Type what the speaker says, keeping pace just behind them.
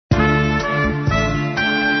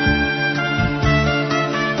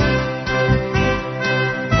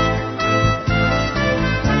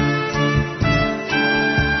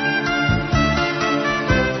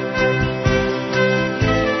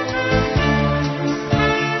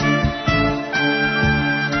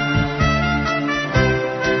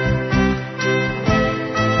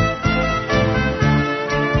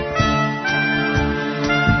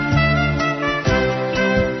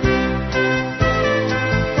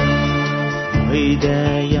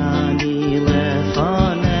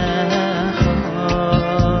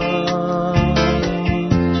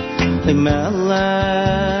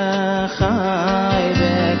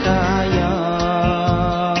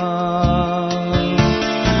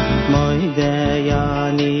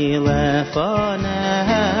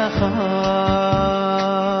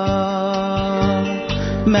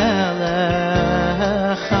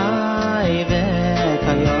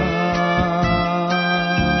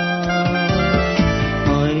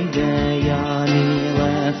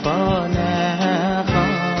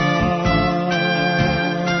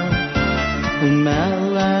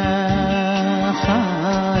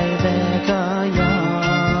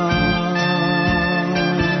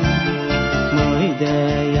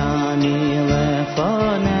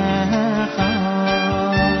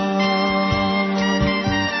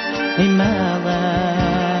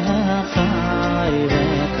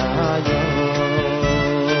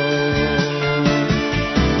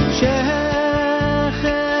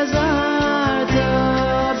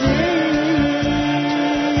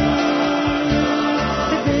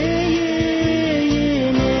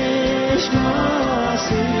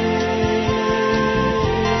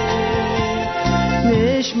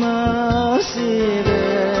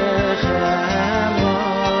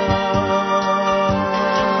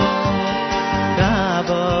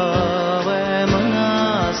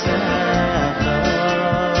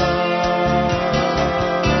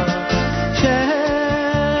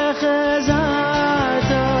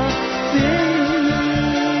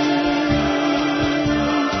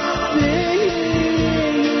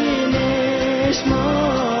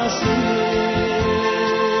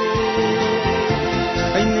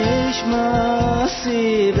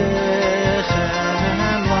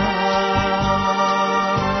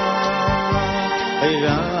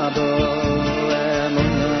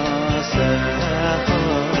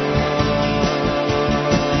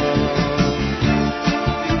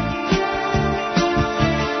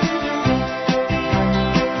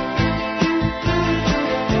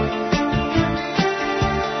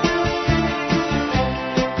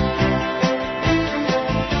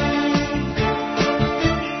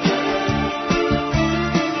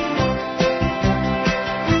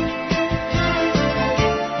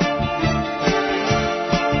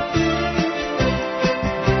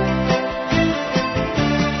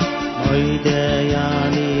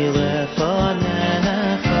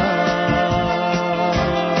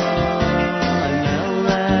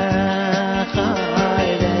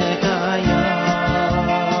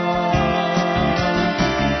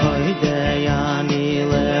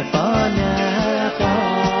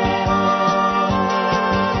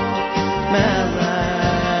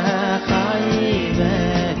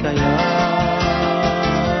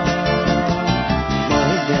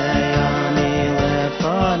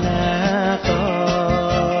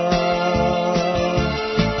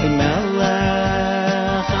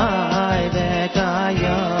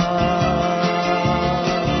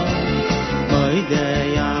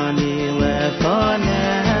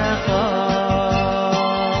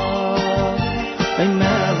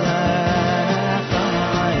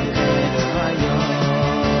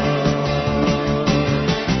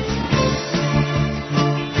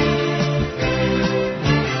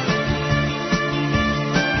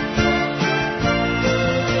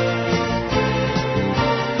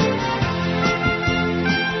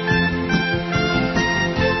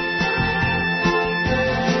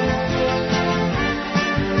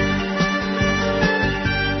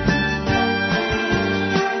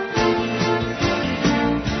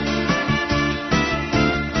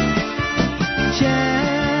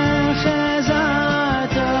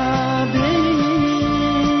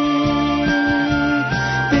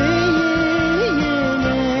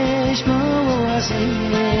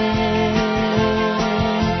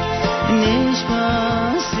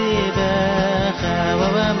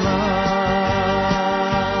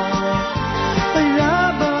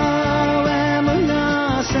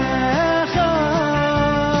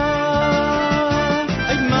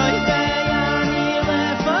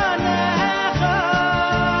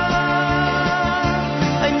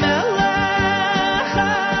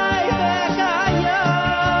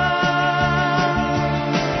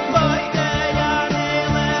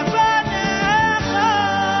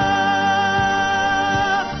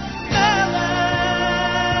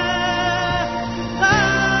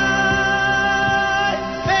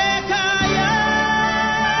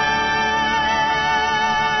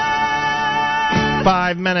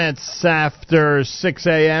5 minutes after 6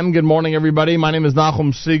 a.m. Good morning, everybody. My name is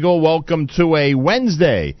Nachum Siegel. Welcome to a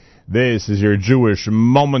Wednesday. This is your Jewish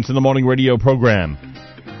Moments in the Morning radio program.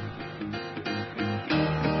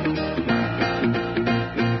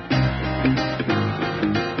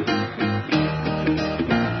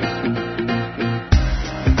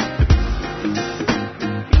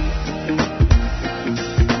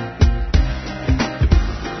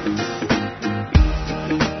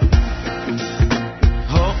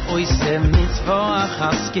 oise mitzvah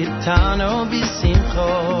chaskitano bisimcho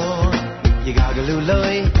Yigagalu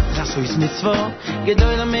loy chasois mitzvah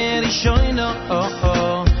Gedoy lamer ishoino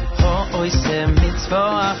oise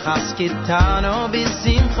mitzvah chaskitano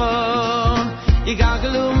bisimcho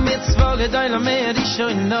Yigagalu mitzvah Gedoy lamer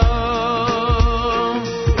ishoino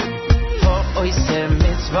oise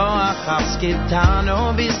mitzvah chaskitano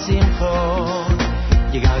bisimcho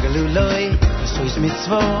Yigagalu loy chasois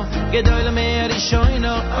mitzvah Gedoy lamer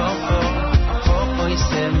ishoino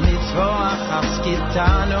oise mitzvah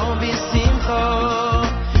chaskitano bisimcho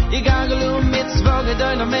Yigagalu mitzvah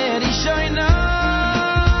Gedoy lamer ishoino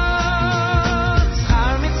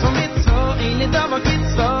Schar mitzvah mitzvah Eine dava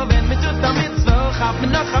mitzvah Wenn mit tut a mitzvah Chab me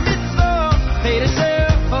noch a mitzvah Heire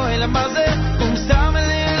sheo Oel amaze Stamel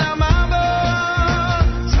el amabo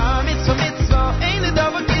Schar mitzvah mitzvah Eine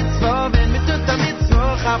dava mitzvah Wenn mit tut a mitzvah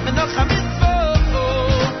Chab me noch a mitzvah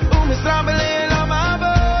Stamel el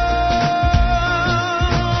amabo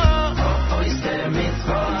Oise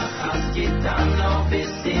mitzvah Chaskitano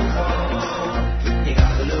bisimcho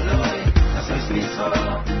Yigagalu loy Chasois mitzvah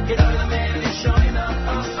Gedoy lamer ishoino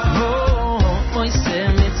oise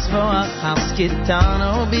mitzvah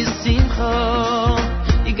chaskitano bisimcho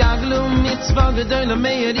Yigagalu mitzvah Gedoy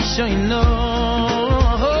lamer ishoino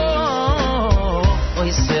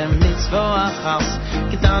oise mitzvah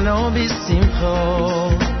chaskitano bisimcho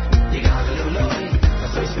Yigagalu loy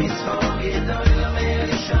chasois mitzvah Gedoy lamer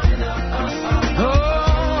ishoino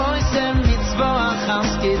oise mitzvah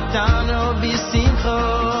chaskitano bisimcho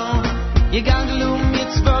Yigagalu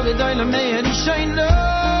mitzvah Gedoy lamer ishoino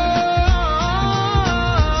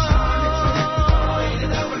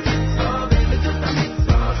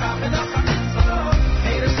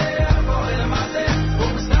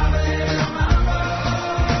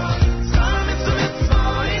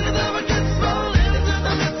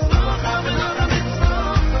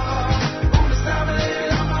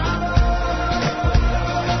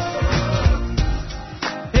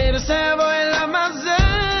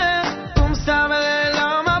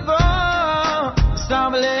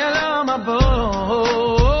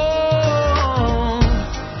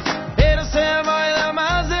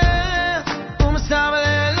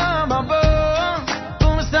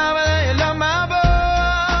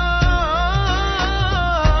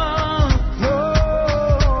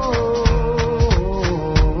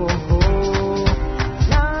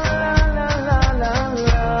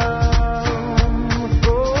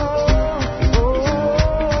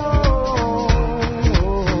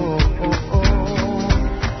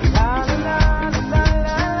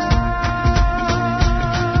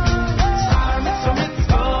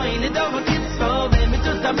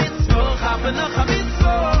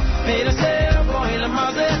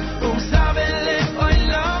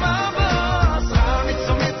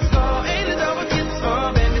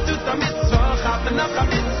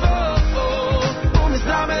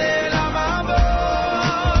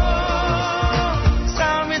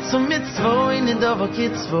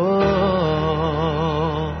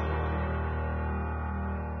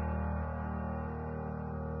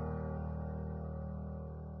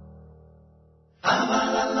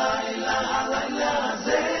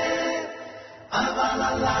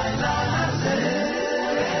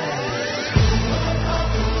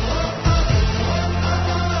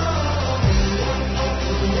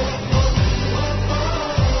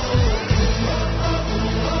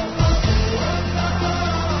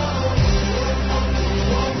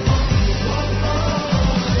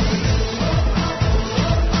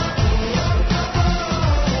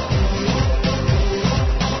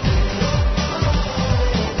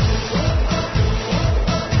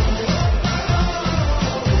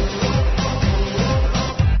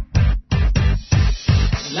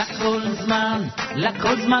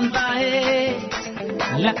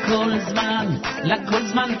לכל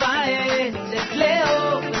זמן בעת, את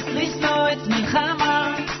לאהוב, לשנוא את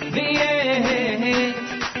מלחמה,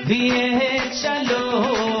 ויהיה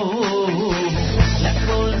שלום.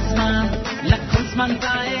 לכל זמן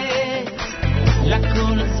בעת,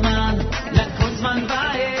 לכל זמן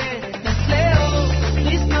בעת, את לאהוב,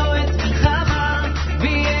 לשנוא את מלחמה,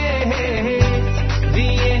 ויהיה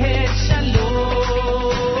שלום.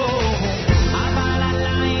 אבל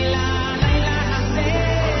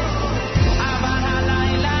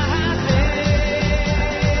הלילה הזה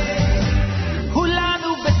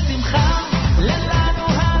כולנו בשמחה, לנו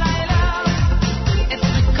הלילה את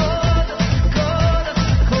ריקוד,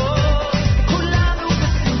 כולנו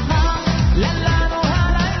בשמחה.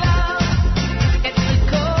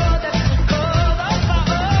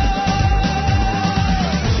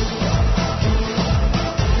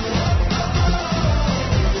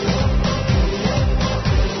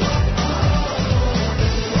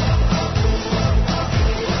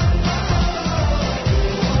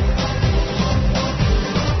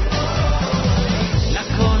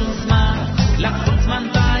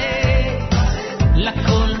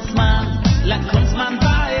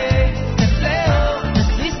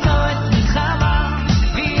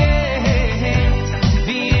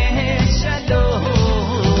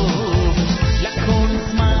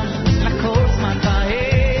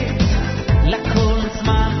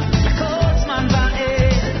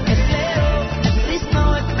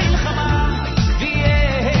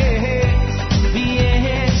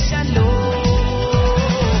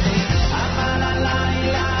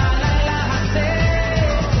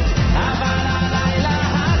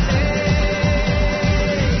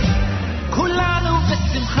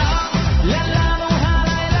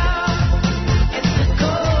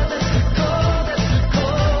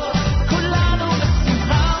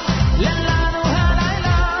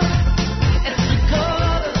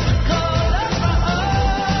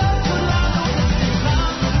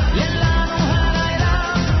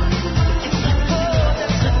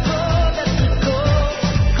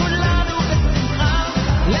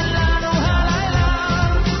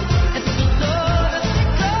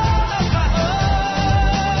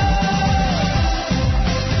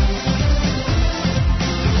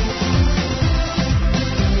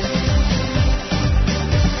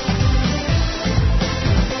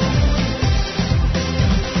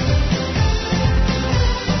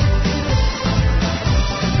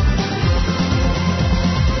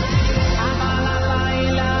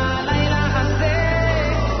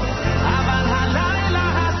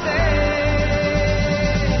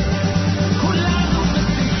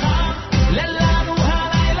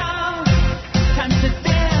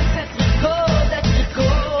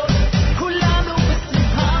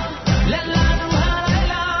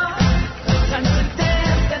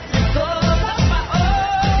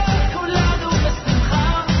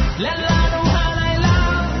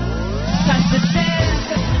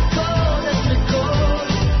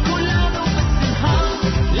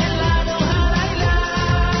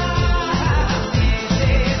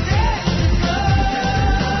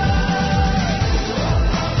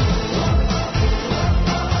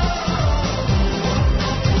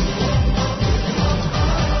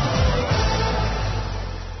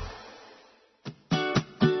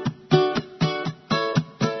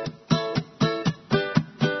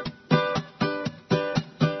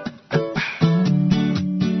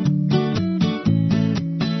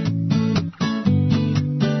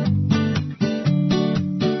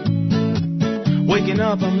 waking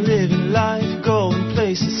up, I'm living life, going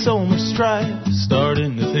places, so much strife.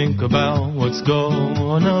 Starting to think about what's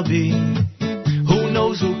gonna be. Who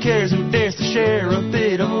knows, who cares, who dares to share a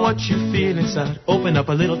bit of what you feel inside. Open up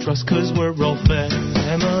a little trust, cause we're all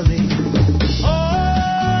family.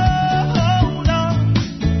 Hold on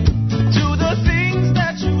to the things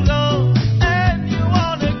that you love and you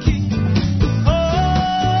wanna keep.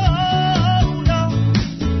 Hold on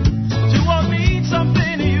to what means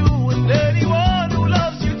something to you and anyone who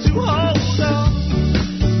loves you to hold on.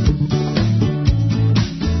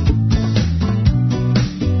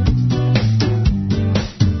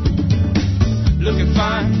 Looking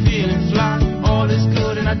fine, feeling fly, all is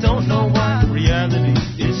good and I don't know why. Reality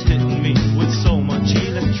is hitting me with so much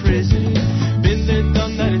electricity. Been there,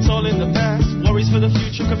 done that, it's all in the past. Worries for the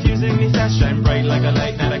future, confusing me fast. Shine bright like a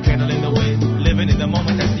light, not a candle in the wind. Living in the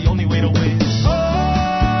moment, that's the only way to win.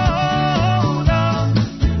 Hold on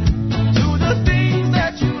to the things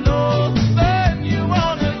that you love and you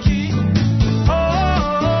wanna keep.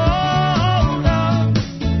 Hold on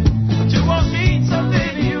to what means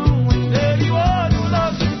something to you and anyone who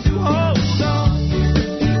loves you to hold on.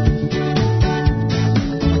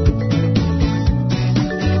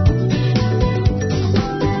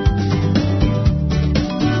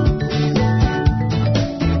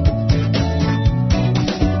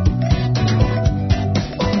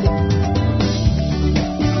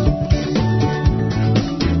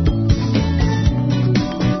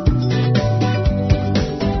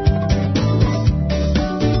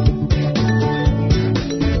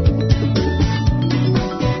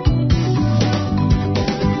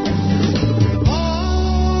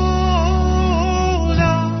 Hold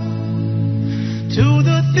on to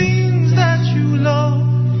the things that you love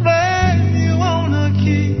and you wanna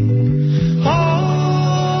keep. Hold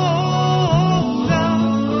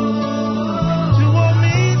on to what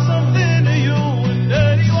means something to you and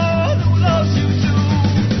anyone who loves you too.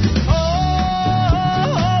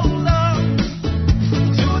 Hold on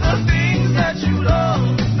to the things that you love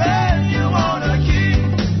and you wanna keep.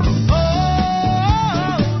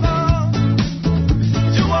 Hold on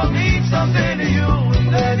to what means something to you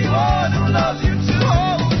and anyone who loves you to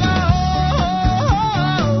hold on.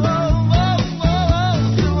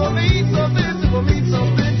 To what means something, to what means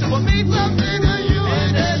something, to what means something to you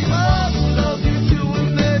and anyone who loves you to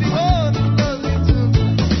and anyone who loves you to.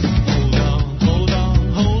 Hold on, hold on,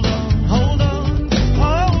 hold on, hold on,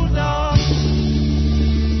 hold on.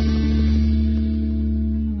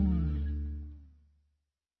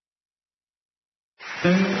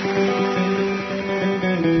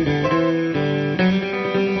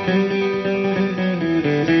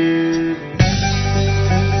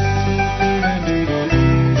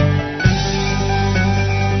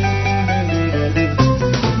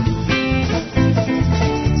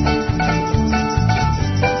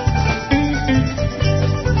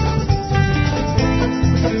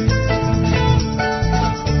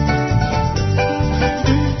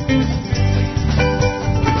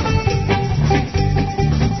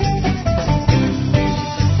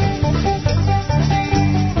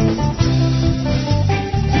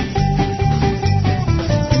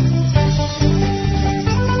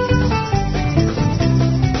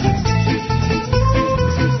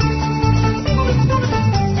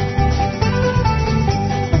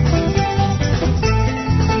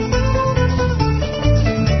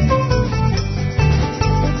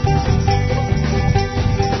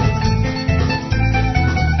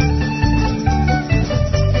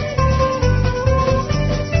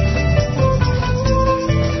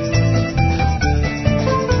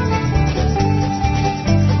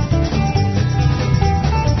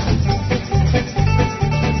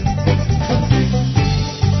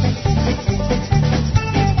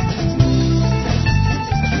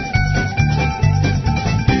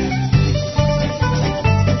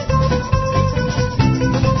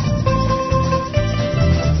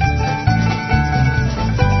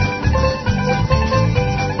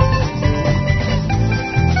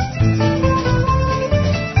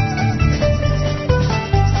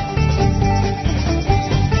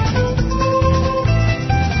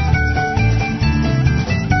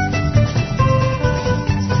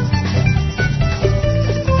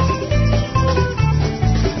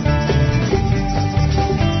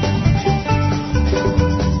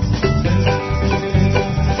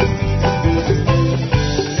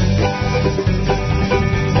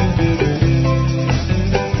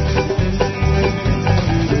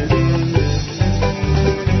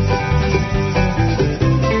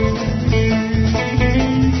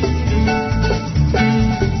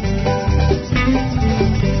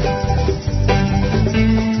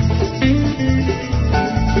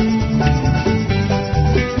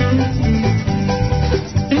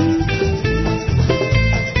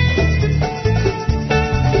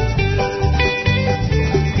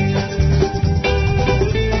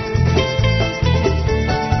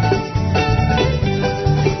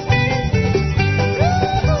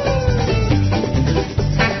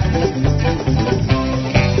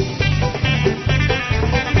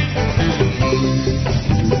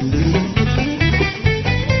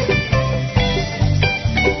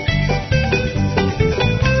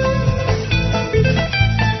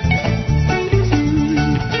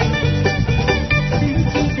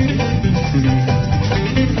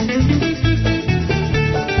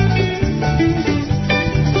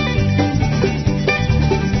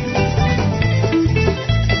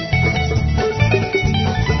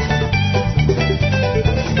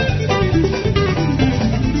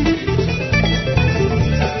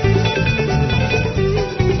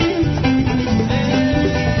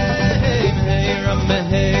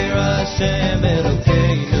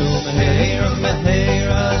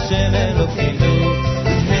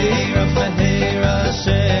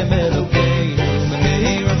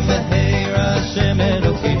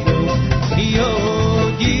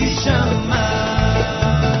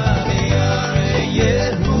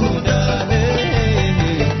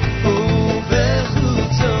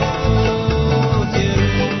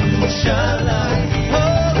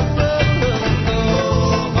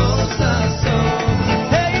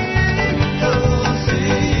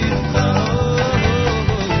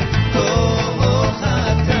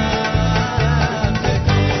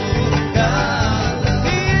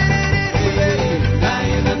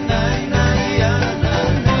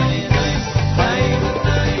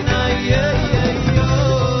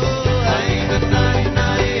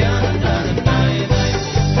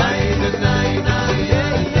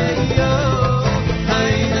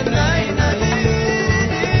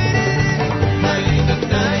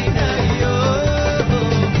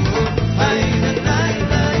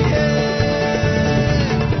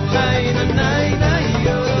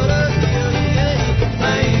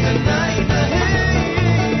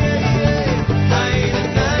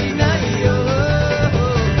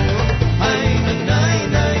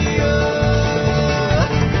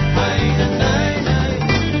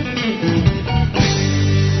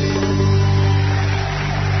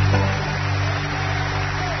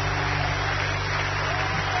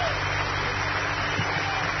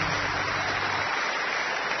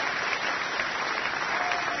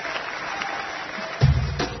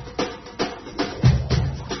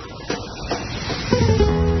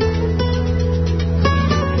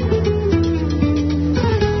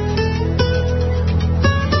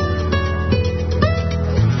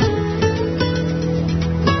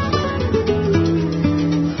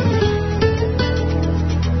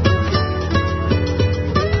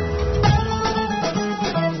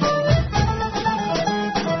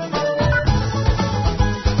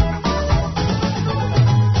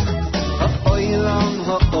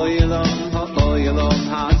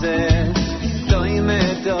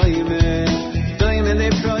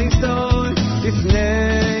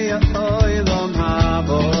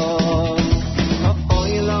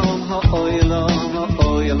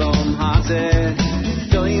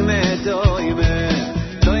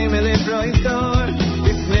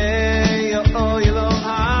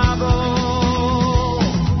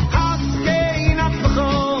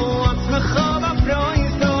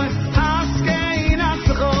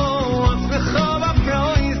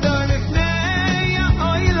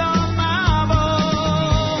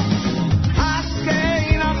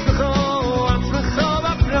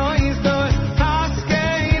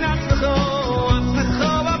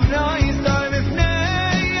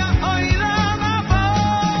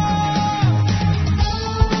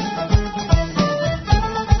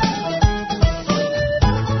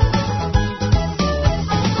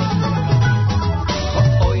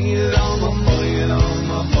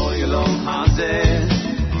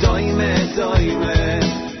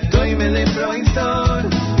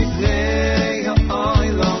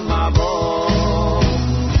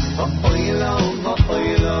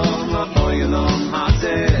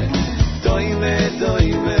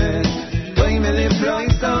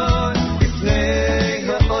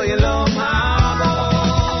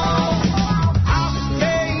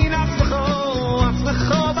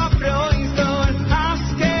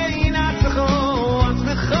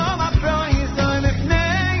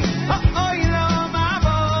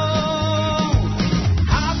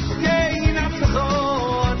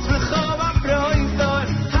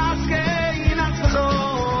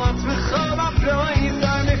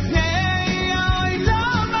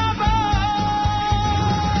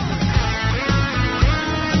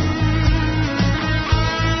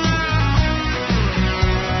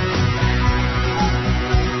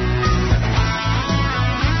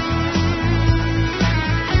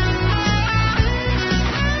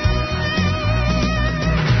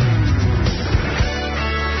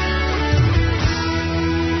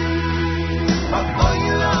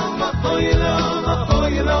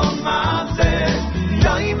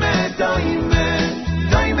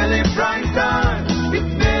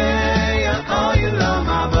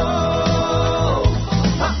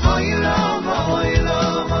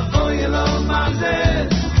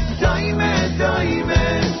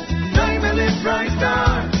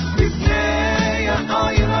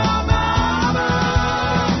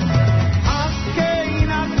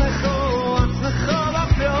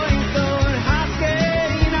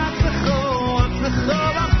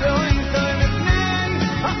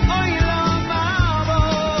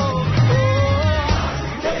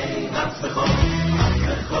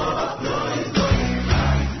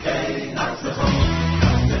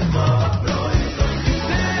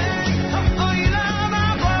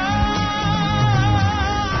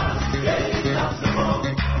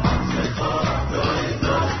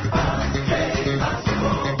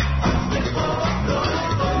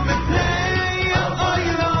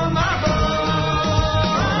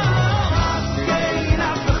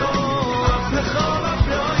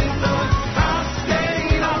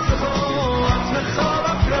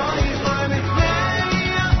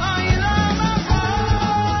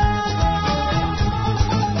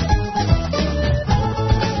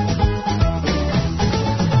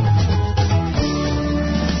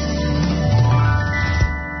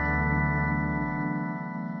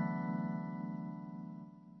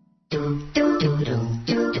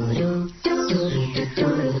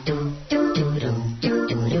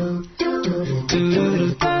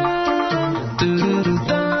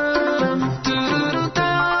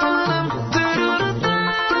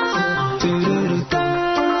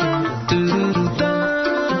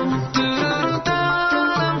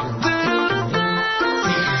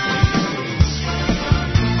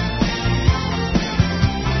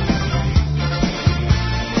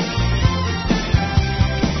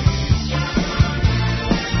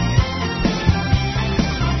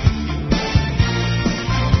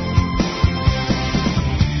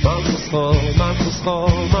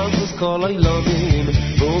 כל הילדים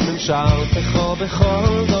וממשלתך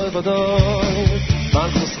בכל דוי ודוי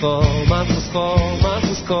מלכוס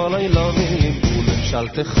כל הילדים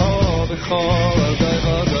וממשלתך בכל דוי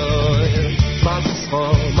ודוי מלכוס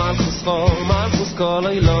כל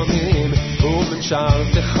הילדים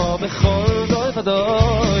וממשלתך בכל דוי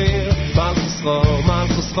ודוי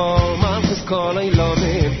מלכוס כל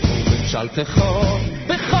הילדים וממשלתך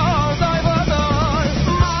בכל דוי ודוי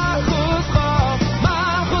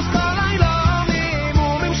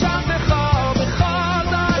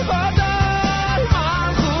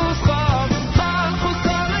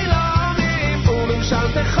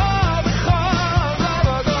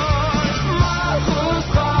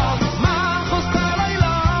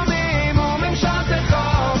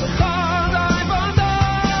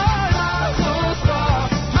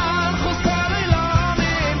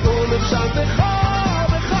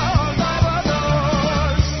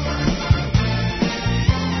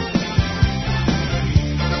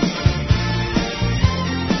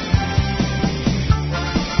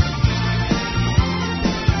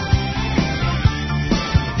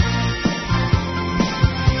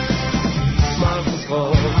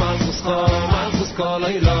מלכוס כל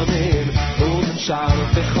העולמים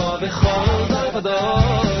וממשלתך בכל דור ודור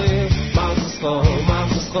מלכוס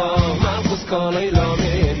כל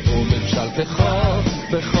העולמים וממשלתך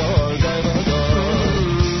בכל דור ודור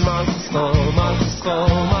מלכוס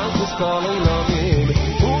כל העולמים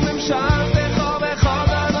וממשלתך בכל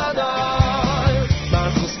דור ודור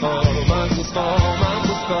מלכוס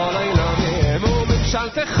כל העולמים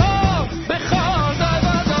וממשלתך בכל דור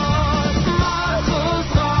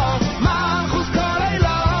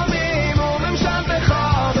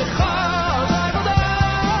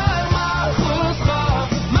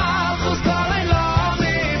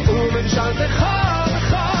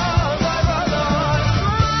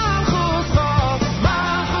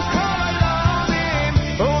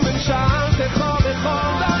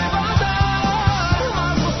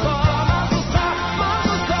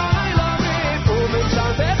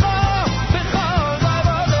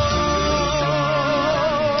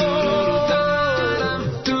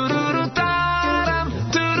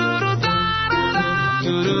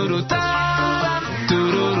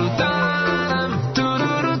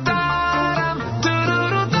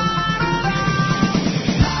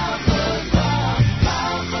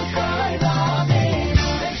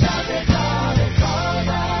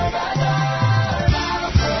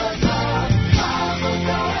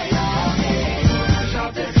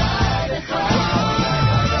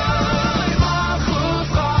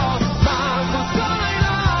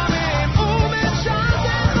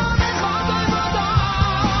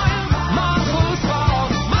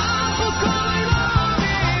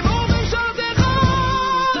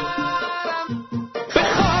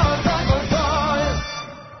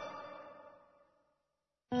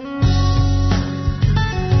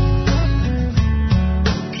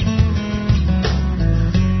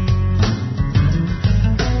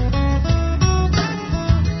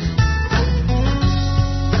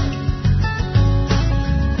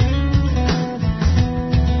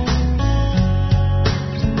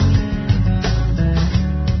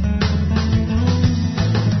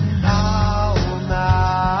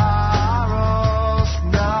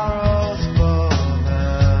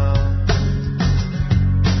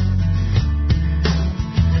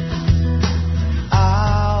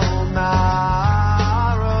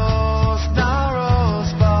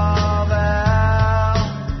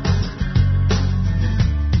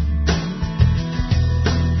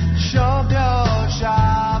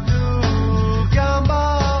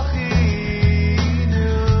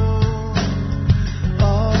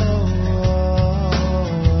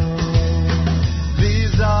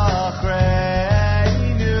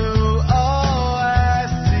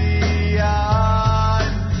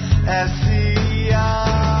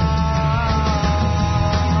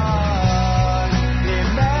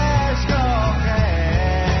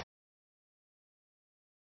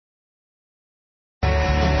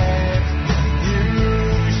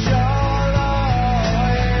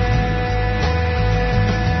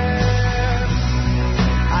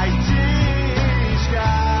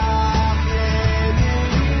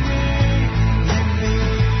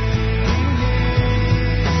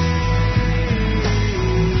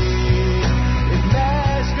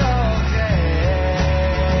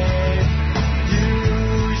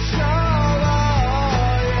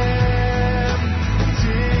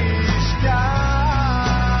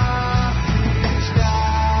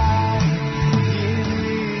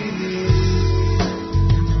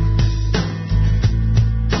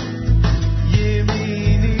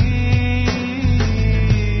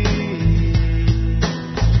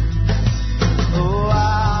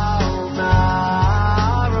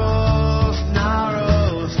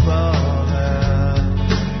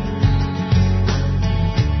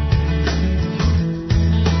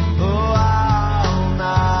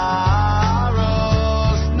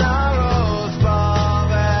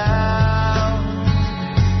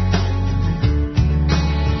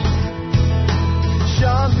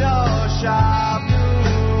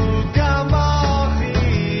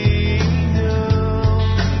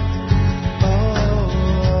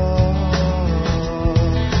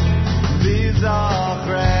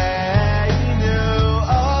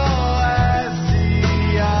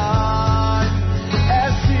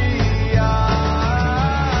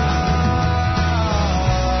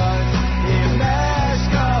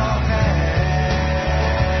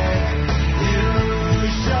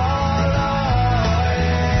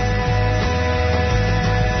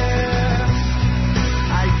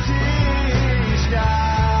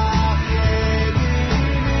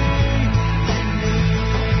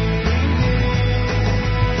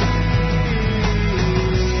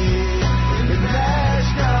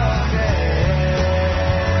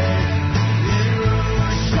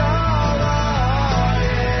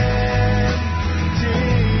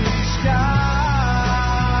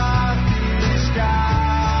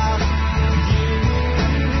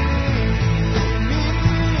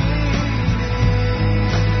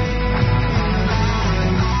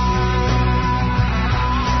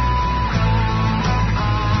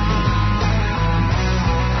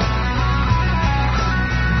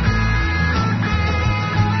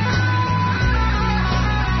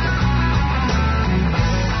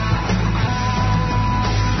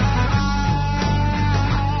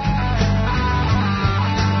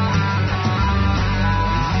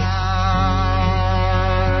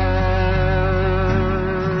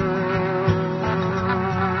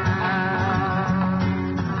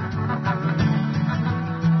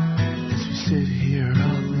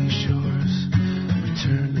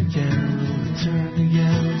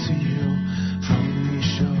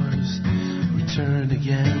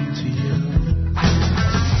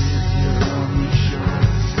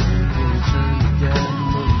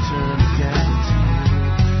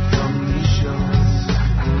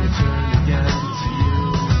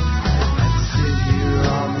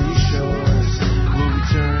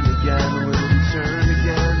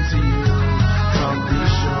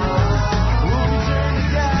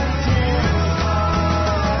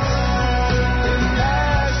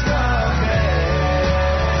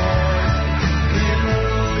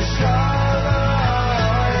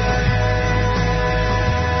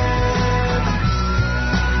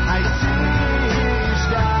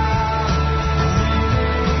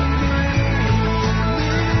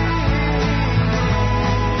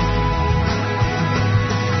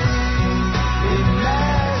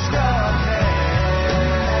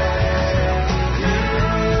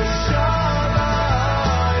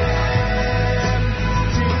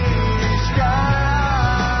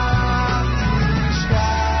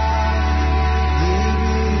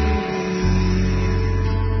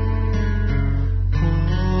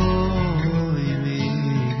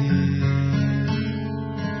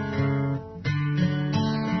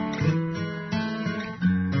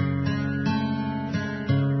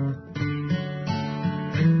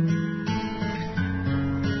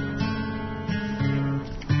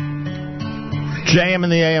JM in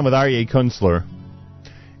the AM with Aryeh Kunstler.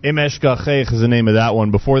 Im Eshkachech is the name of that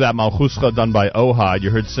one. Before that, Malchuscha done by Ohad. You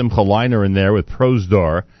heard Simcha Leiner in there with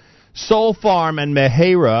Prosdor. Soul Farm and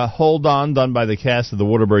Mehera, Hold On, done by the cast of the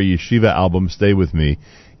Waterbury Yeshiva album, Stay With Me.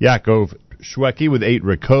 Yaakov Shweki with 8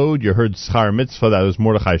 Rekod. You heard Schar Mitzvah, that was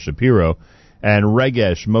Mordechai Shapiro. And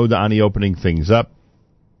Regesh, Moda Ani opening things up.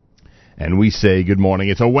 And we say good morning.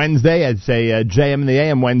 It's a Wednesday. I'd say JM in the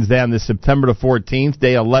AM Wednesday on this September the 14th,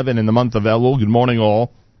 day 11 in the month of Elul. Good morning,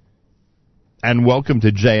 all. And welcome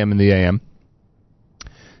to JM in the AM.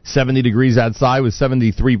 70 degrees outside with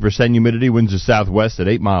 73% humidity. Winds are southwest at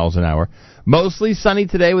 8 miles an hour. Mostly sunny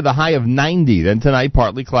today with a high of 90. Then tonight,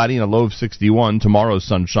 partly cloudy and a low of 61. Tomorrow,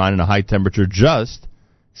 sunshine and a high temperature just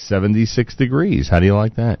 76 degrees. How do you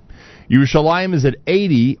like that? Yerushalayim is at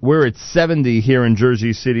 80. We're at 70 here in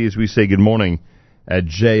Jersey City as we say good morning at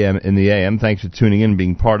JM in the AM. Thanks for tuning in and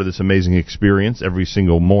being part of this amazing experience every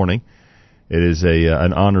single morning. It is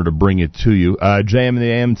an honor to bring it to you. JM in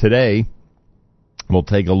the AM today, we'll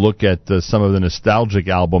take a look at some of the nostalgic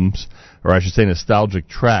albums, or I should say nostalgic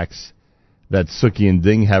tracks, that Suki and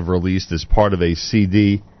Ding have released as part of a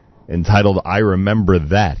CD entitled I Remember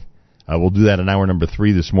That. We'll do that in hour number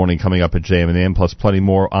 3 this morning coming up at JM in the AM, plus plenty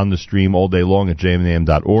more on the stream all day long at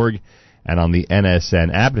jmintheam.org and on the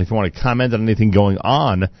NSN app. And if you want to comment on anything going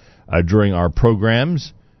on during our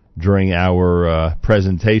programs, during our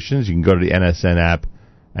presentations, you can go to the NSN app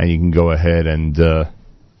and you can go ahead and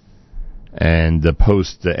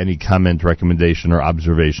post any comment, recommendation, or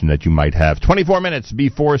observation that you might have. 24 minutes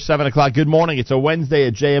before 7 o'clock. Good morning. It's a Wednesday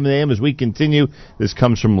at JM in the AM as we continue. This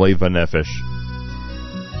comes from Leva Nefesh.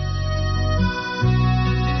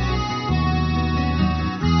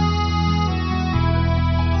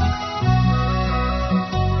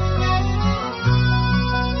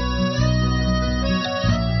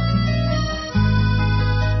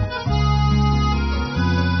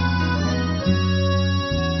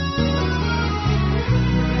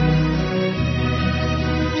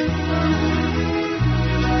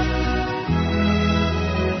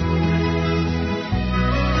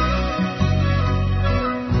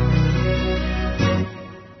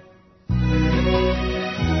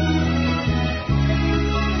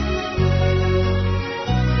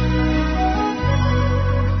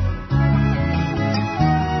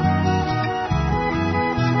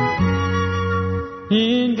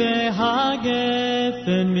 In the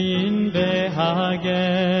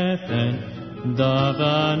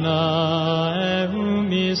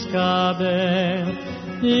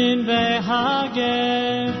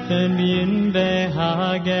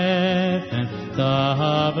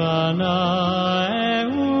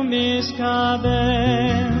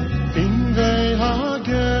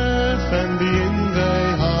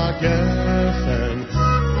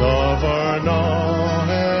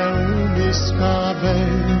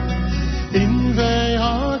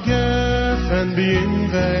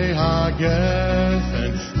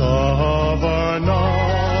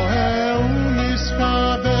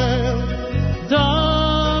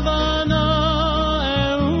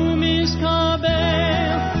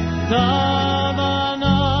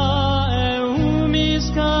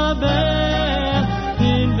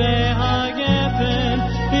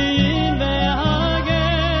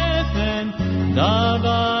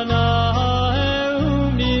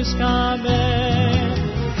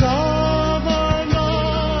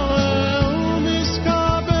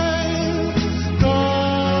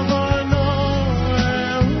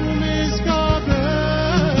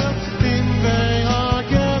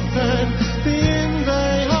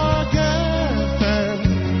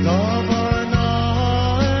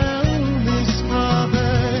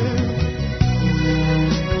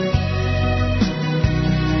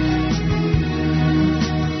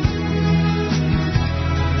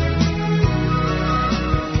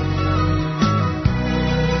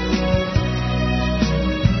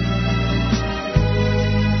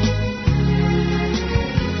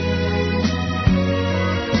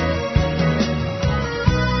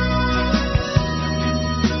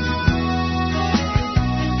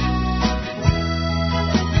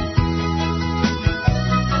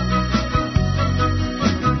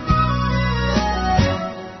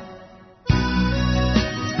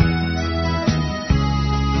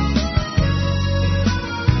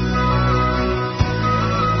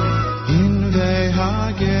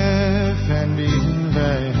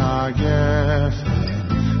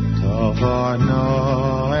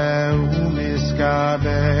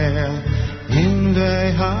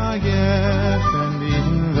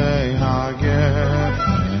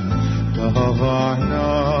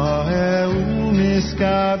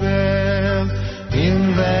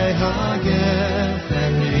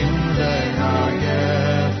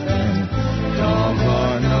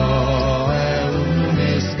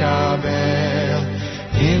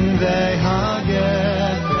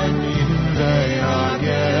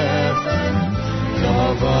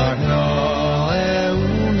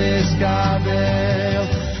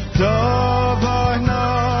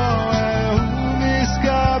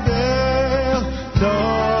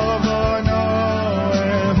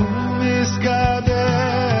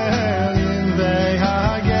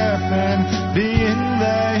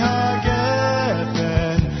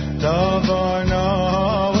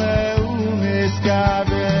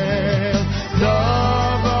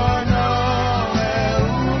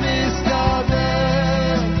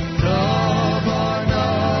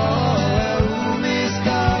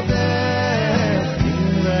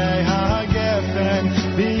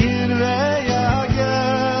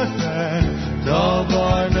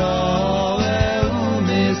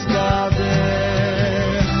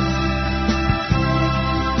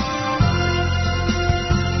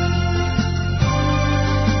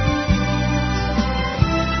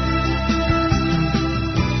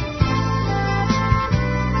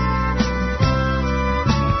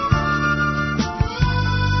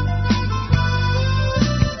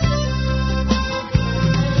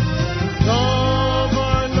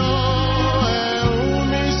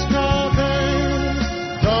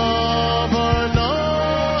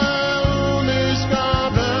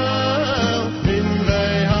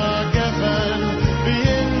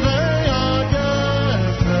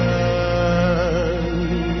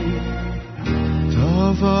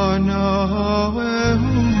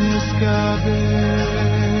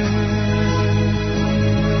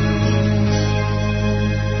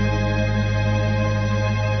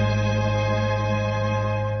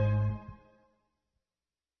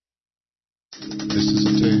This is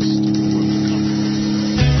a taste of what's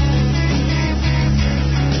coming.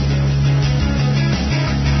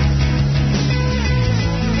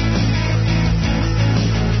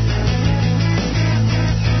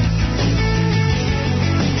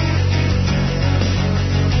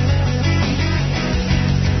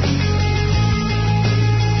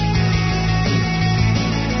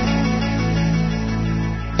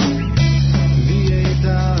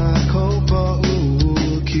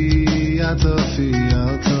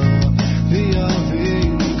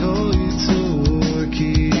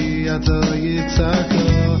 Yitzhak,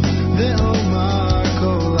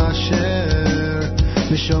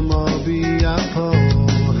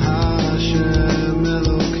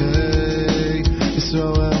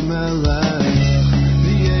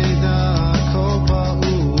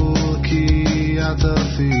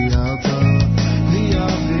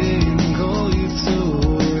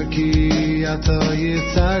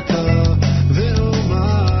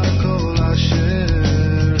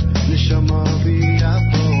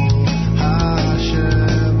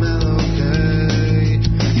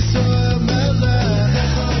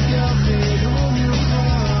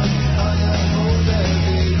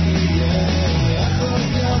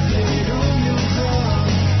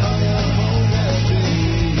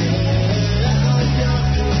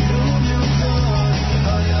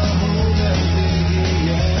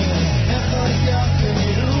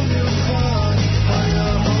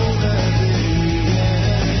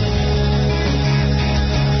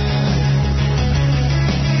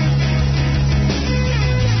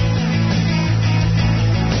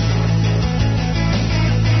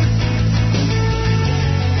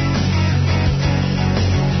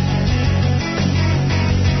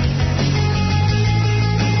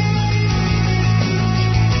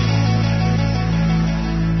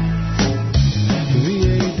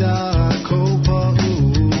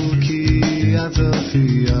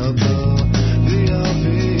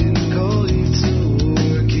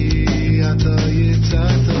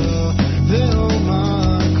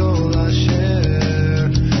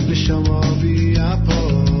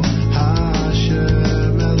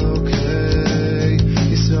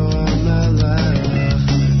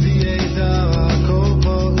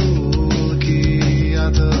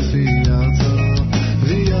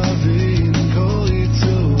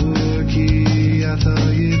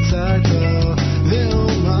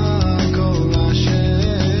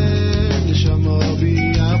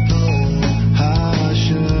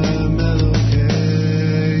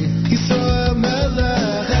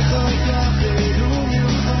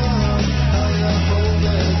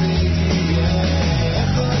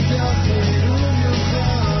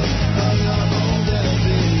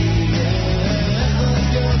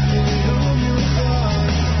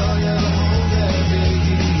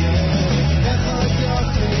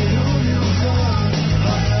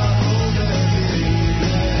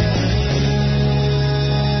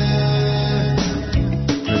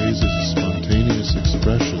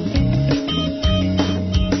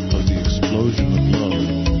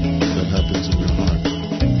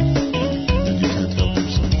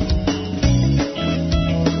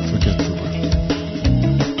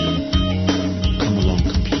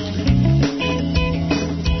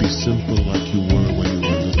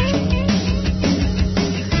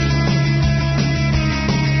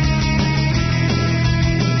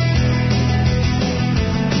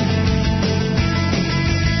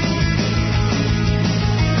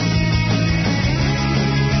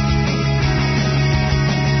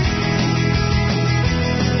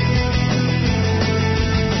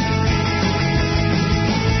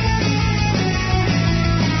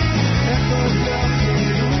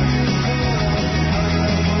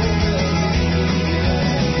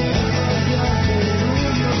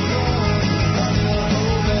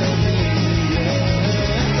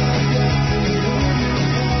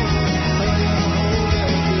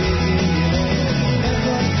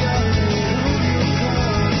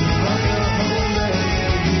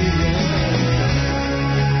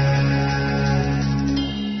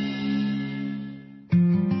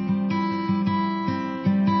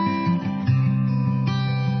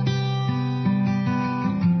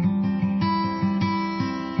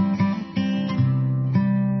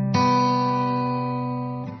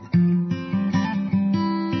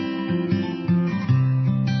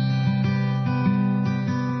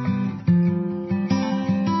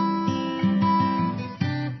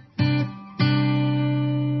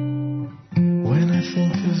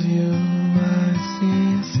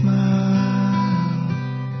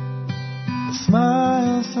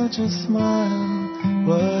 such a smile,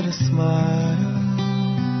 what a smile.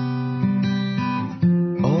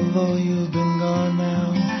 Although you've been gone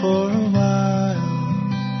now for a while,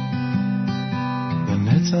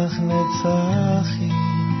 בנצח נצחים,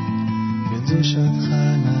 קדושתך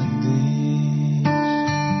נקדיש.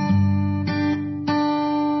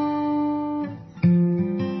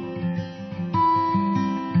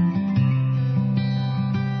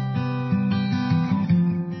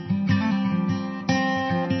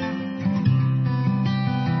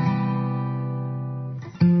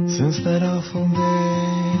 Since that awful day,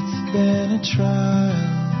 it's been a trial.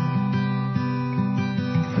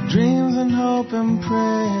 Our dreams and hope and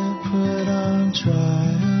prayer put on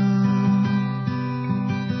trial.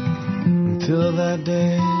 Until that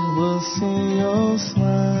day, we'll see your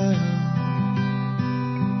smile.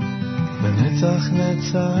 בנצח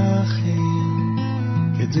נצחים,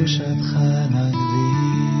 קדושתך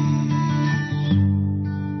נקדיש.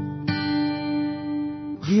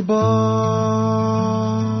 גיבור,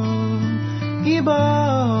 גיבור,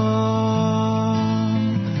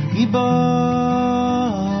 גיבור,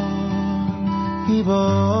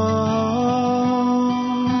 גיבור,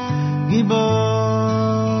 גיבור,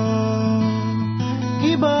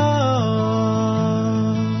 גיבור,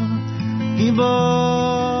 גיבור,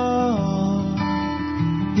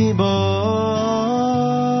 גיבור.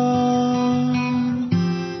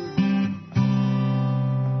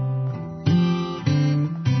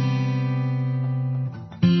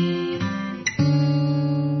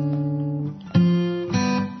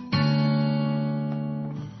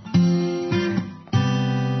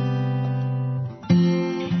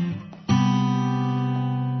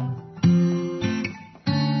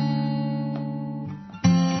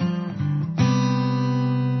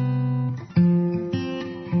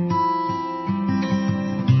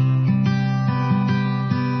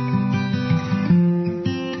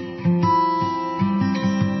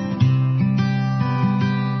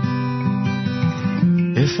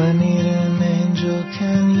 If I need an angel,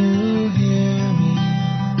 can you hear me?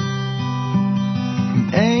 An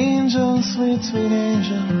angel, sweet, sweet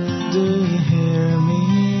angel, do you hear me?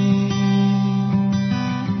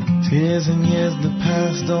 Tears and years the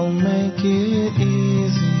past don't make it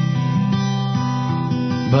easy,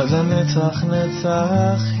 but לנצח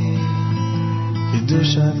נצחים,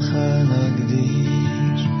 קדושתך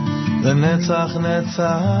נקדיש. לנצח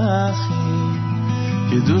נצחים,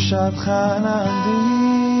 קדושתך נקדיש.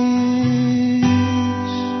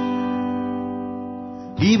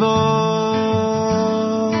 גיבור,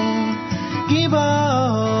 גיבור,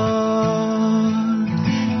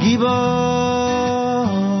 גיבור,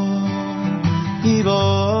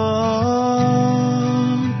 גיבור,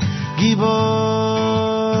 גיבור,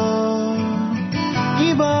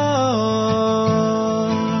 גיבור,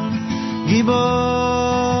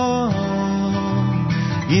 גיבור,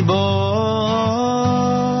 גיבור.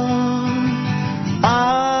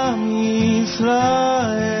 עם ישראל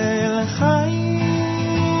חי,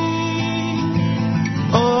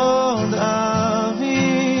 עוד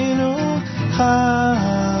אבינו חי.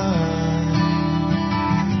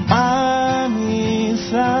 עם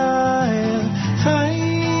ישראל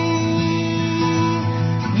חי,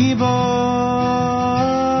 גיבור.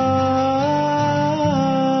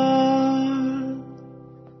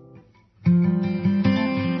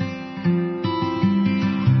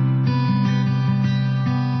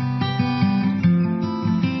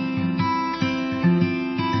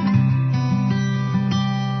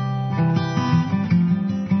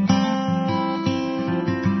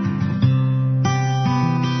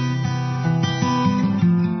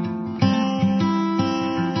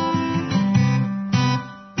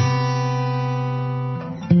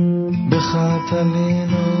 בך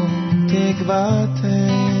תלינו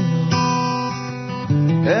תקוותנו,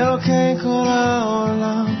 אלוקי כל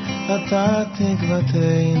העולם, אתה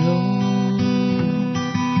תקוותנו.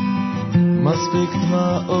 מספיק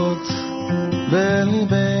דמעות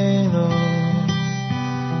בליבנו,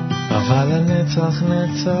 אבל לנצח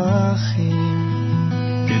נצחים,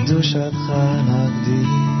 קדושתך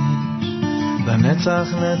נקדיש. לנצח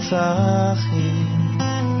נצחים,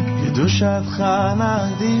 קדושתך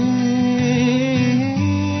נקדיש.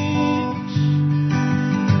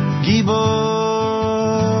 גיבור,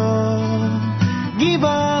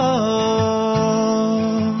 גיבור,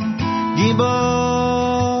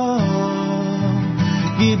 גיבור,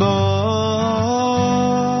 גיבור,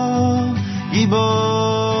 גיבור,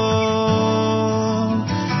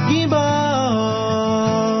 גיבור,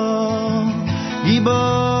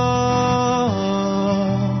 גיבור,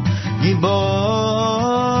 גיבור.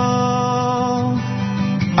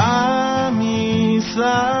 עם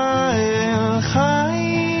ישראל חי,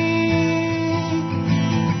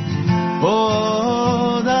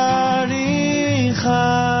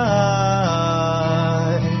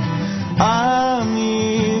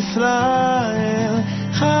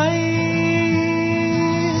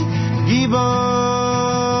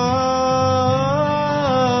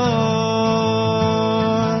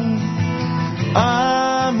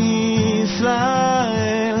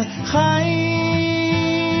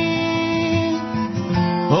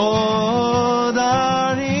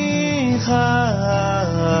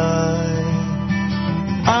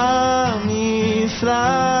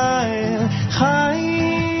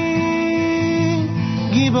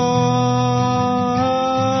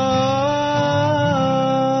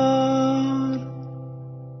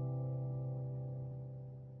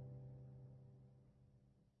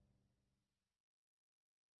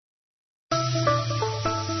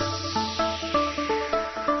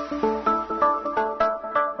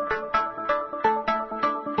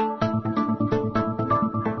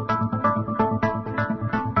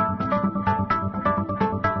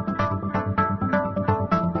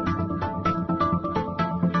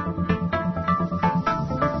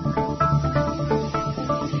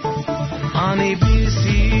 אני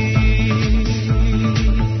ביסי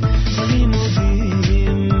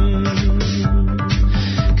לימודים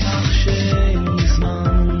כך שאין לי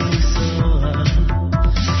זמן לנסוע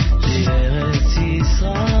לארץ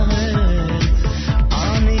ישראל.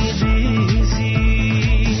 אני ביסי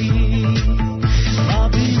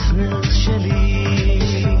בביזנס שלי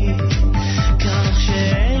כך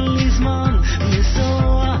שאין לי זמן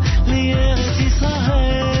לנסוע לארץ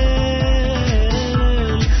ישראל.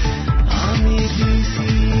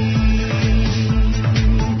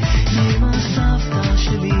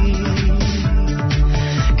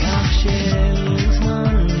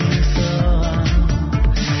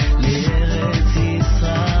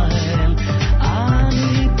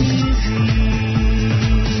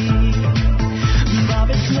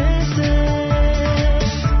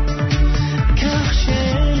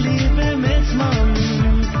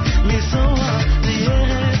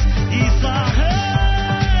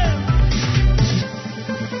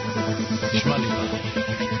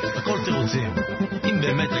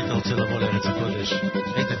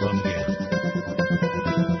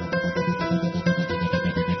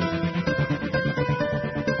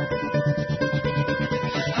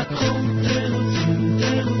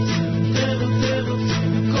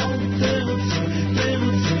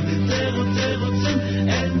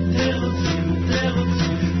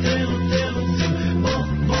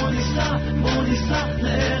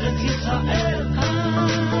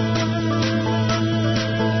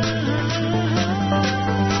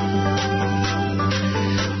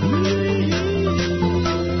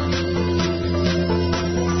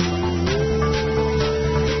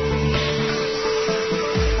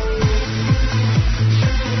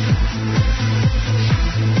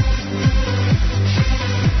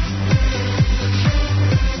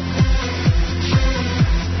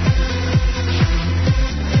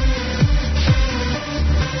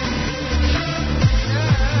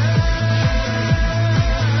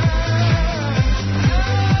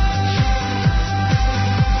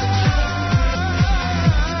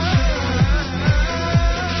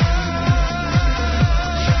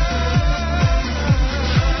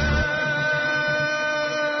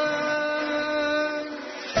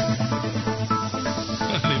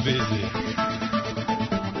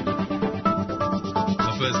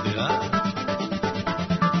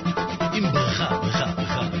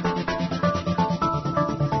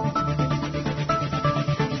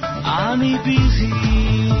 אני ביזי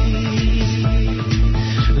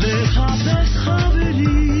לחפש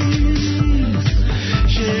חברים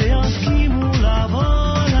שיסכימו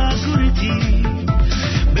לבוא לגור איתי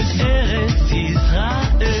בארץ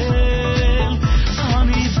ישראל.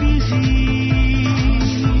 אני ביזי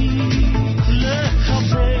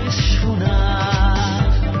לחפש שכונה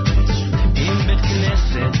עם בית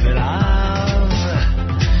כנסת ורב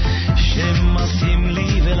שמתאים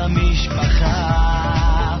לי ולמשפחה.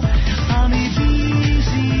 אני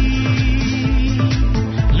ביזי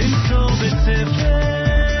למצוא בית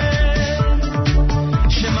ספר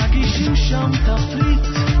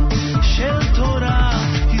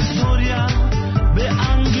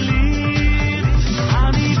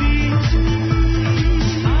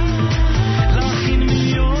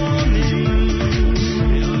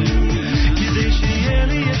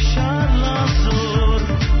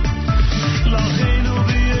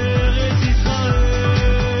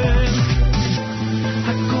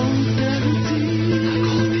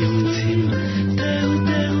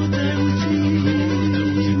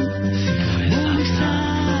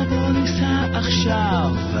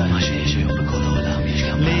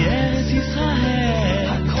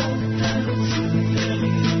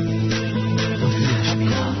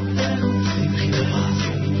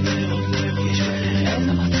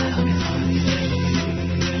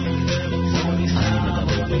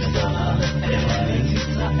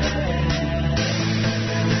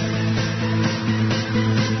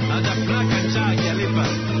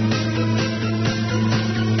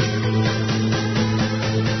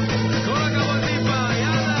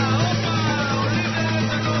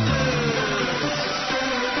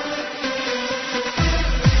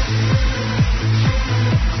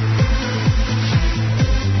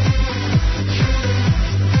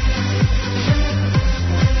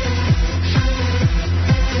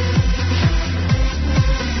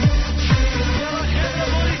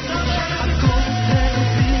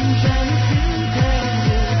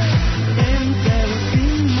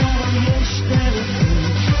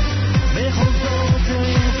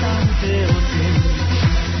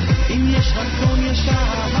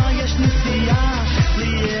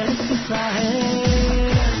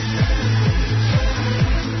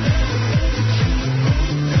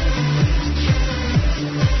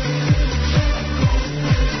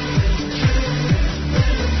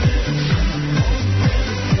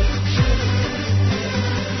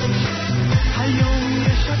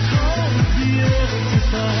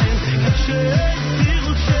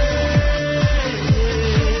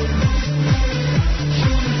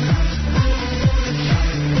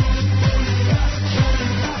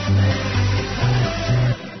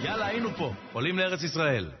ארץ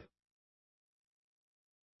ישראל.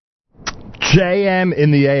 JM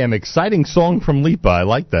in the AM. Exciting song from Lipa. I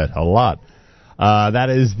like that a lot. That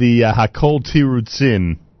is the Hakol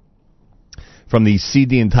Tirutzim from the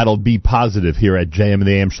CD entitled Be Positive here at JM in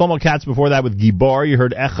the AM. Shlomo Katz before that with Gibar. You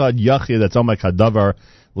heard Echad Yachid. That's Omek Hadavar.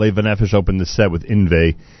 Leva Nefesh opened the set with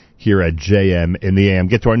Inve here at JM in the AM.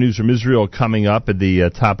 Get to our news from Israel coming up at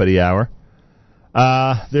the top of the hour.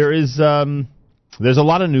 There's a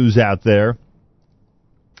lot of news out there,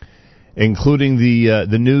 including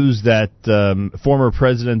the news that former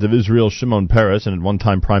President of Israel Shimon Peres, and at one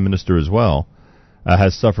time Prime Minister as well,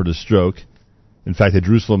 has suffered a stroke. In fact, the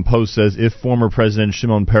Jerusalem Post says if former President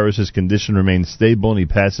Shimon Peres' condition remains stable and he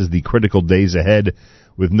passes the critical days ahead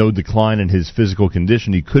with no decline in his physical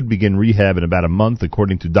condition, he could begin rehab in about a month,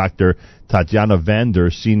 according to Dr. Tatiana Vander,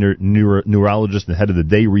 senior neurologist and head of the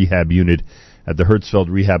day rehab unit at the Herzfeld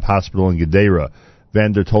Rehab Hospital in Gedera.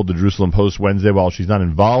 Vander told the Jerusalem Post Wednesday while she's not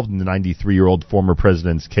involved in the 93-year-old former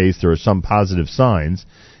president's case, there are some positive signs.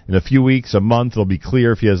 In a few weeks, a month, it'll be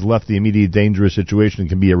clear if he has left the immediate dangerous situation and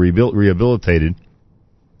can be rehabilitated.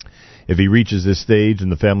 If he reaches this stage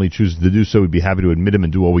and the family chooses to do so, we'd be happy to admit him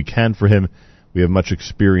and do all we can for him. We have much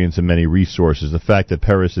experience and many resources. The fact that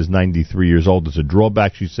Peres is 93 years old is a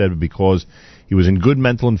drawback, she said, because he was in good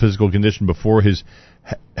mental and physical condition before his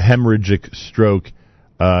hemorrhagic stroke.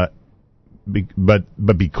 But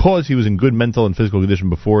because he was in good mental and physical condition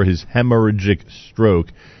before his hemorrhagic stroke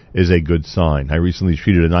is a good sign. I recently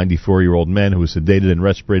treated a 94-year-old man who was sedated and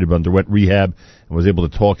respirated but underwent rehab and was able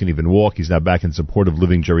to talk and even walk. He's now back in supportive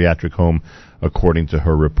living geriatric home, according to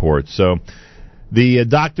her report. So the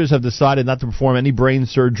doctors have decided not to perform any brain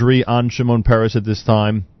surgery on Shimon Peres at this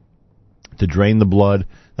time to drain the blood.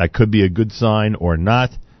 That could be a good sign or not.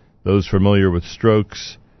 Those familiar with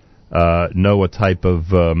strokes know what type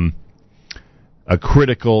of a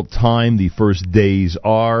critical time the first days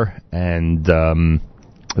are, and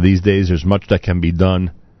these days there's much that can be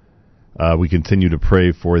done. We continue to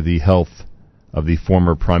pray for the health of the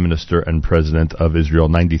former Prime Minister and President of Israel,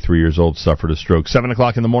 93 years old, suffered a stroke. 7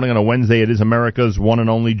 o'clock in the morning on a Wednesday, it is America's one and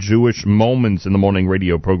only Jewish Moments in the Morning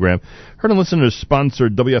radio program. Heard and listeners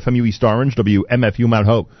sponsored WFMU East Orange, WMFU Mount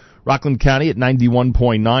Hope, Rockland County at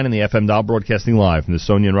 91.9 and the FM dial, broadcasting live from the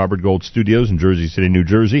Sonia and Robert Gold studios in Jersey City, New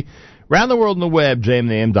Jersey. Around the world on the web,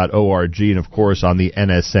 jmnam.org, and of course on the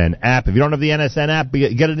NSN app. If you don't have the NSN app,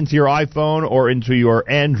 get it into your iPhone or into your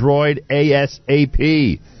Android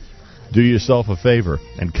ASAP. Do yourself a favor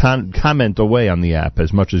and comment away on the app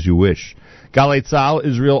as much as you wish. Galei Tzahal,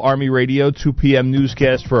 Israel Army Radio, 2 p.m.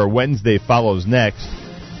 newscast for our Wednesday follows next.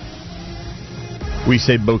 We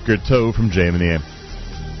say Boker Tov from JM in the AM.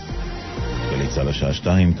 גלי צה"ל השעה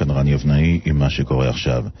 2, כאן רן יבנאי עם מה שקורה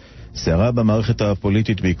עכשיו. סערה במערכת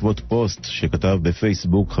הפוליטית בעקבות פוסט שכתב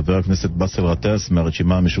בפייסבוק חבר הכנסת באסל גטאס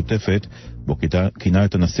מהרשימה המשותפת, בו כינה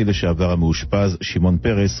את הנשיא לשעבר המאושפז שמעון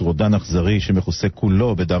פרס רודן אכזרי שמכוסה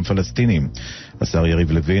כולו בדם פלסטינים. השר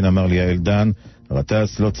יריב לוין אמר ליעל דן,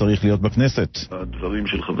 גטאס לא צריך להיות בכנסת. הדברים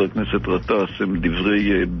של חבר הכנסת גטאס הם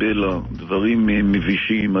דברי בלע, דברים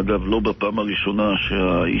מבישים. אגב, לא בפעם הראשונה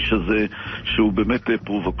שהאיש הזה, שהוא באמת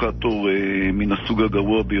פרובוקטור מן הסוג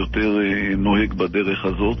הגרוע ביותר, נוהג בדרך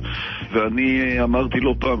הזאת. ואני אמרתי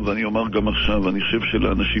לא פעם, ואני אומר גם עכשיו, אני חושב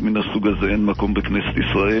שלאנשים מן הסוג הזה אין מקום בכנסת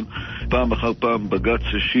ישראל. פעם אחר פעם בג"ץ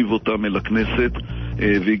השיב אותם אל הכנסת,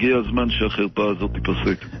 והגיע הזמן שהחרפה הזאת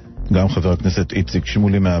תיפסק. גם חבר הכנסת איציק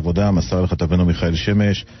שמולי מהעבודה מסר לכתבנו מיכאל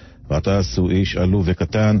שמש, גטאס הוא איש עלוב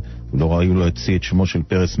וקטן, ולא ראיו לו הוציא את שמו של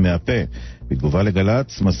פרס מהפה. בתגובה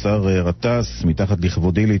לגל"צ מסר גטאס, מתחת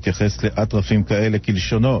לכבודי להתייחס לאטרפים כאלה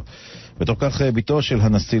כלשונו. בתוך כך ביתו של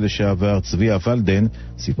הנשיא לשעבר צביה ולדן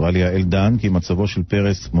סיפרה לי יעל דן כי מצבו של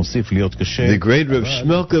פרס מוסיף להיות קשה. The great Rav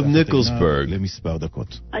Shmelk of Nicholsburg. למספר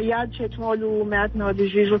דקות. היד שאתמול הוא מעט מאוד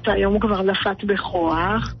הזיז אותה, היום הוא כבר לפת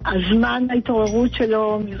בכוח. הזמן ההתעוררות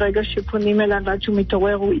שלו מרגע שפונים אליו עד שהוא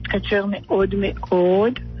מתעורר הוא התקצר מאוד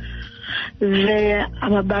מאוד.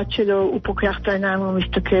 והמבט שלו, הוא פוקח את העיניים, הוא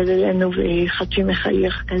מסתכל אלינו וחצי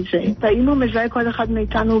מחייך כזה. האם הוא מזהה כל אחד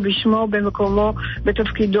מאיתנו בשמו, במקומו,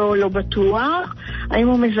 בתפקידו, לא בטוח? האם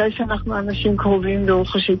הוא מזהה שאנחנו אנשים קרובים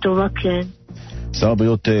ורוחשי טובה? כן. שר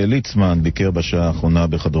הבריאות ליצמן ביקר בשעה האחרונה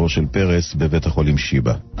בחדרו של פרס בבית החולים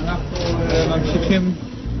שיבא. אנחנו ממשיכים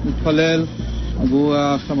להתפלל עבור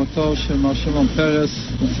החלמתו של מר שמעון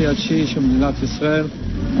פרס, נשיא התשיעי של מדינת ישראל.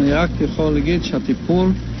 אני רק יכול להגיד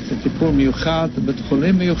שהטיפול זה טיפול מיוחד, בית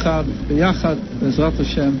חולים מיוחד, ביחד, בעזרת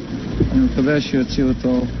השם, אני מקווה שיוציאו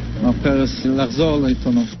אותו מהפרס לחזור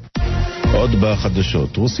לעיתונות. עוד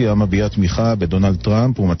בחדשות, רוסיה מביעה תמיכה בדונלד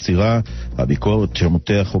טראמפ ומצהירה הביקורת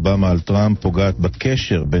שמותח אובמה על טראמפ פוגעת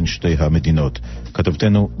בקשר בין שתי המדינות.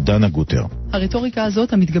 כתבתנו דנה גוטר. הרטוריקה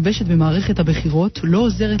הזאת המתגבשת במערכת הבחירות לא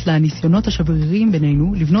עוזרת לניסיונות השבריריים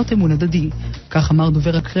בינינו לבנות אמון הדדי. כך אמר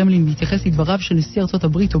דובר הקרמלין בהתייחס לדבריו של נשיא ארצות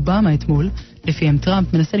הברית אובמה אתמול, לפיהם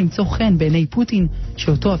טראמפ מנסה למצוא חן בעיני פוטין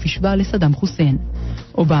שאותו אף השווה לסדאם חוסיין.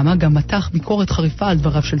 אובמה גם מתח ביקורת חריפה על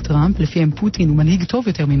דבריו של טראמפ, לפיהם פוטין הוא מנהיג טוב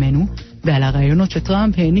יותר ממנו, ועל הרעיונות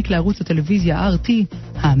שטראמפ העניק לערוץ הטלוויזיה RT,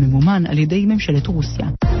 הממומן על ידי ממשלת רוסיה.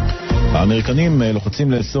 האמריקנים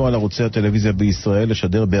לוחצים לאסור על ערוצי הטלוויזיה בישראל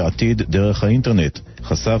לשדר בעתיד דרך האינטרנט.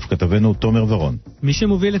 חשף כתבנו תומר ורון. מי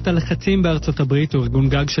שמוביל את הלחצים בארצות הברית הוא ארגון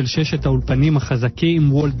גג של 6 האולפנים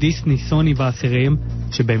החזקים, וולט דיסני, סוני ואחרים,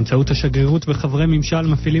 שבאמצעות השגרירות וחברי ממשל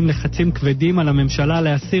מפעילים לחצים כבדים על הממשלה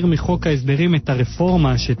להסיר מחוק ההסדרים את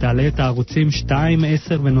הרפורמה שתעלה את הערוצים 2,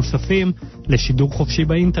 10 ונוספים לשידור חופשי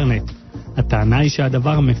באינטרנט. הטענה היא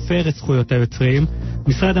שהדבר מפר את זכויות היוצרים.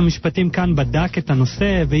 משרד המשפטים כאן בדק את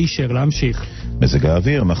הנושא ואישר להמשיך. מזג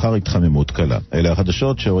האוויר, מחר התחממות קלה. אלה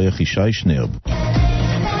החדשות שעורך ישי שנרב.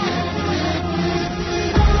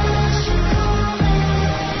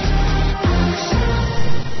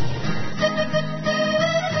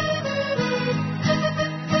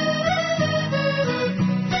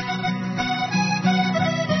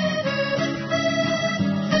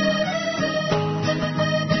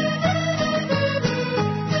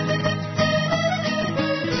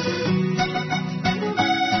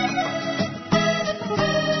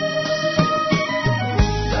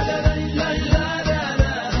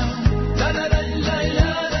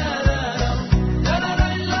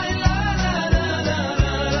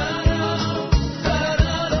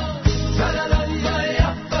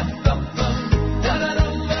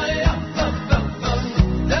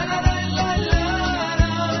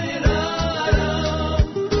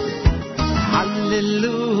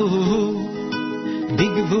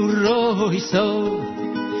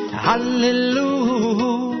 Hallelujah.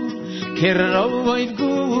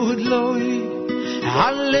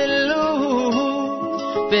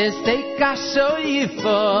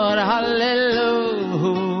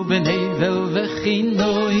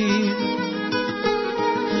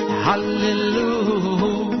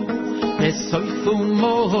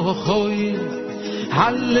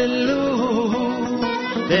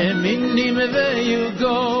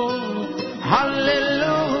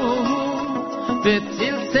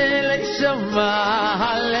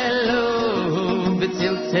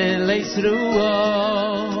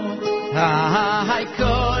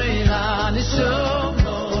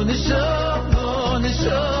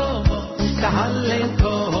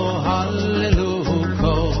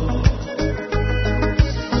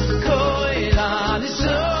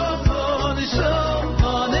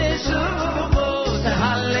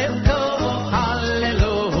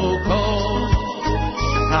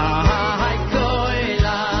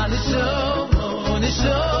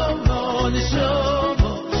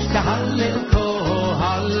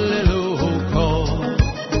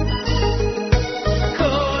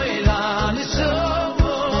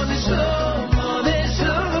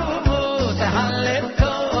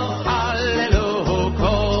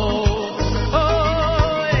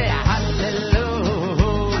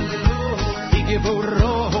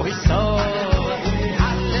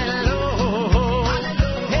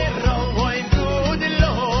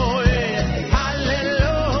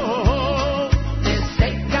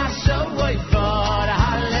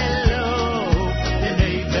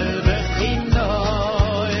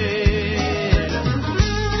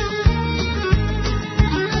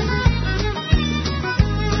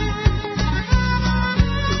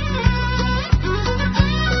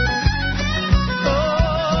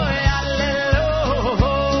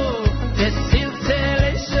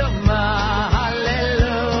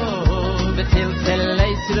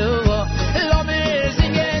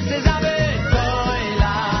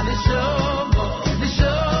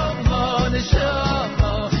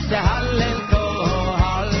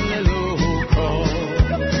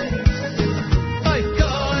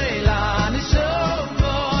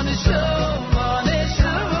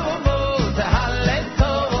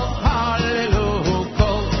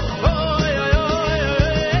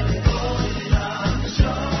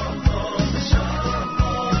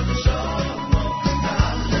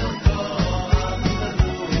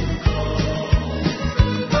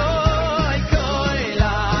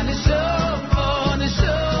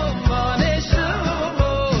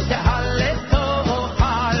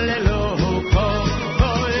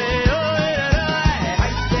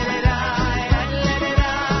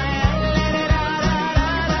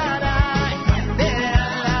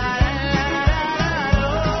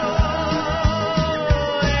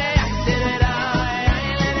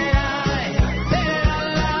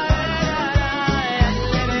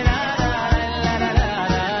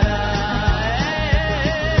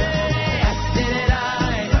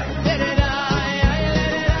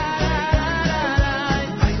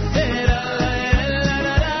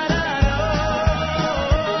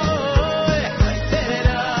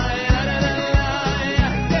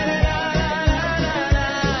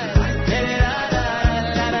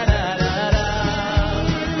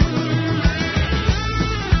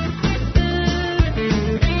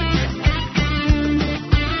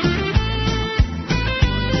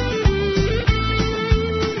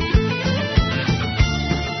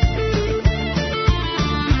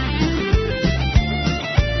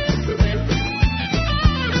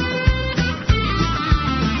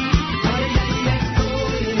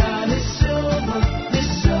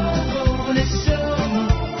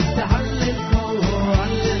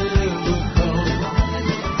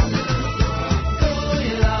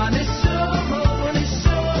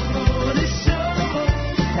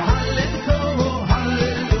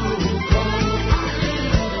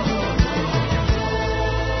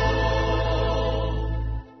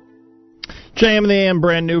 JM and the AM,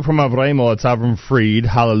 brand new from Avremo. It's Avram Fried,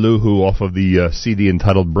 Hallelujah, off of the CD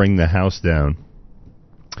entitled Bring the House Down.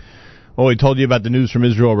 Well, we told you about the news from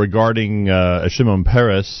Israel regarding Shimon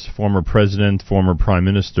Peres, former president, former prime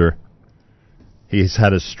minister. He's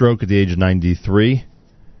had a stroke at the age of 93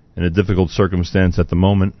 in a difficult circumstance at the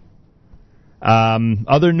moment.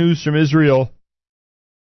 Other news from Israel.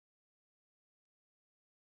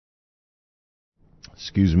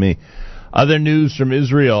 Excuse me. Other news from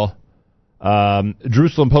Israel.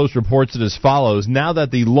 Jerusalem Post reports it as follows. Now that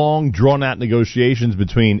the long, drawn-out negotiations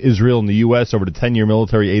between Israel and the U.S. over the 10-year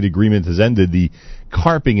military aid agreement has ended, the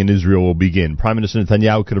carping in Israel will begin. Prime Minister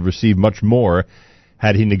Netanyahu could have received much more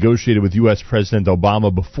had he negotiated with U.S. President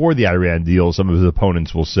Obama before the Iran deal, some of his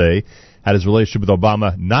opponents will say. Had his relationship with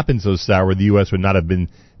Obama not been so sour, the U.S. would not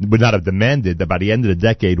have demanded that by the end of the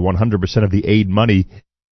decade, 100% of the aid money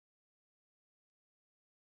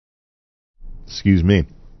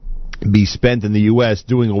be spent in the U.S.,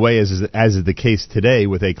 doing away, as is the case today,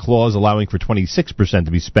 with a clause allowing for 26%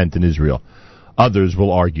 to be spent in Israel. Others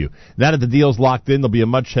will argue. Now that the deal's locked in, there'll be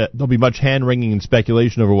much hand-wringing and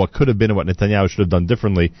speculation over what could have been and what Netanyahu should have done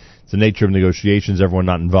differently. It's the nature of negotiations. Everyone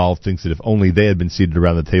not involved thinks that if only they had been seated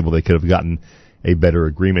around the table, they could have gotten a better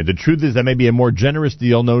agreement. The truth is that maybe a more generous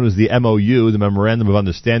deal known as the MOU, the Memorandum of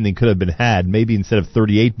Understanding, could have been had. Maybe instead of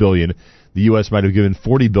 $38 billion, the U.S. might have given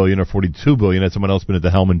 $40 billion or $42 billion had someone else been at the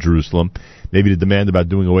helm in Jerusalem. Maybe the demand about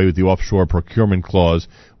doing away with the offshore procurement clause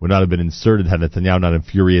would not have been inserted had Netanyahu not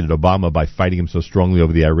infuriated Obama by fighting him so strongly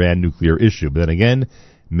over the Iran nuclear issue. But then again,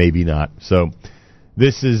 maybe not. So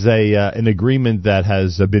this is an agreement that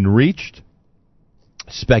has been reached.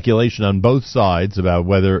 Speculation on both sides about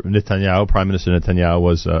whether Netanyahu, Prime Minister Netanyahu,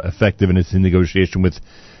 was effective in his negotiation with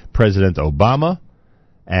President Obama.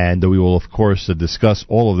 And we will, of course, discuss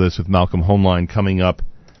all of this with Malcolm Hoenlein coming up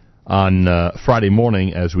on Friday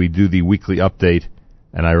morning as we do the weekly update.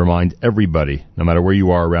 And I remind everybody, no matter where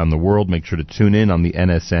you are around the world, make sure to tune in on the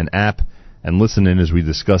NSN app and listen in as we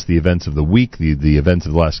discuss the events of the week, the events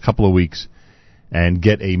of the last couple of weeks, and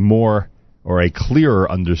get a more or a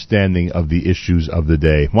clearer understanding of the issues of the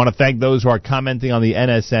day. I want to thank those who are commenting on the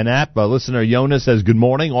NSN app. Listener Jonas says, good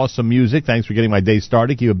morning, awesome music. Thanks for getting my day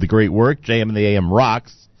started. Keep up the great work. JM and the AM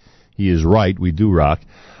rocks. He is right. We do rock.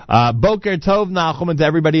 Boker Tov, Nachum, and to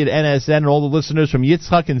everybody at NSN and all the listeners from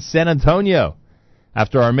Yitzchak in San Antonio.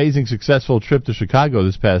 After our amazing, successful trip to Chicago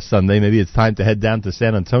this past Sunday, maybe it's time to head down to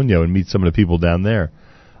San Antonio and meet some of the people down there.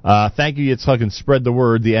 Thank you, Yitzchak, and spread the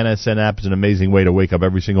word. The NSN app is an amazing way to wake up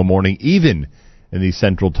every single morning, even in the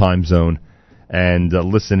Central Time Zone, and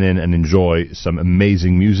listen in and enjoy some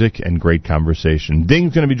amazing music and great conversation.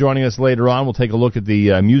 Ding's going to be joining us later on. We'll take a look at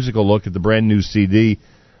the musical look at the brand new CD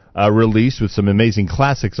released with some amazing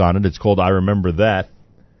classics on it. It's called I Remember That,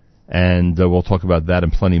 and we'll talk about that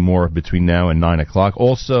and plenty more between now and 9 o'clock.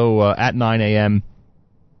 Also, at 9 a.m.,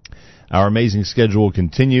 our amazing schedule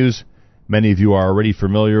continues. Many of you are already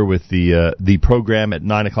familiar with the program at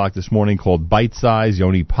 9 o'clock this morning called Bite Size.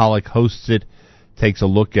 Yoni Pollack hosts it, takes a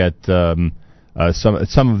look at some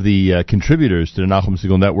of the contributors to the Nachum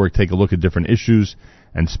Segal Network, take a look at different issues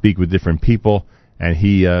and speak with different people, and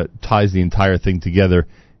he ties the entire thing together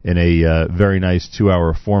in a very nice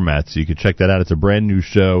 2-hour format. So you can check that out. It's a brand new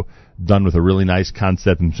show done with a really nice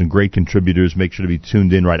concept and some great contributors. Make sure to be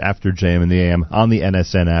tuned in right after JM and the AM on the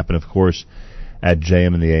NSN app and, of course, at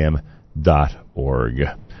jmandtheam.org.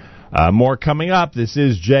 More coming up. This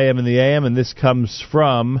is JM and the AM, and this comes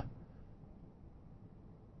from...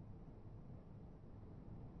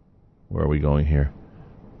 Where are we going here?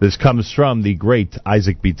 This comes from the great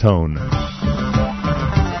Isaac Bitton.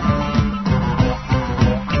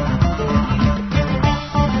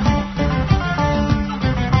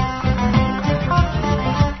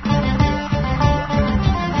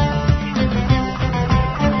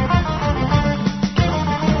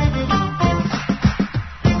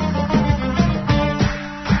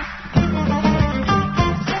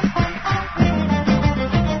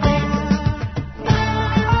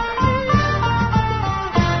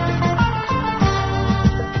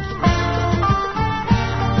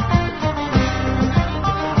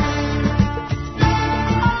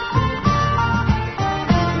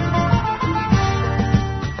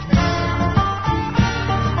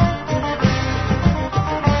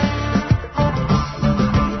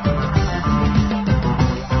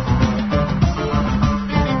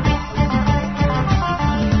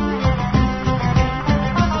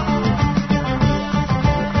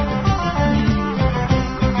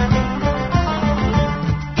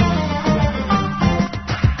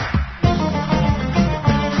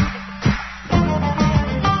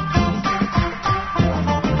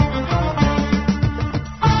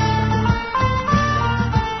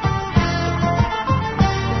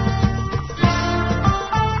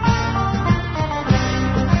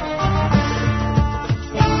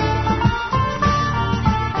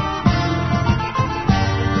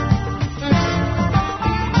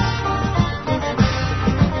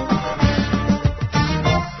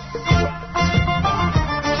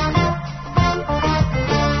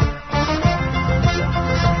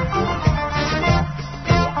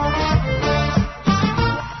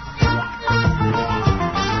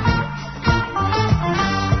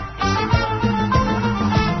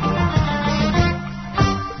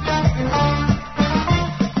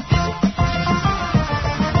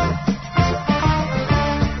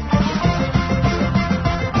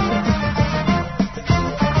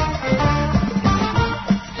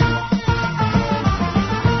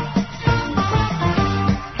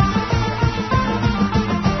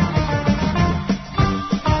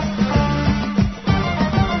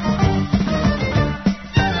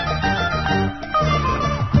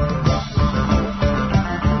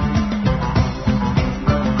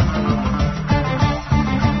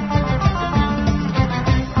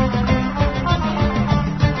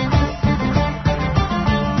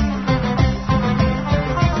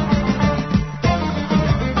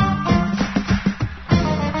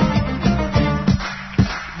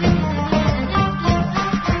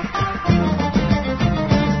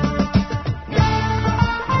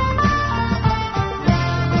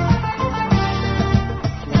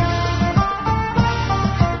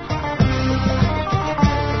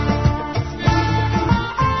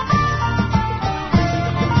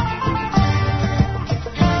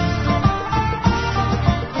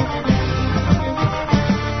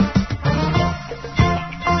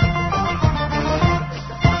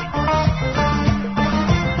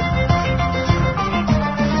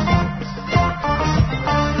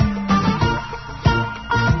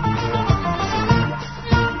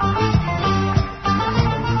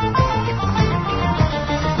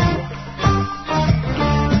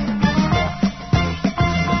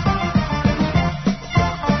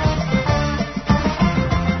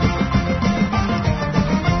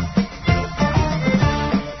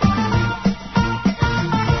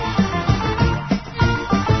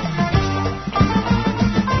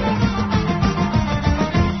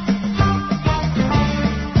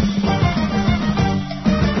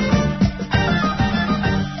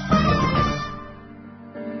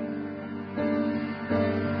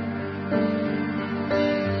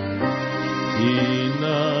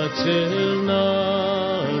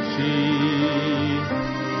 נפשי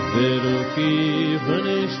ורוחי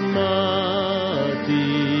ונשמתי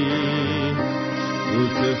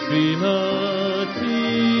ותפילתי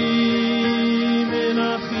מן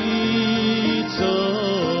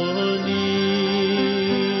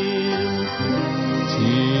החיצונים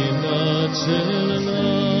תנצל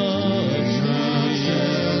נפשי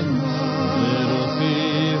ורוחי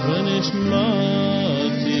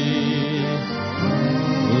ונשמתי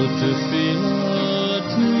ותפילתי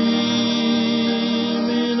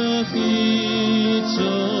מן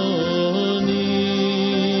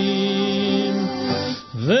החיצונים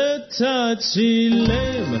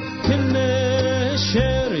ותצילם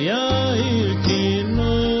כנשר יאיר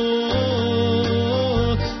קינו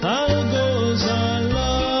על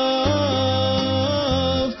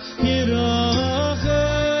גוזליו ירחף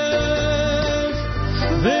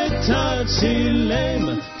ותצילם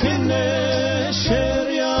כנשר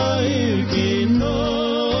יאיר קינו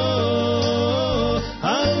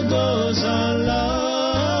על גוזליו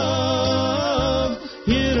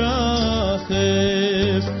ירחף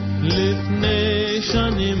לפני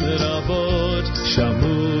שנים רבות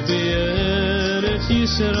שמעו בארץ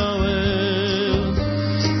ישראל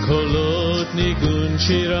קולות ניגון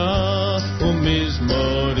שירה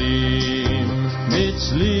ומזמורים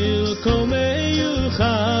בצליל כה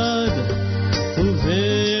מיוחד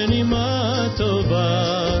ובנימה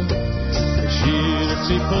טובה שיר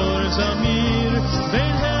ציפור זמיר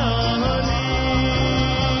בין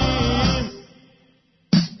העלים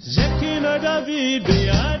זה קינה דוד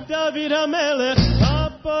ביד דוד המלך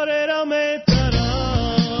הפורר המטרה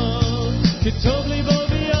כטוב ליבו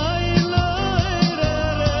ויין לו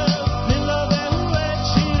ערב מלווהו את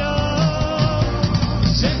שירה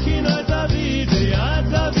זה קינה דוד ביד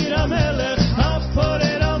דוד המלך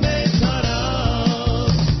הפורר המטרה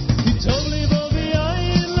כטוב ליבו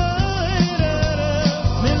ויין לו ערב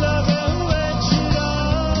מלווהו את שירה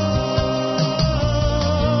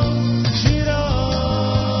שירה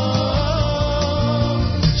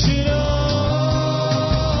שירה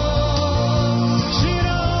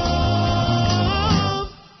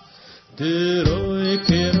דרוי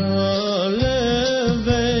קרא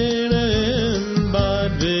לבינם בד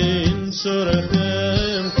ואין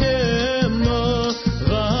צורכם כמו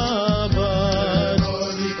ובד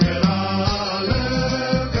דרוי קרא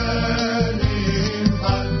לבינם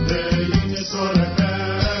בד ואין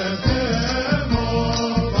צורכם כמו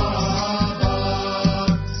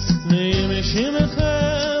ובד נעים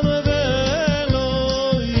שמכם ולא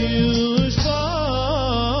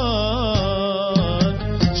יושפט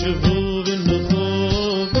שבו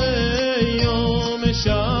ונוחו ביום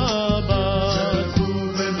שבת שבו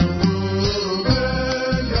ונוחו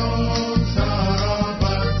ביום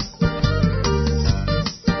שבת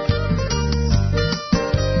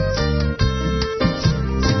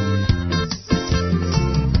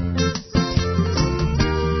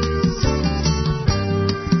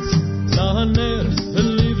להנר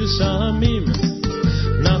ולי ושמים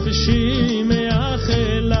נפשי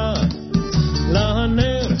מאחלה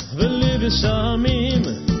להנר ולי ושמים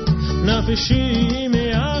נפשי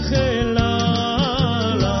מאחלה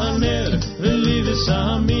להנר ולי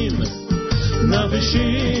ושמים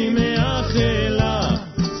נפשי מאחלה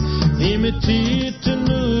אם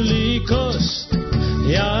תיתנו לי כוס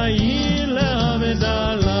יין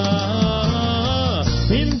לעבדלה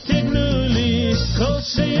אם תיתנו לי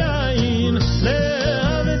כוס יין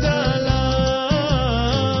לעבדלה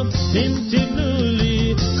אם תיתנו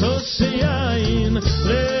לי כוס יין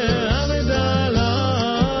לעבדלה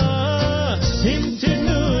אם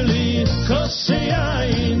תיתנו לי כוס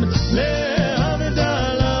יין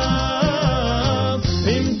לעבדלה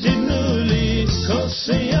אם תיתנו לי כוס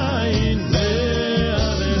יין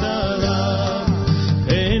לעבדלה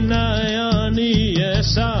עיניי אני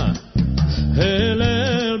אשא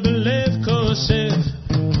הלל בלב כוסף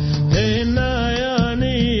עיניי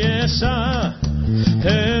אני אשא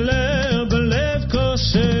הלל בלב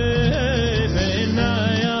כוסף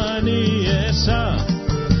עיניי אני אשא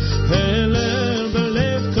הלל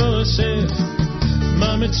בלב כוסף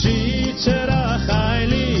מה מציץ רחי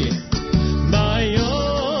לי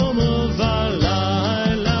ביום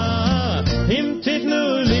ובלילה אם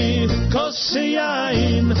תיתנו לי כוס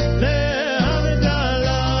יין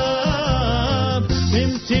לעבדלה אם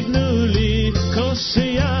תיתנו לי כוס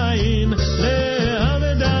יין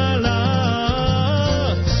לעבדלה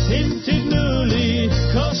אם תיתנו לי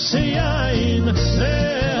כוס יין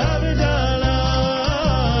לעבדלה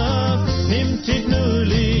אם תיתנו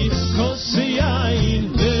לי כוס יין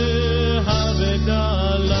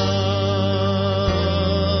לעבדלה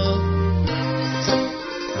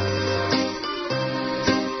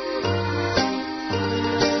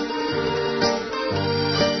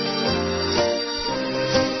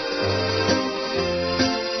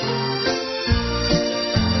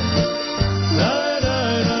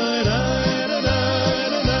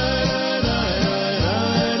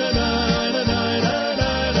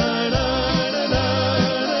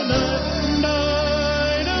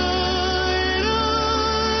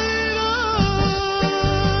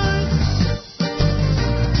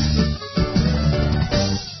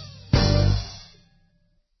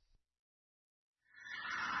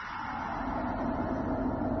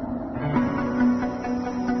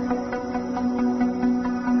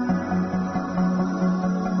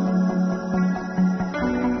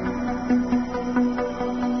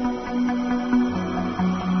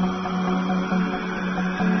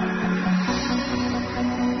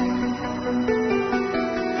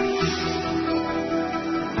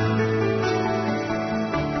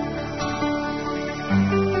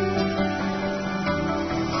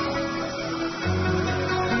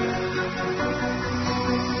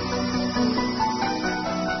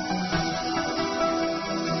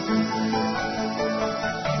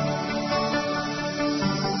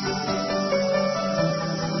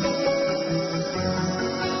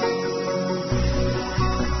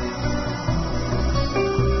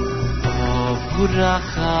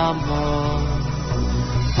רחמו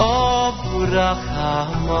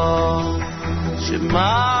רחמו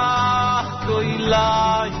שמע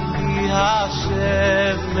קוילאי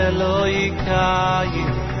השם אלוהיקאי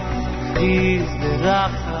איז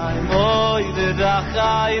דרחיים אוי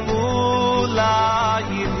דרחיים אולי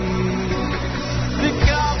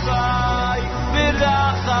וקוואי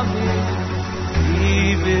ברחמים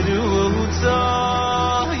יברוצו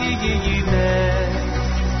יגינה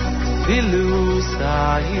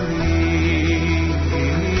בלוסייני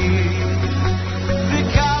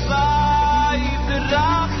וקוואי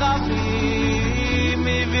ברחמים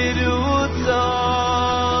יברוצו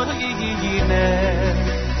יגינה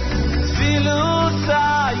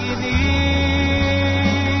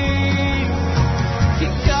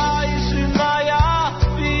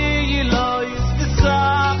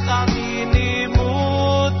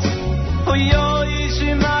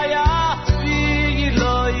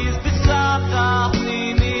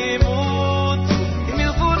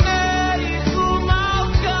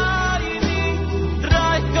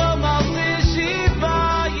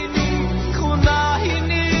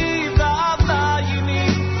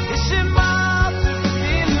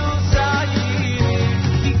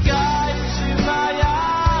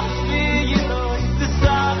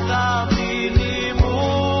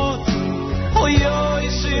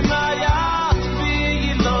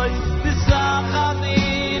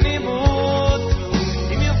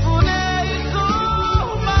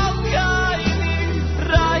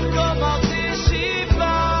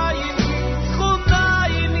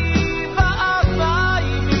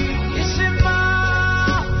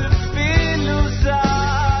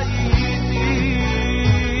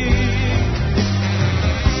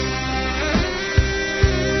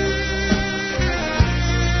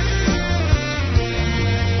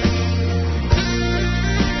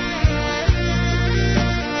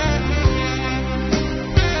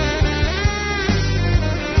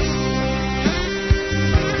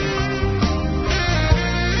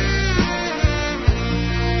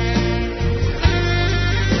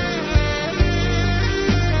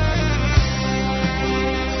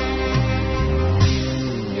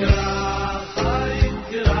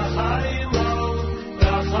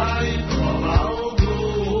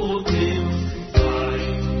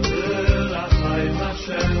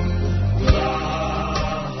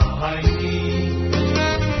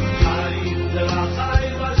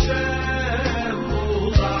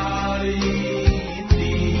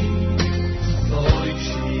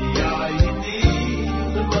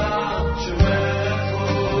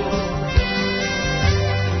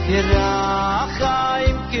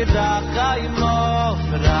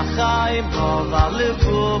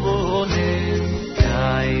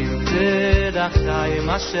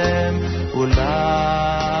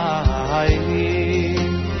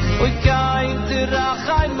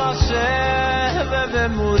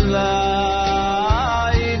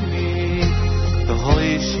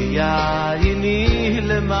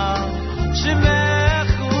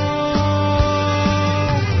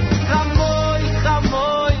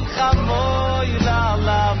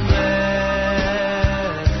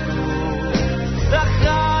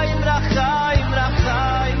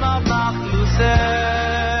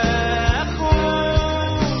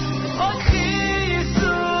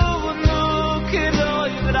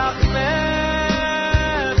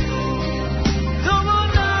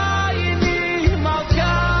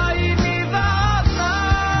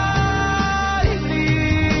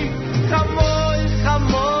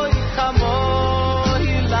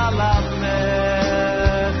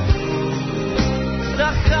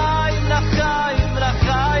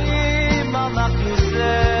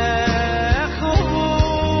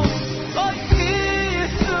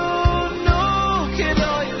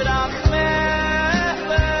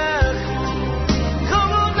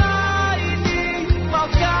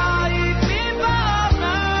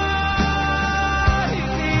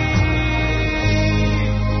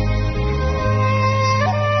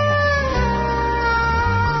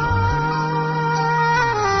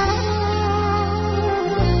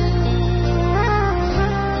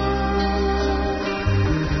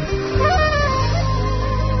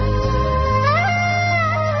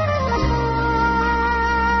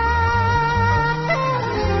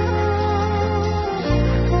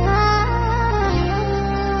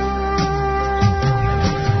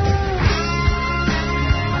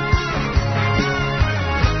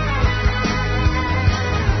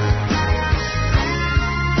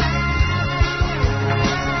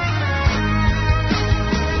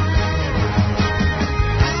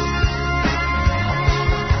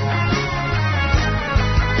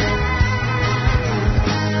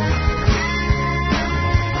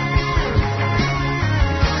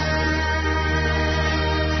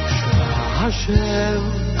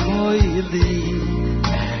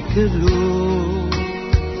ekelu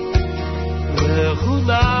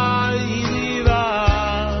vechulai niva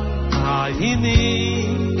ayini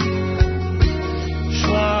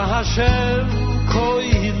shma Hashem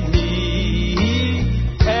koili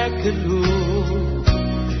ekelu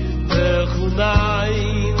vechulai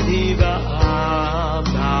niva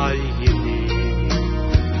ayini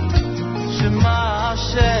shma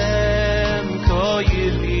Hashem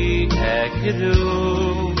koili ekelu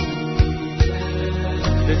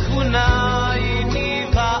vechulai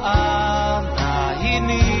niva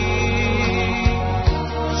ayini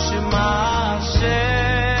shma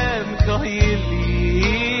Hashem koili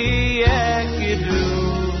ekelu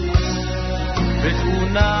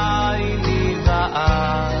vechulai niva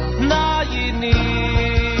ayini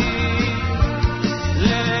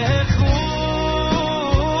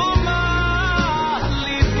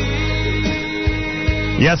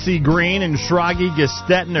Yessie Green and Shragi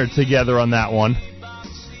Gestetten are together on that one.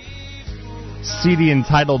 CD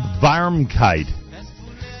entitled Varmkeit.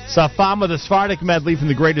 Safam with a Sephardic medley from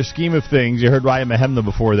the Greater Scheme of Things. You heard Raya Mehemna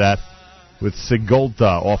before that with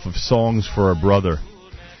Sigolta off of Songs for a Brother.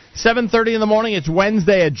 7:30 in the morning. It's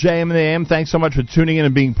Wednesday at JM and the AM. Thanks so much for tuning in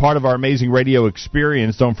and being part of our amazing radio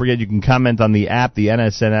experience. Don't forget you can comment on the app. The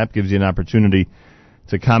NSN app gives you an opportunity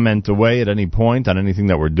to comment away at any point on anything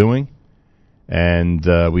that we're doing. And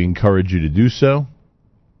we encourage you to do so.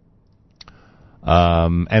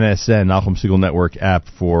 NSN, Nachum Segal Network app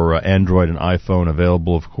for Android and iPhone,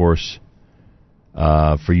 available, of course,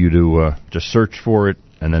 for you to just search for it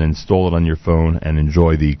and then install it on your phone and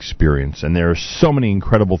enjoy the experience. And there are so many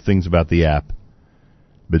incredible things about the app,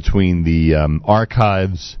 between the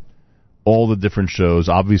archives, all the different shows,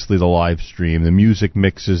 obviously the live stream, the music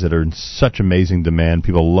mixes that are in such amazing demand.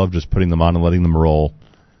 People love just putting them on and letting them roll.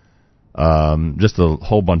 Just a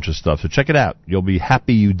whole bunch of stuff. So check it out. You'll be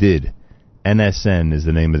happy you did. NSN is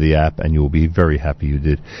the name of the app, and you'll be very happy you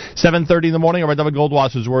did. 7:30 in the morning, Rabbi David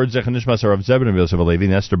Goldwasser's words, Zech Nishmas Rav Zebin of Yosef Alevi,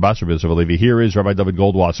 and Esther Basar of Yosef Alevi. Here is Rabbi David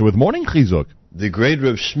Goldwasser with Morning Chizuk. The great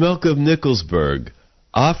Rav Shmelk of Nikolsburg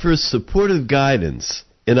offers supportive guidance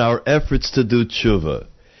in our efforts to do tshuva.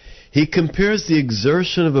 He compares the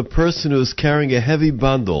exertion of a person who is carrying a heavy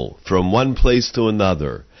bundle from one place to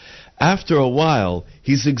another. After a while,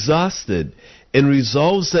 he's exhausted and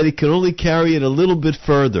resolves that he can only carry it a little bit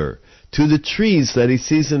further, to the trees that he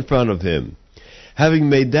sees in front of him. Having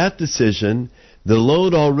made that decision, the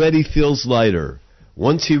load already feels lighter.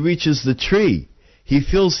 Once he reaches the tree, he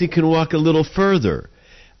feels he can walk a little further,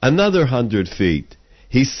 another 100 feet.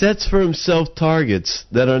 He sets for himself targets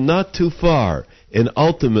that are not too far, and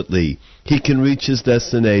ultimately he can reach his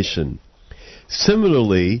destination.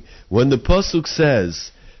 Similarly, when the Pasuk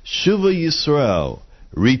says, Shuva Yisrael,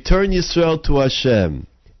 return Yisrael to Hashem,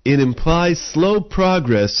 it implies slow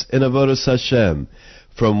progress in Avodas Hashem,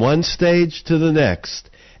 from one stage to the next.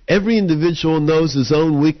 Every individual knows his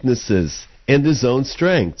own weaknesses and his own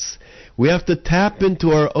strengths. We have to tap into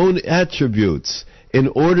our own attributes in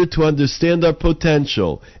order to understand our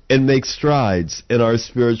potential and make strides in our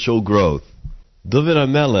spiritual growth. David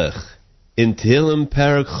HaMelech, in Tehillim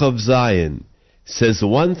Parak Chav Zayin, says,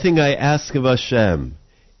 one thing I ask of Hashem.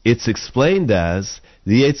 It's explained as,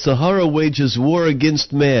 the Yetzer Hara wages war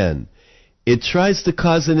against man. It tries to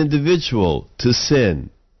cause an individual to sin.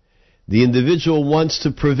 The individual wants to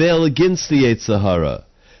prevail against the Yetzer Hara.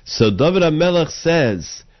 So David HaMelech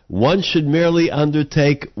says, one should merely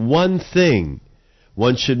undertake one thing.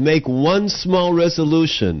 One should make one small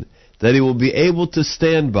resolution that he will be able to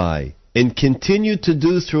stand by and continue to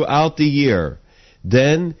do throughout the year.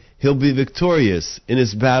 Then he'll be victorious in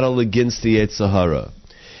his battle against the Yetzer Hara.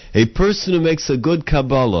 A person who makes a good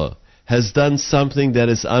Kabbalah has done something that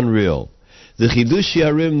is unreal. The Chidush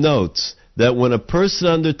Yarim notes that when a person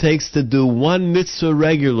undertakes to do one mitzvah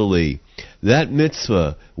regularly, that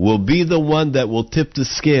mitzvah will be the one that will tip the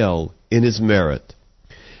scale in his merit.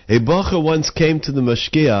 A Bocher once came to the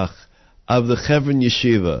Mashgiach of the Chevron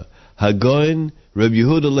Yeshiva, Hagoin Reb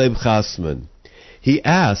Yehuda Leib Chasman. He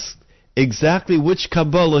asked exactly which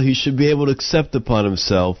Kabbalah he should be able to accept upon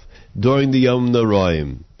himself during the Yom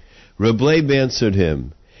Noraim. Reb Leib answered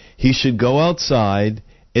him, he should go outside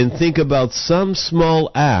and think about some small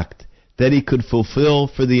act that he could fulfill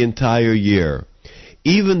for the entire year.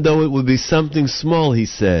 Even though it would be something small, he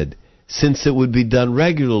said, since it would be done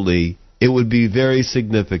regularly, it would be very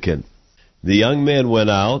significant. The young man went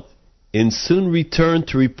out and soon returned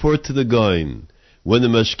to report to the Goin. When the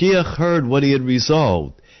Mashgiach heard what he had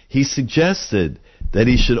resolved, he suggested that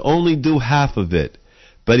he should only do half of it,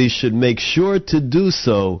 but he should make sure to do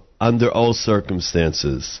so under all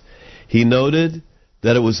circumstances. He noted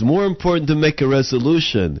that it was more important to make a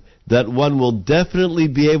resolution that one will definitely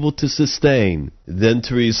be able to sustain than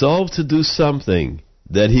to resolve to do something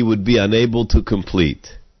that he would be unable to complete.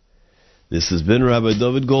 This has been Rabbi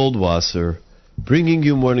David Goldwasser, bringing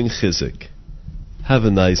you Morning Chizuk. Have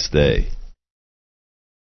a nice day.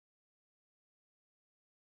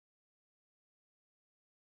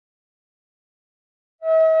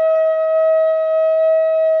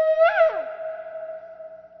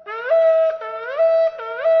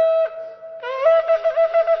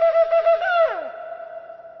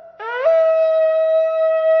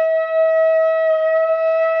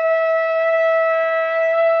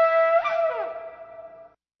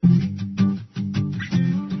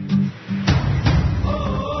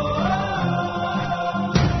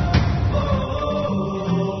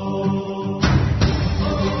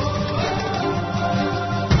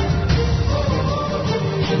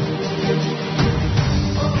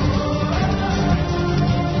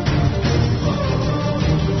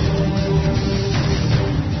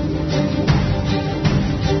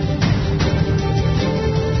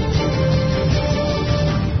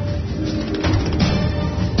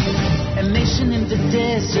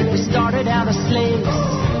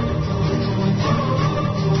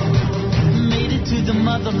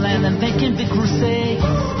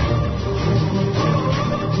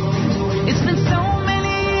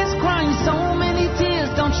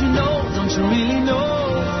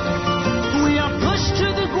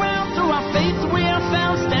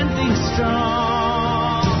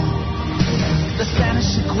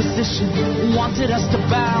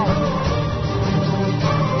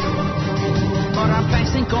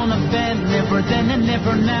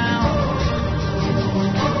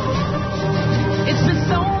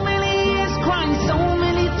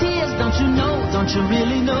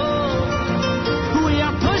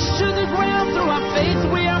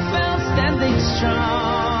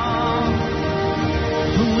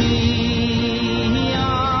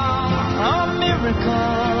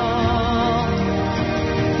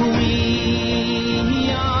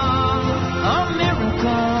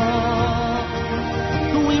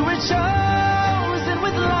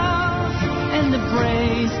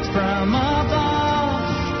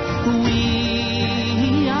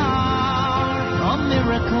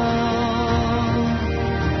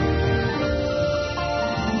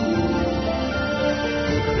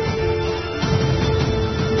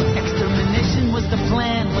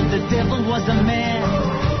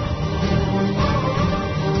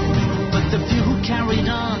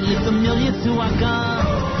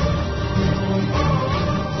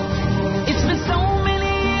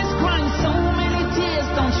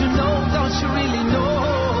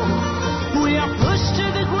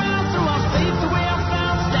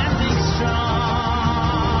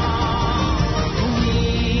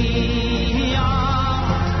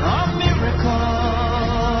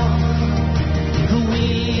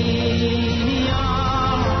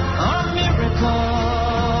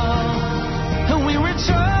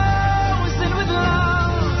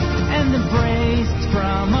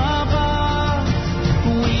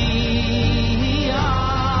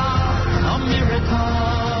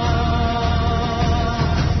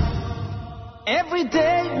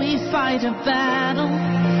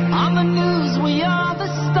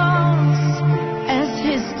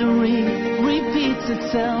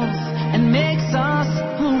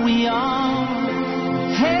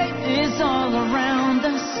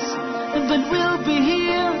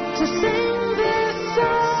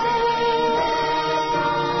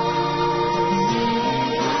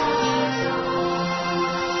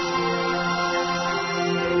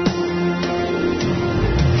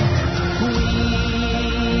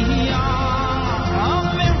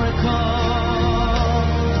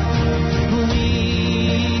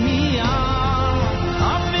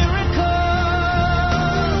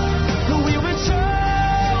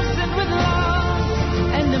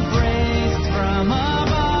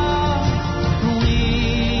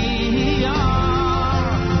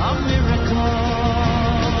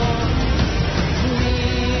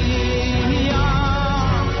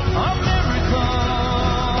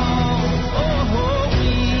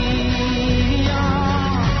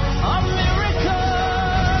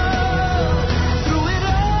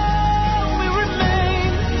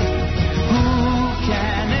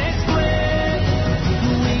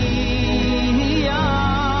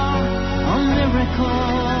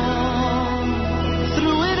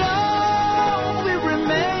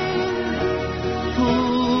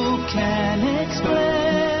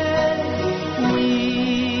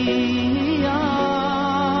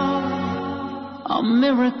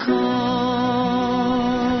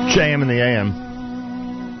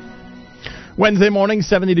 Wednesday morning,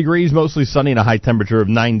 70 degrees, mostly sunny, and a high temperature of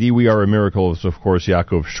 90. We are a miracle. It's, of course,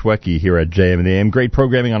 Yaakov Shweki here at JM in the AM. Great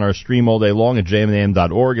programming on our stream all day long at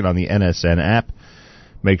jmintheam.org and on the NSN app.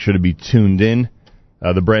 Make sure to be tuned in.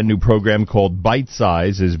 The brand new program called Bite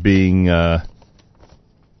Size is being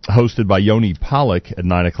hosted by Yoni Pollock at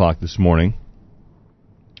 9 o'clock this morning.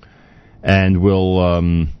 And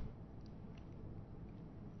will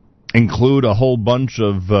include a whole bunch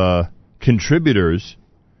of contributors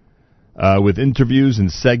with interviews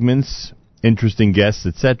and segments, interesting guests,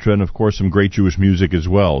 etc., and of course some great Jewish music as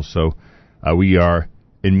well. So we are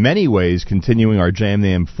in many ways continuing our JM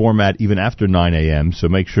AM format even after 9 a.m., so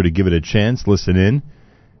make sure to give it a chance, listen in,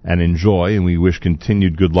 and enjoy, and we wish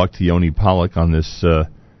continued good luck to Yoni Pollock on this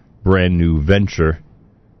brand new venture.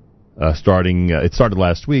 It started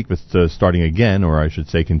last week, but starting again, or I should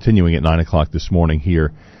say continuing at 9 o'clock this morning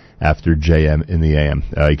here after JM in the AM.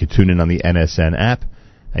 You can tune in on the NSN app,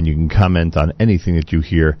 and you can comment on anything that you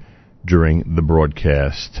hear during the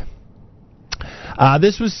broadcast.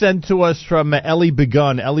 This was sent to us from Ellie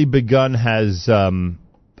Begun. Ellie Begun has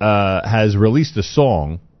released a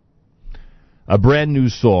song, a brand new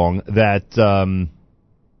song that's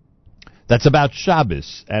about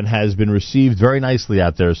Shabbos and has been received very nicely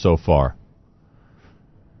out there so far.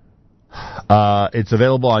 It's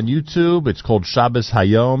available on YouTube. It's called Shabbos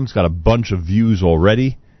Hayom. It's got a bunch of views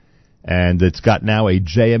already. And it's got now a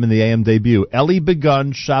JM in the AM debut. Ellie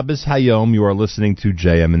Begun, Shabbos Hayom. You are listening to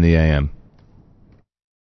JM in the AM.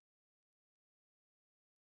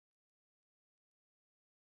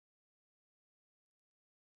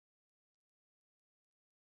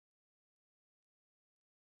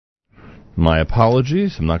 My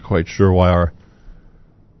apologies. I'm not quite sure why our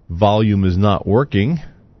volume is not working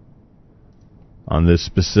on this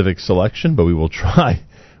specific selection, but we will try.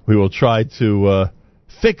 We will try to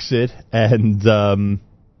fix it and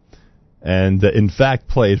in fact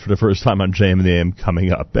play it for the first time on JM in the AM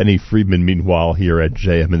coming up. Benny Friedman, meanwhile, here at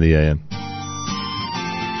JM in the AM.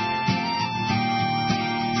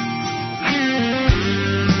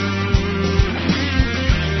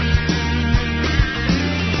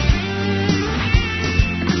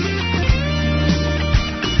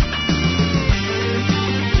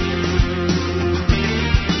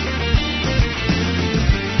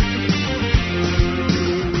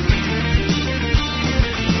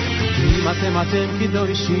 אם אתם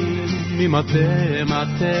קדושים, אם אתם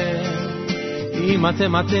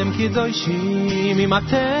קדושים,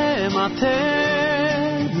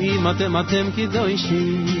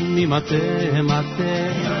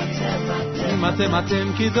 אם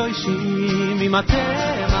אתם קדושים, אם אתם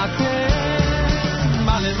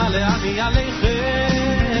מלא מלא אני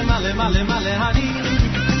עליכם, מלא מלא מלא אני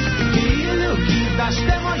כאילו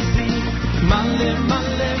קידשתם אותי, מלא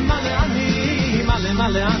מלא מלא אני, מלא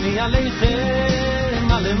מלא אני עליכם,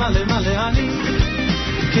 מלא מלא מלא אני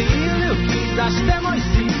כאילו קידשתם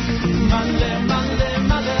אותי, מלא מלא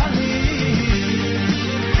מלא אני.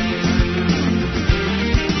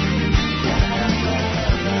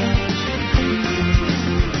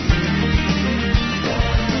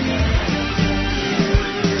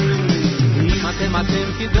 אתם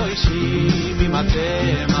קדושים, אם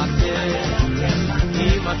אתם קדושים,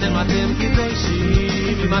 אם אתם קדושים,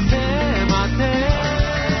 אם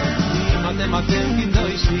אתם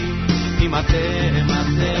קדושים, אם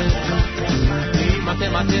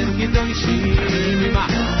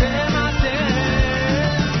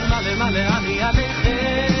מלא מלא אני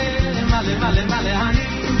עליכם, מלא מלא מלא אני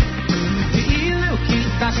כאילו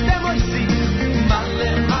קידשתם אותי,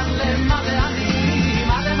 מלא מלא מלא אני,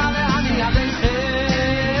 מלא מלא אני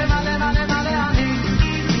עליכם, מלא מלא מלא אני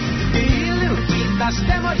כאילו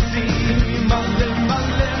קידשתם אותי, מלא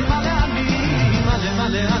מלא מלא אני, מלא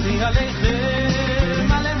מלא אני עליכם,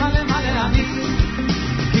 מלא מלא מלא אני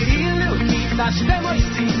כאילו קידשתם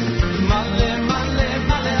אותי, מלא מלא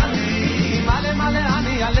מלא אני, מלא מלא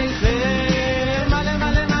אני עליכם, מלא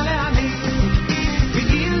מלא מלא אני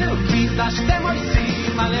כאילו קידשתם אותי,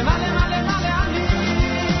 מלא מלא מלא מלא אני.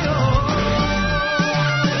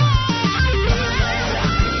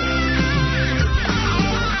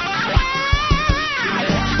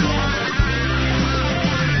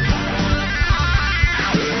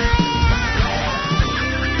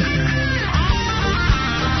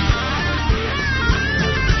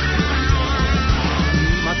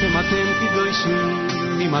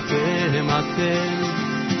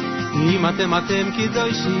 אם אתם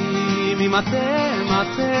קדושים, אם אתם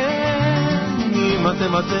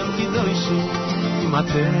קדושים,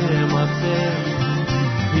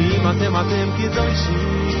 אם אתם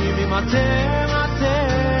קדושים, אם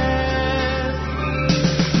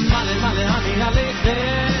מלא מלא אני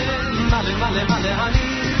עליכם, מלא male male ani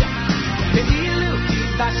כאילו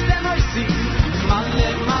דשתם אויסי מלא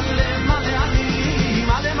מלא מלא אני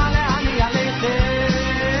מלא מלא אני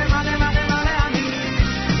עליכם מלא מלא מלא אני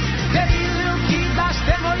כאילו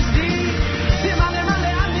דשתם אויסי זה מלא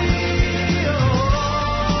מלא אני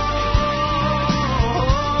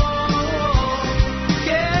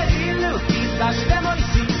כאילו דשתם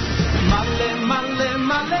אויסי מלא מלא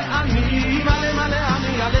מלא אני מלא מלא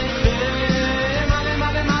אני עליכם מלא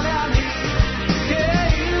מלא מלא אני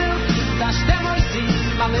כאילו דשתם אויסי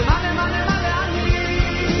מלא מלא מלא מלא אני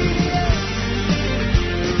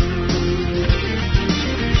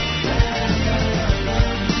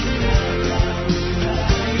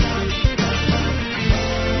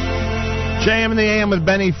JM in the AM with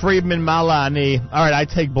Benny Friedman, Malani. All right, I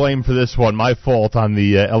take blame for this one. My fault on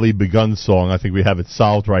the Ellie Begun song. I think we have it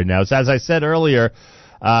solved right now. So as I said earlier,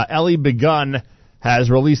 Ellie Begun has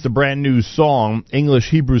released a brand new song, English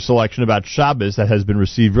Hebrew selection about Shabbos, that has been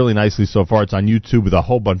received really nicely so far. It's on YouTube with a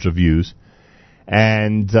whole bunch of views.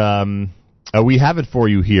 And we have it for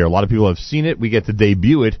you here. A lot of people have seen it. We get to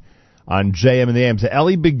debut it on JM in the AM. So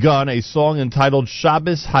Ellie Begun, a song entitled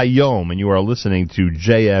Shabbos Hayom, and you are listening to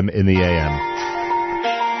JM in the AM.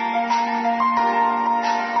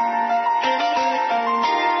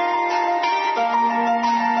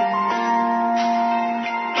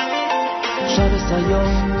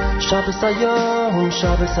 Shabbos Hayom,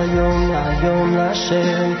 Shabbos Hayom, Hayom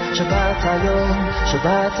Lashem, Shabbat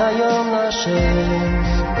Hayom Lashem.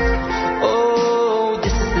 Oh,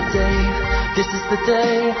 this is the day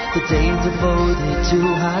devoted to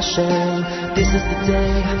Hashem. This is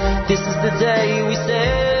the day we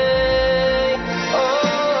say,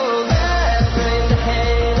 oh, let's praise the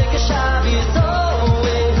Heilige Shabbos,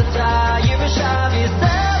 always a Tayir Shabbos,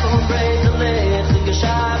 celebrate the Heilige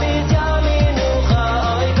Shabbos, Yom Minucha,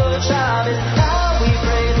 Oikot Shabbos, how we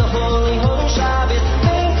praise the holy Shabbos,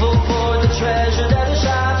 thankful for the treasure that is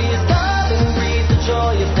Shabbos, God and breathe the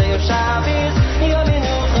joyous day of Shabbos, Yom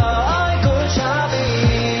Minucha, Oikot Shabbos.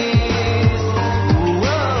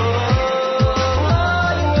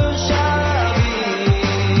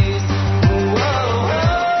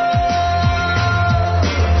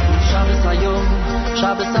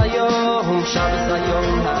 Shabbos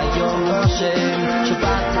Hayom, Hayom Lashem,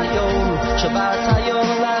 Shabbat Hayom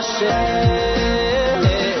Lashem.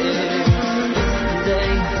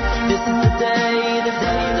 This is the day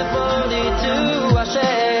devoted to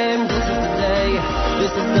Hashem. This is the day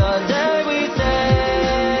we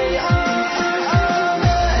say, oh,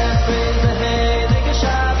 let's praise the Heilige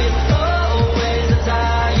Shabbos, always a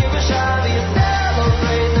Tayir Shabbos,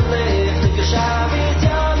 celebrate the Heilige Shabbos,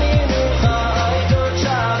 Yom Minucha, Oikot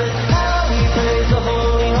Shabbos, how we praise the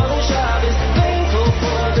holy Shabbos, thankful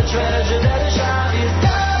for the treasure that is Shabbos,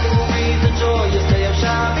 God will breathe the joyous day of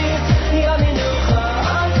Shabbos, Yom Minucha,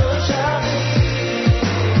 Oikot Shabbos.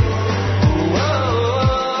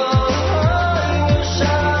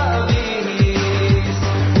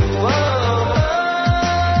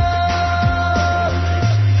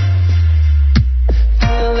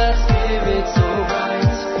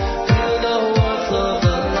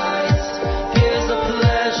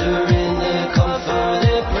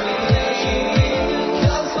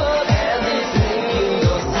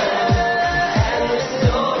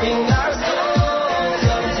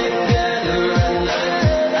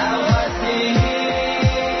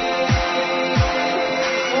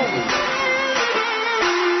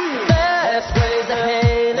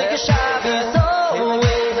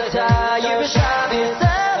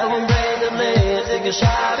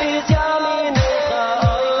 Shabbos, Yom Minucha,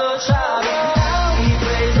 Oikot Shabbos, how we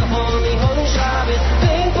praise the holy Shabbos,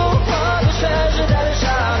 thankful for the treasure that is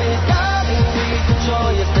Shabbos, God will breathe the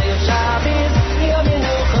joyous day of Shabbos, Yom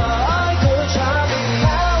Minucha, Oikot Shabbos,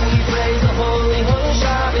 how we praise the holy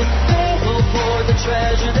Shabbos, thankful for the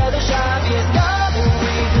treasure that is Shabbos, God will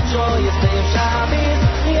breathe the joyous day of Shabbos,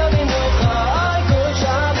 Yom Minucha, Oikot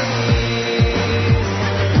Shabbos.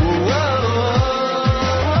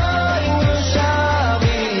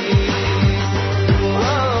 Shabbos.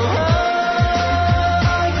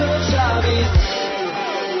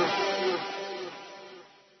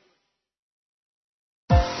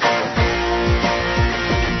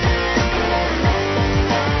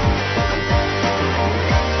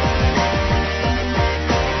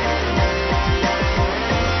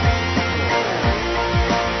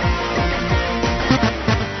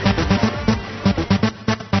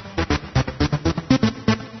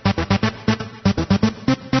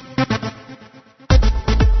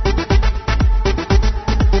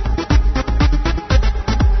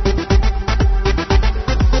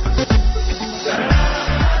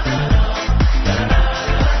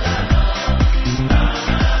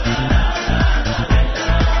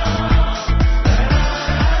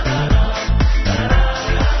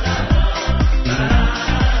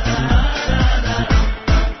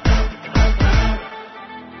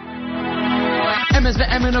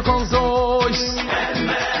 ואמן כל זויס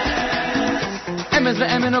אמס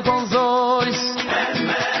ואמן כל זויס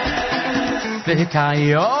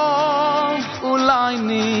וכיום אולי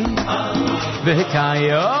ני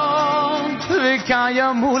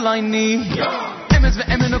וכיום אולי ני אמס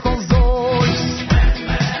ואמן כל זויס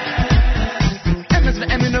אמס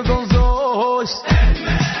ואמן כל זויס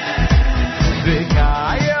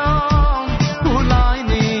וכיום אולי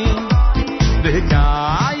ני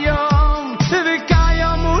וכיום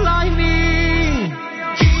אולי ני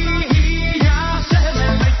כי היא השם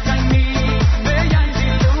אלוהיני ויין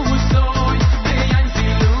זילוסוי ויין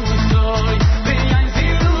זילוסוי ויין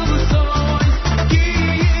זילוסוי כי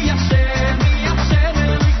היא השם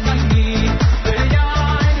אלוהיני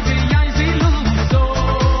ויין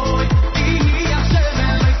זילוסוי כי היא השם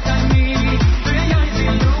אלוהיני ויין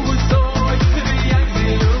זילוסוי ויין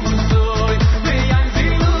זילוסוי ויין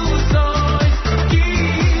זילוסוי כי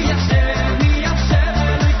היא השם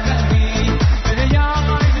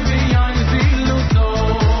אלוהיני ויין זילוסוי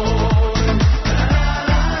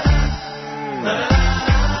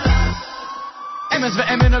אמס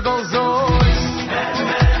ואמן כל זויס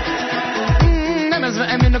אמס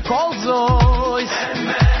ואמן כל זויס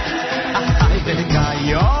איי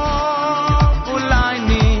וכיום אולי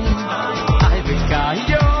ני איי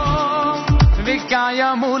וכיום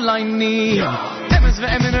אולי ני אמס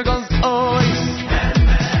ואמן כל זויס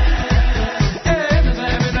אמס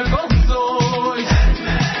ואמן כל זויס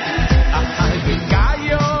איי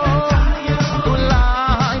וכיום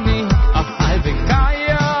אולי ני איי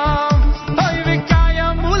וכיום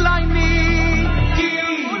אולי ני כי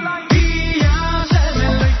היא השם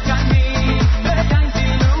אלוהיני ויין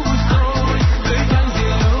זילוסוי ויין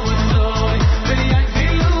זילוסוי ויין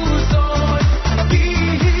זילוסוי כי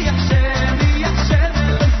היא השם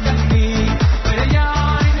אלוהיני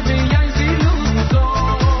ויין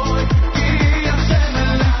זילוסוי כי היא השם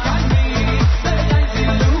אלוהיני ויין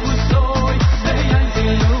זילוסוי ויין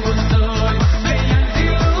זילוסוי ויין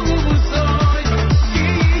זילוסוי כי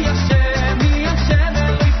היא השם אלוהיני ויין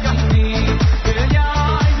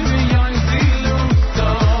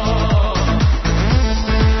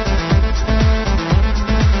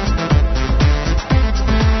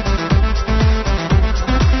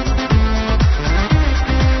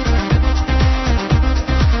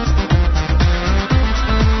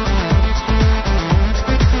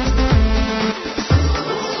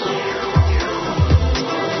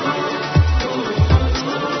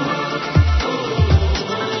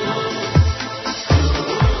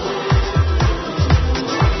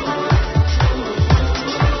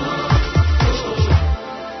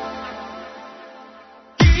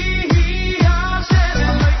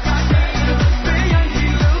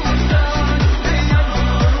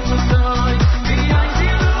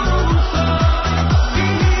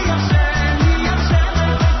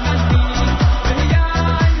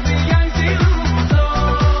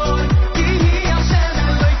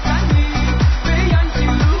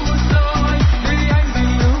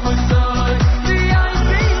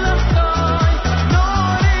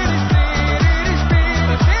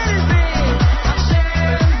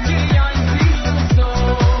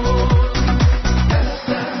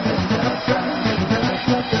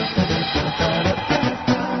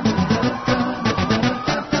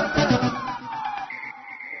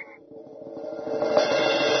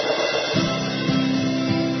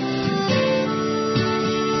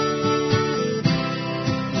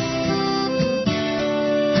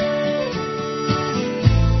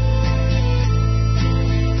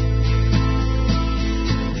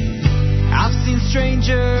I've seen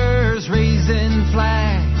strangers raising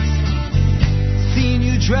flags, seen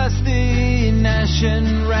you dressed in ash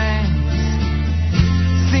and rags,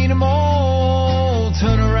 seen them all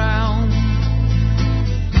turn around.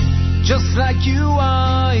 Just like you,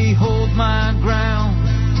 I hold my ground,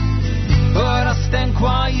 but I stand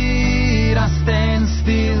quiet, I stand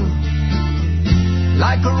still,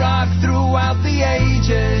 like a rock throughout the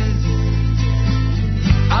ages.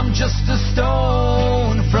 I'm just a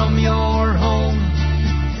stone from your home.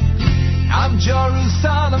 I'm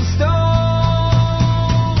Jerusalem stone.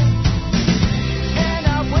 And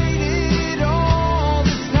I waited all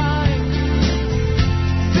this time.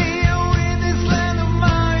 See you in this land of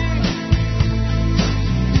mine.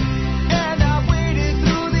 And I waited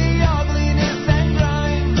through the ugliness and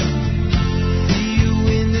grime. See you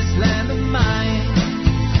in this land of mine.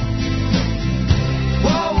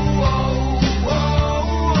 Whoa, whoa, whoa,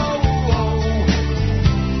 whoa, whoa.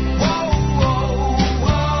 Whoa, whoa,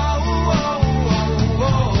 whoa, whoa,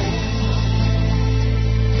 whoa.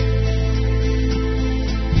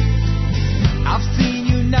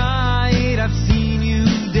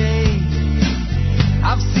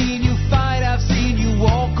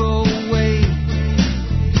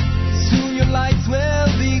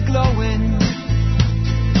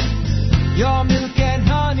 your milk and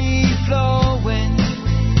honey flowing.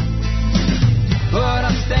 But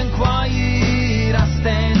I stand quiet, I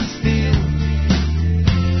stand still,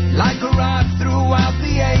 like a rock throughout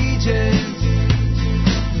the ages.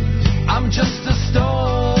 I'm just a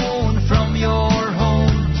stone from your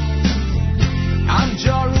home. I'm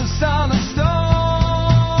Jerusalem stone.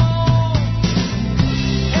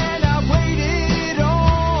 And I've waited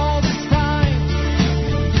all this time.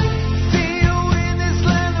 See you in this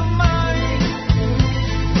land of mine.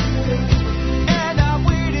 And I've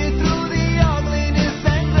waited through the ugliness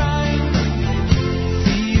and grime.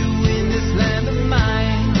 See you in this land of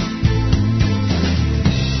mine.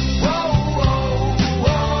 Whoa, whoa,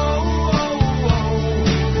 whoa, whoa, whoa.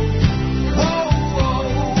 Whoa, whoa,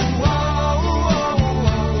 whoa, whoa,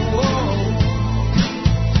 whoa.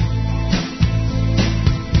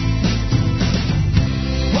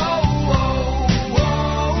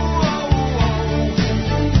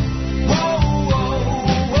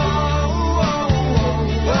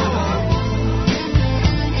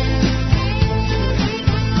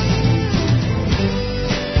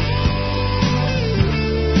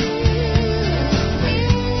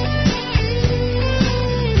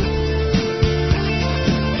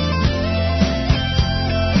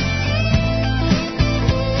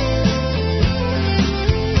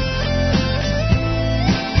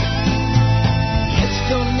 Etched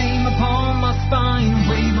your name upon my spine,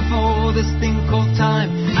 way before this thing called time.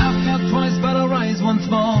 I fell twice, but I'll rise once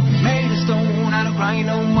more. Made of stone, I don't cry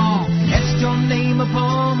no more. Etched your name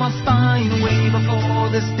upon my spine, way before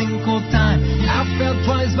this thing called time. I fell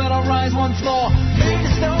twice, but I'll rise once more. Made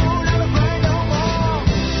of stone, I don't cry no more.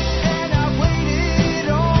 And I've waited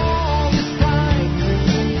all this time.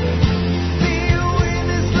 See you in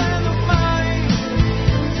this land of mine.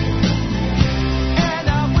 And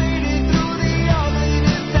I've waited through the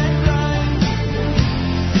ugliness and grime.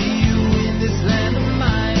 See you in this land of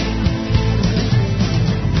mine.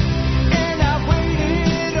 And I've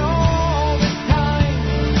waited all this time.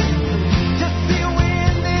 Just see you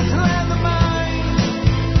in this land of mine.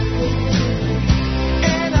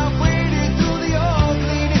 And I've waited through the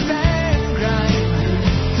ugliness and grime.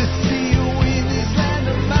 To see you in this land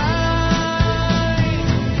of mine.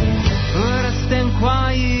 But I stand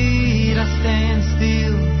quiet, I stand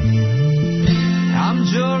still. I'm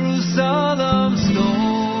Jerusalem stone.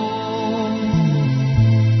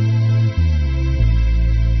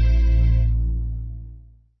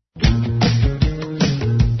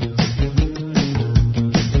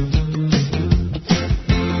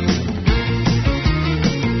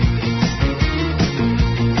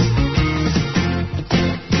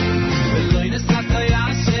 Eloi nesato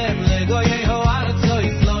Hashem, legoyei ha'aretz lo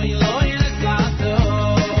yislo, Eloi nesato.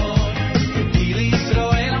 Ki li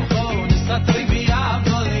Yisroel amcho, nesato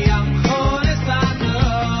bi'avol yamcho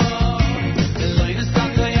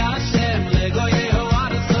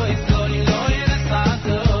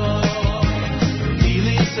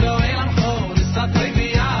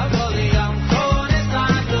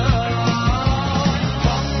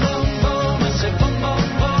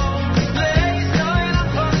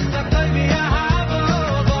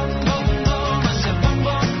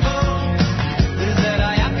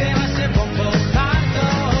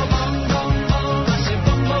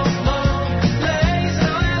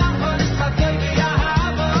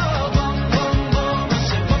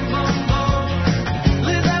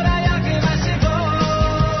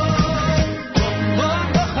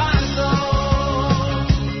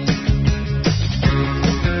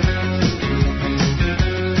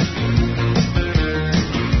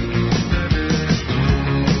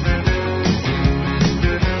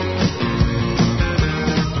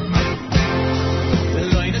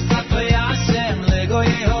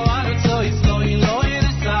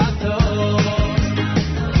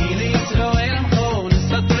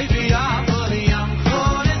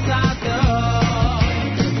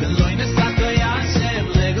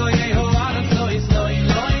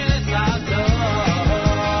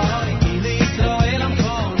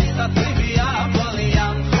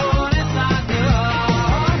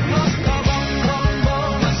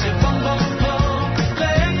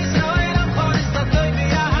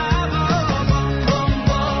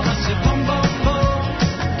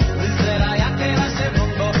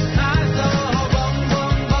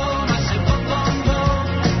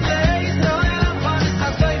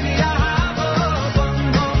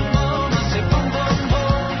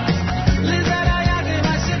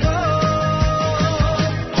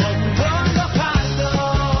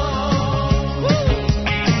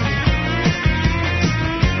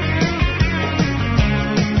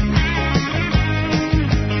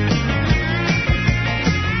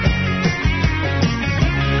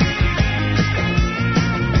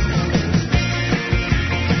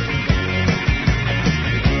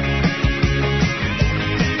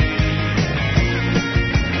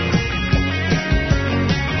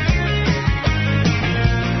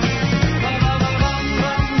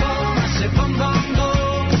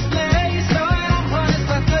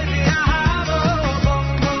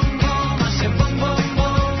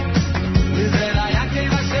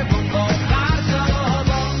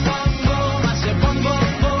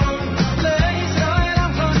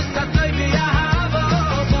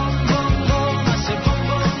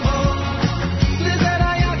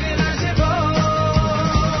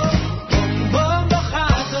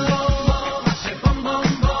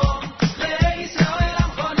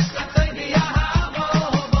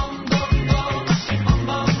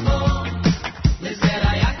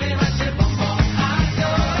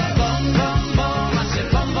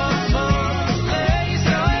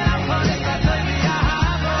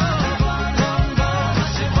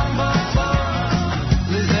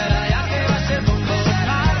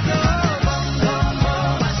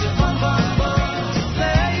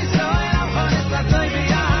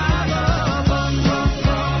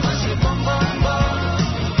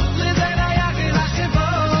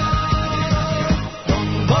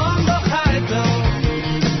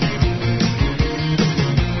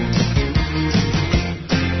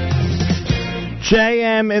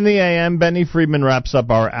JM in the AM. Benny Friedman wraps up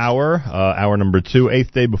our hour, hour number 2.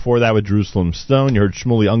 8th day before that with Jerusalem Stone. You heard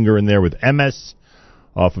Shmuley Unger in there with MS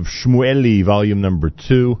off of Shmueli, volume number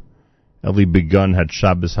 2. Eli Begun had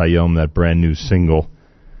Shabbos Hayom, that brand new single,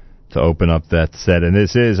 to open up that set. And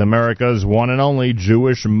this is America's one and only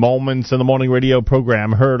Jewish Moments in the Morning radio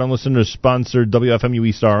program, heard on listener-sponsored WFMU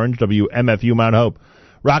East Orange, WMFU Mount Hope,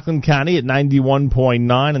 Rockland County at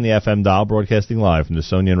 91.9 on the FM dial, broadcasting live from the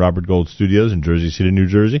Sonia and Robert Gold studios in Jersey City, New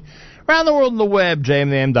Jersey. Around the world on the web,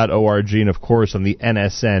 jmnam.org, and of course on the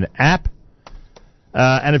NSN app.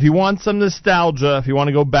 And if you want some nostalgia, if you want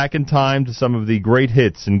to go back in time to some of the great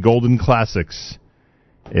hits and golden classics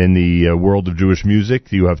in the world of Jewish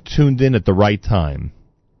music, you have tuned in at the right time.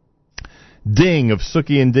 Ding of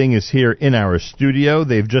Suki and Ding is here in our studio.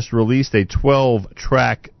 They've just released a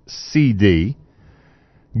 12-track CD.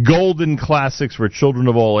 Golden Classics for Children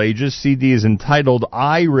of All Ages. CD is entitled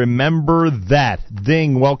I Remember That.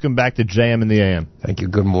 Ding, welcome back to JM in the AM. Thank you.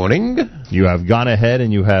 Good morning. You have gone ahead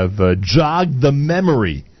and you have jogged the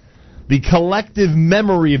memory, the collective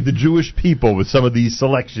memory of the Jewish people with some of these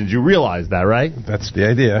selections. You realize that, right? That's the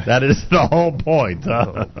idea. That is the whole point.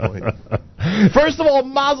 Huh? First of all,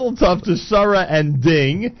 Mazel Tov to Sarah and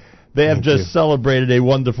Ding. They have just celebrated a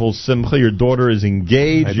wonderful simcha. Your daughter is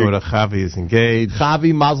engaged. My daughter Chavi is engaged.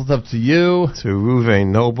 Chavi, Mazel Tov to you. To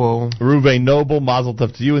Ruvain Noble. Ruvain Noble, Mazel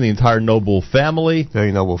Tov to you and the entire Noble family.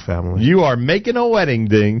 Very noble family. You are making a wedding,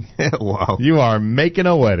 Ding. Wow. You are making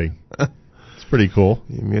a wedding. It's pretty cool.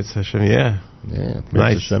 Mirz Hashem, yeah. Yeah,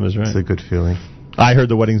 nice. Hashem is right. It's a good feeling. I heard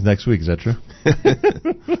the wedding's next week. Is that true?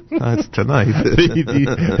 It's tonight.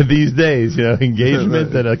 These days, you know,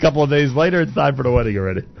 engagement, and a couple of days later, it's time for the wedding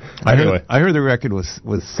already. Anyway, I heard the record was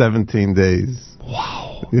 17 days.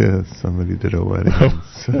 Wow. Yeah, somebody did a wedding in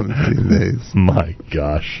 17 days. My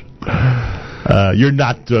gosh. You're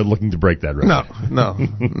not looking to break that record.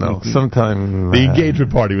 No. Sometime the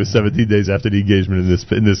engagement party was 17 days after the engagement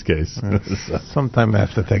in this case. Sometime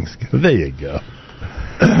after Thanksgiving. There you go.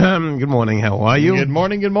 Good morning. How are you? Good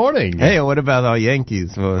morning. Good morning. Hey, what about our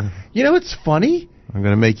Yankees? You know, it's funny. I'm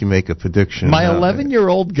going to make you make a prediction. My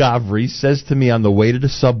 11-year-old Gavri says to me on the way to the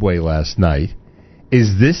subway last night,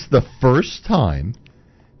 "Is this the first time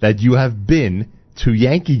that you have been to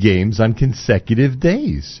Yankee games on consecutive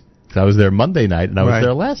days?" I was there Monday night and I was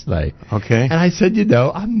there last night. Okay. And I said,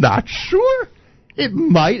 I'm not sure. It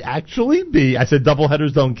might actually be. I said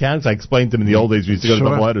doubleheaders don't count, because I explained to him in the old days we used to go to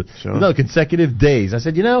doubleheaders. Sure. No, consecutive days. I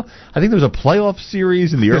said, I think there was a playoff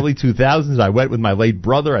series in the early 2000s. I went with my late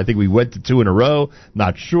brother. I think we went to 2 in a row.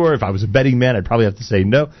 Not sure. If I was a betting man, I'd probably have to say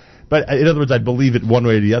no. But in other words, I'd believe it one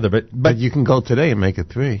way or the other. But you can go today and make it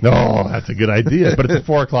 3. No, that's a good idea. But it's a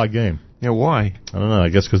 4 o'clock game. Yeah, why? I don't know. I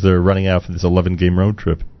guess because they're running out for this 11-game road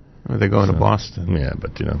trip. Or they're going to Boston. Yeah,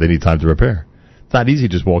 but they need time to prepare. It's not easy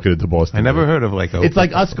just walking into Boston. I never heard of It's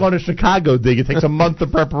like us going to Chicago, Dig. It takes a month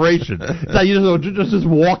of preparation. It's not, you just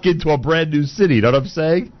walk into a brand new city. You know what I'm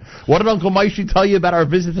saying? What did Uncle Maishi tell you about our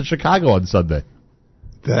visit to Chicago on Sunday?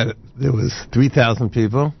 That there was 3,000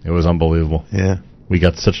 people. It was unbelievable. Yeah. We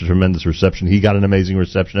got such a tremendous reception. He got an amazing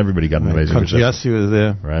reception. Everybody got an amazing reception. Yossi was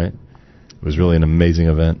there. Right. It was really an amazing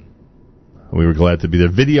event. We were glad to be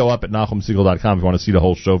there. Video up at NachumSegal.com if you want to see the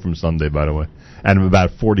whole show from Sunday, by the way. And about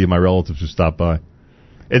 40 of my relatives who stopped by.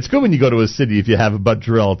 It's good when you go to a city if you have a bunch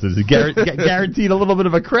of relatives. Guaranteed a little bit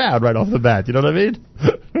of a crowd right off the bat. You know what I mean?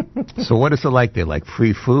 So what is it like there? Like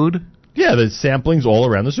free food? Yeah, there's samplings all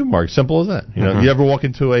around the supermarket. Simple as that. You ever walk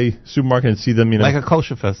into a supermarket and see them, like a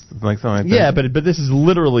kosher fest, like something like that. Yeah, but this is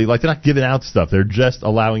literally like they're not giving out stuff. They're just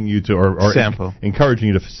allowing you to or sample, encouraging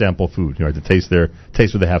you to sample food. To taste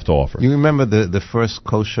what they have to offer. You remember the first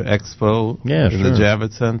kosher expo in the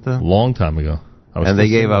Javits Center? Long time ago. And they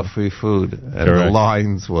gave out free food, and the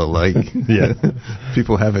lines were like,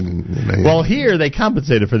 people having. Well, here they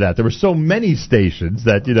compensated for that. There were so many stations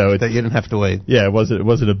that that you didn't have to wait. Yeah, it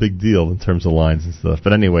wasn't a big deal in terms of lines and stuff.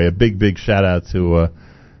 But anyway, a big shout out to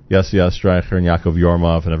Yossi Streicher and Yaakov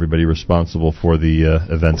Yormov and everybody responsible for the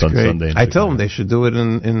events on Sunday. I told them they should do it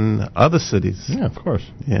in other cities. Yeah, of course.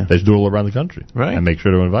 Yeah, they should do it all around the country. Right, and make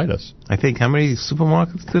sure to invite us. I think how many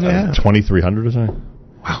supermarkets do they have? 2,300 or something.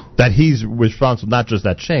 Wow. That he's responsible, not just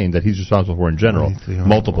that chain, that he's responsible for in general.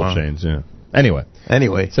 Multiple chains, yeah. Anyway.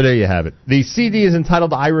 So there you have it. The CD is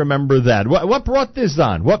entitled I Remember That. What brought this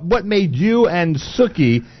on? What made you and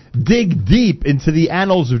Suki dig deep into the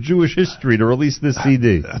annals of Jewish history to release this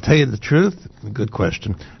CD? I'll tell you the truth. Good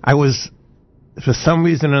question. For some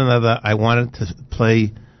reason or another, I wanted to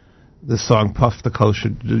play the song Puff the Kosher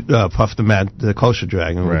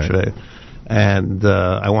Dragon, right. And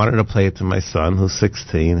I wanted to play it to my son, who's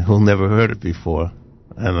 16, who never heard it before.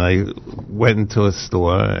 and I went into a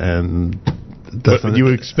store and. But you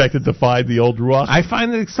expected to find the old Ruach? I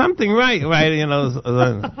find it something right, you know,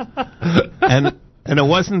 and it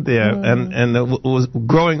wasn't there, and it was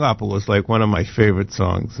growing up. It was like one of my favorite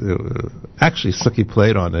songs. Actually, Suki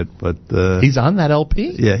played on it, but he's on that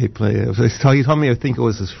LP. Yeah, he played. He told me I think it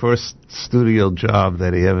was his first studio job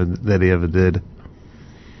that he ever did.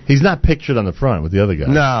 He's not pictured on the front with the other guy.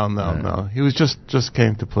 No. He was just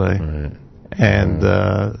came to play, and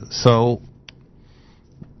so.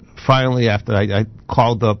 Finally, after I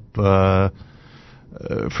called up,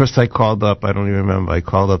 first I called up, I don't even remember, I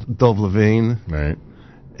called up Dov Levine. Right.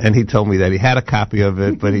 And he told me that he had a copy of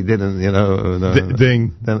it, but he didn't, you know.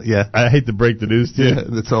 Ding. Yeah. I hate to break the news to you.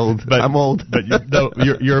 Yeah, it's old. I'm old. But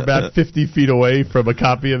you're about 50 feet away from a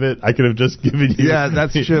copy of it. I could have just given you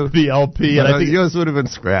that's true. The LP. But and I think yours would have been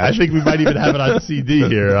scratched. I think we might even have it on CD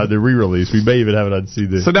here, on the re-release. We may even have it on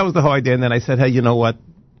CD. So that was the whole idea, and then I said, hey, you know what?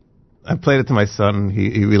 I played it to my son.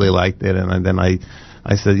 He really liked it, and then I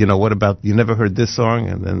said, you know, what about you never heard this song,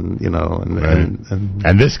 and then you know,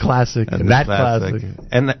 and this classic, and that classic,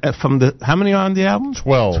 and from the how many are on the album?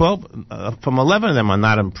 12. 12. From 11 of them are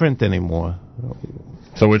not in print anymore.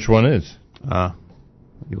 So which one is?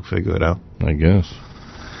 You'll figure it out, I guess.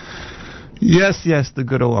 Yes, the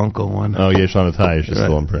good old uncle one. Oh, Yesh Lanatai is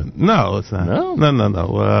still in print. No, it's not. No.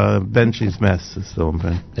 Benji's Mess is still in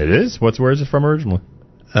print. It is. Where is it from originally?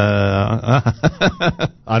 On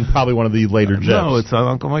probably one of the later jets. No, it's on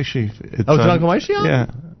Uncle Moishi. It's on Uncle Moishi? Yeah.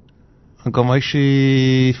 Uncle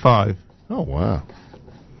Moishi 5. Oh, wow.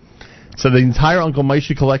 So the entire Uncle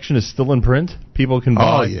Moishi collection is still in print? People can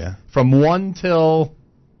buy from 1 till...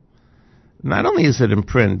 Not only is it in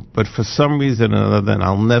print, but for some reason or another, and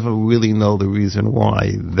I'll never really know the reason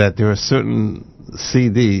why, that there are certain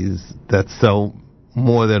CDs that sell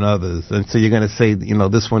more than others. And so you're going to say, you know,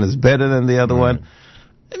 this one is better than the other one.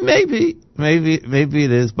 Maybe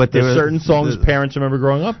it is, but there are certain songs parents remember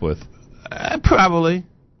growing up with. Probably,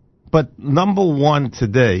 but number one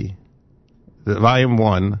today, the volume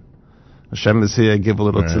 1, Hashem is here, give a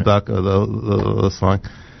little tzedakah, the song,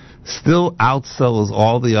 still outsells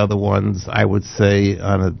all the other ones. I would say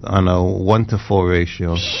on a 1-to-4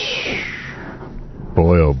 ratio.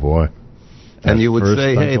 Boy, oh boy! And you would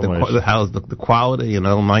say, hey, how's the quality? You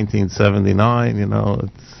know, 1979. You know,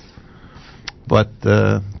 but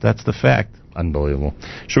that's the fact. Unbelievable.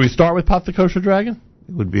 Should we start with Puff the Kosher Dragon?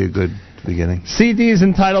 It would be a good beginning. CD is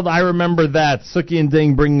entitled I Remember That. Suki and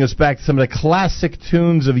Ding bringing us back to some of the classic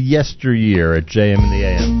tunes of yesteryear at JM in the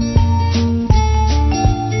AM.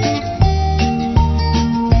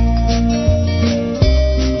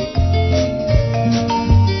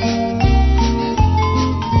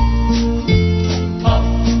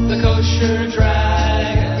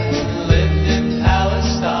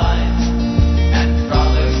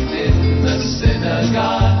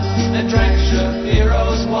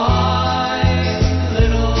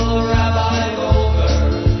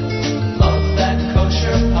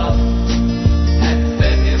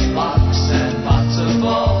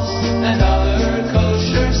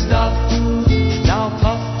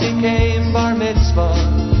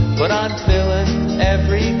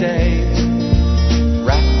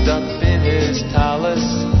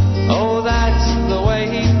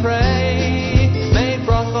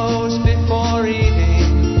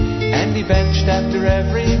 After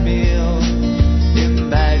every meal,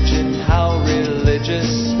 imagine how religious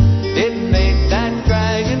it made that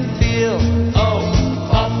dragon feel. Oh,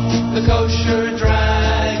 Puff the Kosher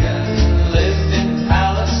Dragon lived in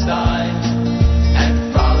Palestine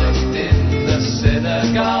and frolicked in the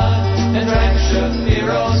synagogue and drank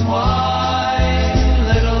Shapiro's wine.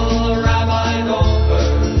 Little Rabbi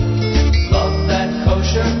Goldberg loved that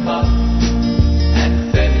kosher puff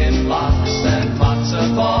and fed him lox and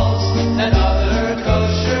matzo balls and other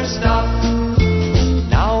kosher stuff.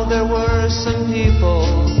 Now there were some people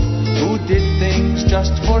who did things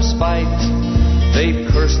just for spite. They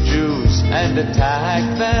cursed Jews and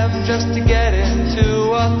attacked them just to get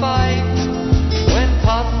into a fight. When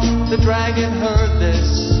Puff the Dragon heard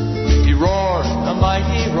this, he roared a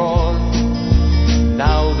mighty roar.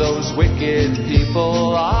 Now those wicked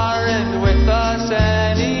people aren't with us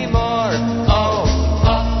anymore. Oh,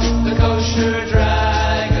 Puff the Kosher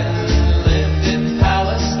Dragon lived in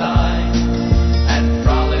Palestine and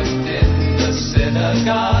frolicked in the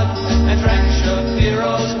synagogue and drank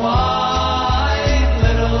Shapiro's wine.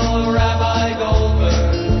 Little Rabbi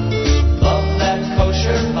Goldberg loved that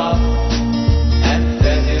kosher puff and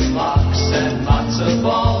fed him lox and matzo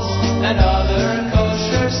balls and other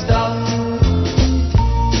kosher stuff.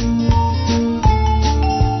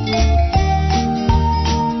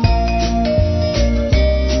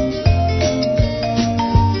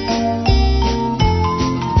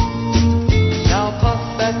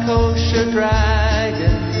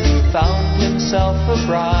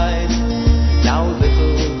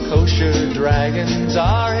 dragons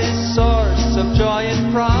are his source of joy and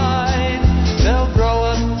pride. They'll grow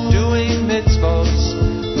up doing mitzvos,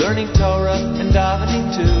 learning Torah and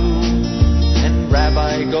davening too. And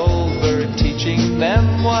Rabbi Goldberg teaching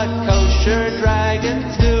them what kosher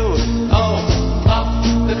dragons do. Oh, Puff,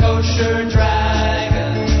 the kosher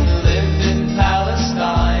dragon, lived in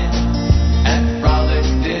Palestine and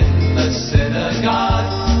frolicked in the synagogue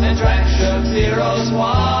and drank Shapiro's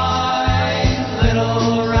wine.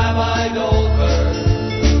 Little Rabbi Goldberg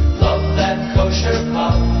loved that kosher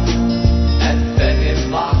Puff and fed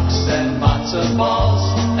him lox and matzo balls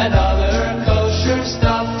and other kosher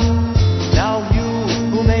stuff. Now you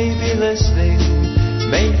who may be listening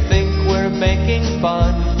may think we're making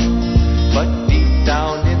fun, but deep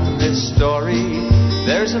down in this story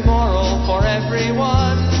there's a moral for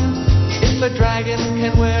everyone. If a dragon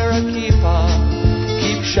can wear a kippah,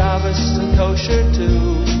 keep Shabbos and kosher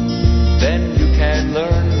too, then you can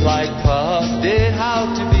learn like Puff did how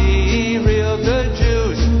to be real good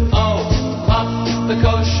Jews. Oh, Puff, the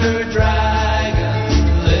kosher dragon,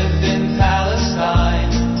 lived in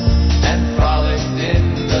Palestine and frolicked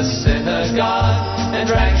in the synagogue and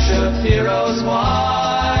drank Shapiro's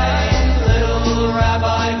wine. Little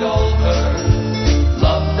Rabbi Goldberg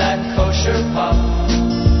loved that kosher Puff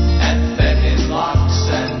and fed him lox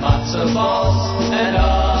and matzo balls and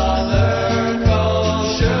other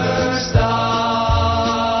kosher stuff.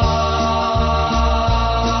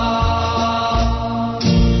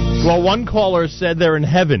 Well, one caller said they're in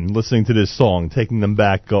heaven listening to this song, taking them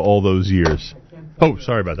back all those years. Oh,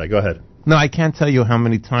 sorry about that. Go ahead. No, I can't tell you how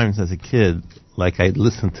many times as a kid, like, I'd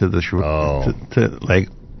listen to this, like,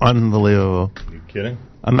 unbelievable. Are you kidding?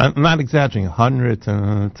 I'm not exaggerating, hundreds.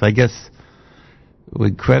 I guess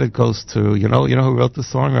with credit goes to, you know who wrote the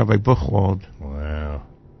song? Rabbi Buchwald. Wow.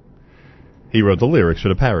 He wrote the lyrics for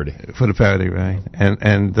the parody. For the parody, right.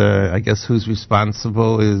 And I guess who's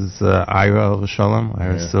responsible is Ira Shalom,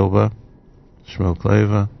 Ira Silva, Shmuel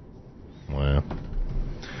Klaver. Wow.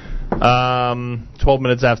 12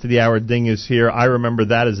 minutes after the hour, Ding is here. I Remember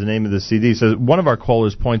That is the name of the CD. So one of our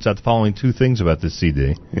callers points out the following two things about this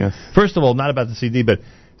CD. Yes. First of all, not about the CD, but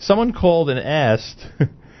someone called and asked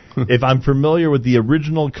if I'm familiar with the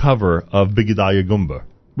original cover of Bigidaya Gumba,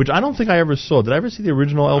 which I don't think I ever saw. Did I ever see the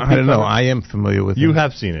original LP I don't know. cover? I am familiar with it. You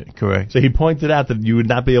have seen it. Correct. So he pointed out that you would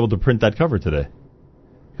not be able to print that cover today,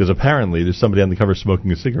 because apparently there's somebody on the cover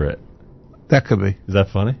smoking a cigarette. That could be. Is that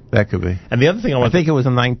funny? That could be. And the other thing I think it was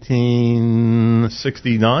in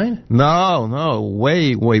 1969? No,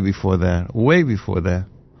 way before that. Way before that.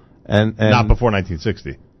 And not before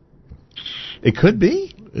 1960. It could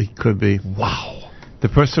be? It could be. Wow. The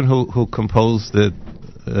person who composed it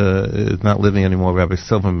is not living anymore, Rabbi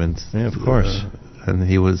Silverman. Yeah, of course. And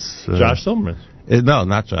he was... Josh Silverman? No,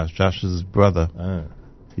 not Josh. Josh is his brother.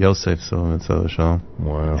 Yosef Silverman.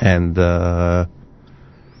 Wow.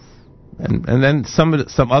 And then some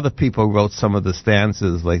other people wrote some of the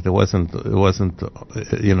stanzas, like it wasn't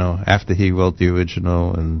after he wrote the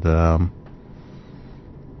original, and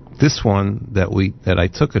this one that I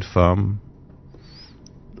took it from,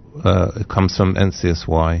 it comes from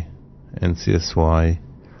NCSY,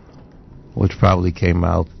 which probably came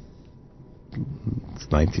out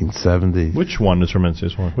 1970. Which one is from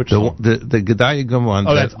NCSY? Which the Gedaya Gum one?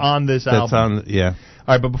 Oh, that's on this album. Yeah.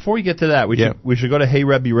 All right, but before we get to that, we should go to Hey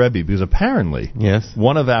Rebbe, because apparently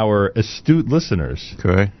one of our astute listeners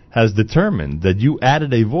has determined that you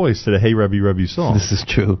added a voice to the Hey Rebbe song. This is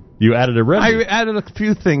true. You added a Rebbe. I added a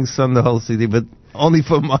few things on the whole CD, but only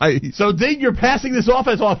for my... So, Ding, you're passing this off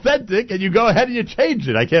as authentic, and you go ahead and you change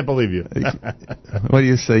it. I can't believe you. What do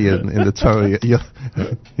you say in the Torah?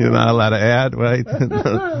 You're not allowed to add, right?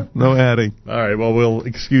 No adding. All right, well, we'll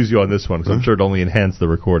excuse you on this one, because I'm sure it only enhanced the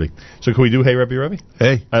recording. So can we do Hey Rebbe?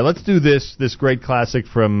 Hey. All right, let's do this great classic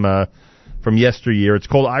from yesteryear. It's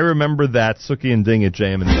called I Remember That, Suki and Ding at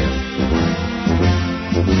JM and the AM.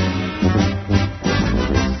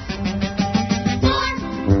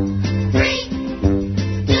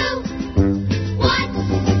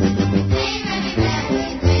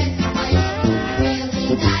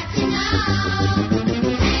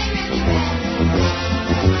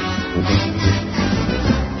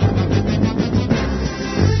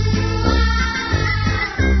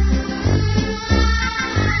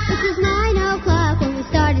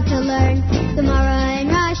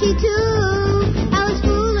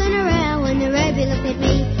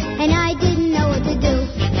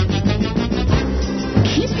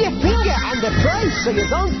 So you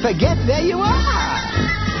don't forget where you are.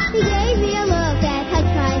 He gave me a look that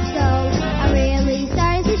touched my soul. I really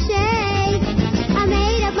started to shake. I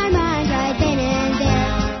made up my mind right then and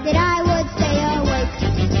there that I would stay awake.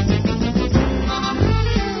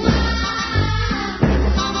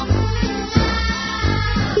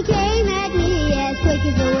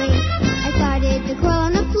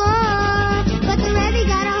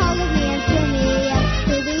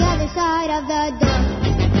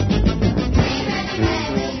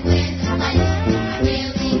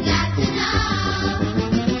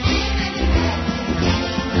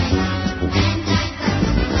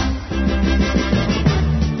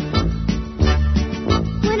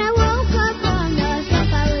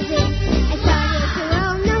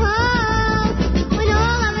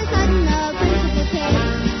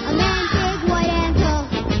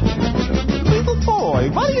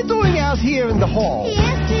 hall. He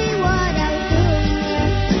asked me what I was doing there,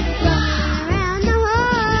 running around the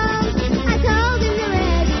hall. I told him to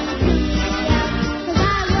ready out, 'cause I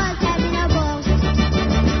was having a ball.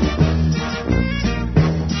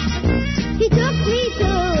 He took me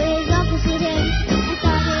to his office with him and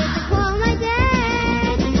started to call my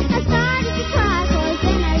dad. I started to cry 'cause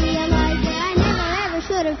then I realized that I never ever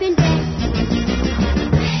should have been dead.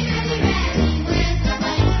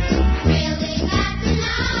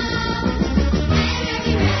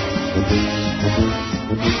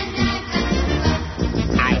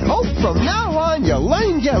 I hope from now on you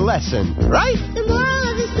learned your lesson, right? The moral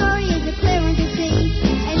of the story is a clear one to see,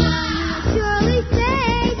 and one will surely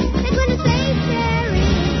say that when a savior is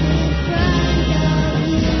in front of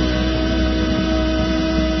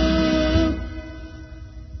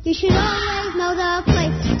you, you should always know the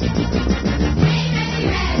place.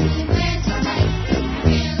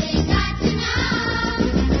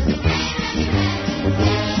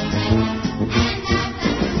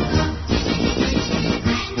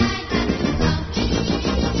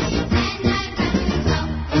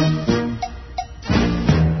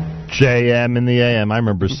 JM in the AM. I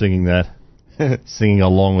remember singing that. Singing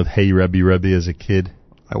along with Hey Rebbe Rebbe as a kid.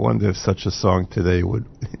 I wonder if such a song today would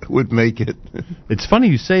make it. It's funny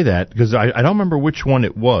you say that, because I don't remember which one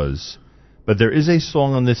it was, but there is a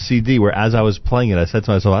song on this CD where as I was playing it, I said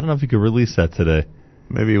to myself, I don't know if you could release that today.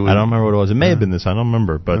 Maybe it was. I don't remember what it was. It may have been this. I don't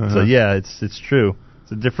remember. But yeah, it's true.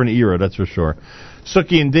 It's a different era, that's for sure.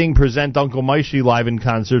 Suki and Ding present Uncle Moishi live in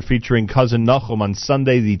concert featuring Cousin Nachum on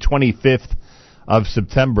Sunday the 25th of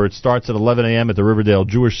September. It starts at 11 a.m. at the Riverdale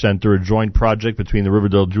Jewish Center, a joint project between the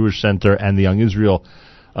Riverdale Jewish Center and the Young Israel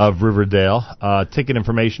of Riverdale. Ticket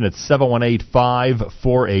information at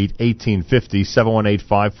 718-548-1850,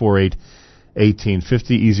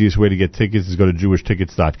 718-548-1850. Easiest way to get tickets is go to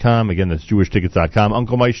jewishtickets.com. Again, that's jewishtickets.com.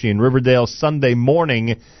 Uncle Moishi in Riverdale, Sunday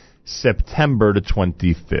morning, September the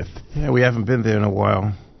 25th. Yeah, we haven't been there in a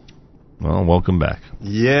while. Well, welcome back.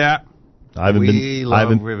 Yeah. I haven't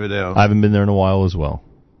been Riverdale. I haven't been there in a while as well.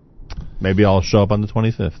 Maybe I'll show up on the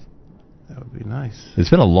 25th. That would be nice. It's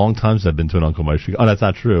been a long time since I've been to an Uncle Moishi. Oh, that's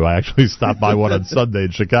not true. I actually stopped by one on Sunday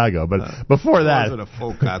in Chicago. But before that... It wasn't a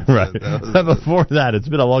full concert. Right. Before that, it's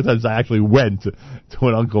been a long time since I actually went to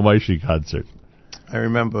an Uncle Moishi concert. I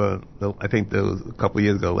remember, I think there was a couple of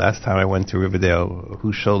years ago, last time I went to Riverdale,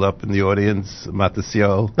 who showed up in the audience?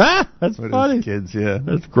 Matasio. Ah, that's funny. His kids, yeah.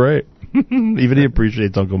 That's great. Even he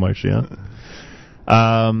appreciates Uncle Moishi, huh?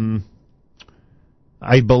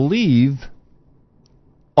 I believe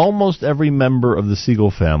almost every member of the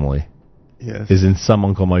Siegel family is in some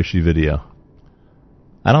Uncle Moishi video.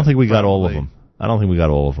 I don't think we got all of them.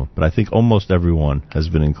 But I think almost everyone has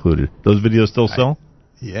been included. Those videos still sell?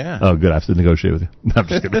 Yeah. Oh, good. I have to negotiate with you. No, I'm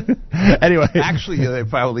just kidding. Anyway. Actually, they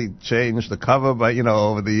probably changed the cover, but,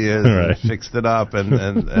 over the years, and fixed it up and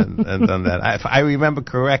done that. If I remember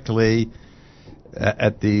correctly,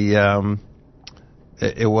 at the,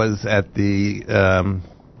 it was at the,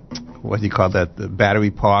 what do you call that, the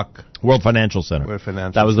Battery Park? World Financial Center.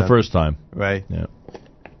 That was the first time. Right. Yeah.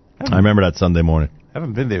 I remember that Sunday morning. I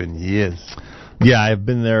haven't been there in years. Yeah, I've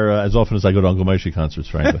been there as often as I go to Uncle Moishi concerts,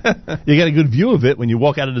 frankly. You get a good view of it. When you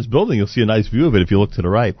walk out of this building, you'll see a nice view of it if you look to the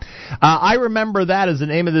right. I remember that as the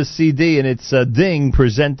name of this CD, and it's Ding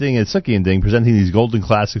presenting, it's Suki and Ding presenting these golden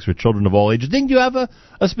classics for children of all ages. Ding, do you have a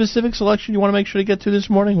specific selection you want to make sure to get to this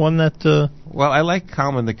morning? One that... Well, I like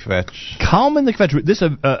Kalman the Kvetch. Kalman the Kvetch. This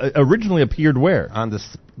originally appeared where? On the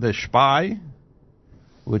Spy,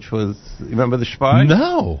 which was... You remember the Spy?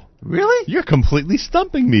 No. Really? You're completely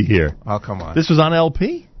stumping me here. Oh, come on. This was on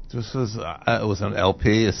LP? This was, it was an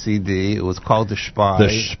LP, a CD. It was called The Spy.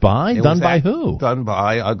 The Spy? Done by who? Done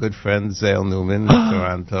by our good friend Zale Newman in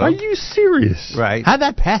Toronto. Are you serious? Right. How'd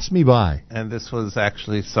that pass me by? And this was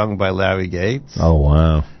actually sung by Larry Gates. Oh,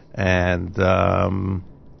 wow. And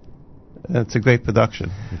it's a great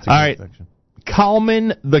production. All right.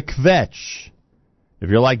 Kalman the Kvetch. If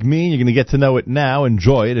you're like me, you're going to get to know it now.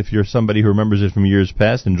 Enjoy it. If you're somebody who remembers it from years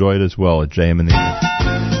past, enjoy it as well at JM in the AM.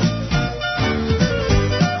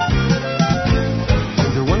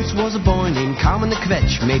 There once was a boy named Kalman the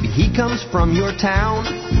Kvetch. Maybe he comes from your town.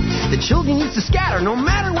 The children used to scatter no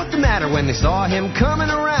matter what the matter when they saw him coming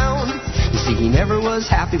around. You see, he never was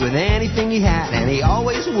happy with anything he had, and he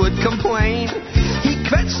always would complain. He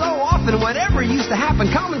kvetched so often, whatever used to happen,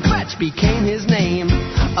 Kalman Kvetch became his name.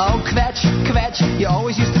 Oh, Kvetch, Kvetch, you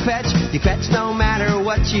always used to kvetch. You kvetch no matter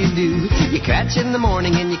what you do. You kvetch in the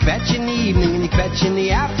morning, and you kvetch in the evening, and you kvetch in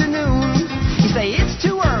the afternoon. You say, it's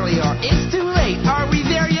too early, or it's too late. Are we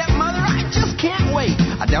there yet, Mother? I just can't wait.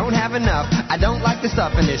 I don't have enough, I don't like the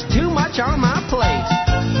stuff, and there's too much on my plate.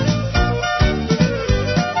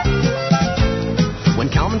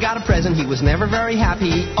 toys, and he was never very happy.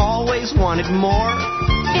 He always wanted more.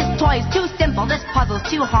 This toy's too simple, this puzzle's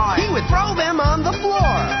too hard. He would throw them on the floor.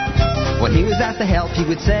 When he was asked to help, he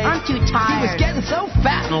would say, I'm too tired. He was getting so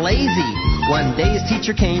fat and lazy. One day his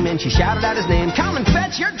teacher came and she shouted out his name, come and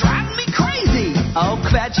Kvetch, you're driving me crazy. Oh,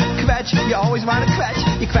 Kvetch, Kvetch, you always want to Kvetch.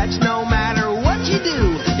 You Kvetch no matter what you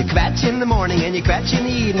do. You Kvetch in the morning and you Kvetch in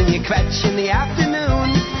the evening. You Kvetch in the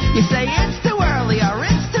afternoon. You say it's too early or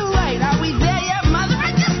it's too late. Are we there yet, Mother?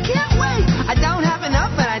 I just can't wait. I don't have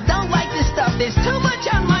enough and I don't like this stuff. There's too much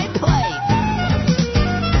on my plate.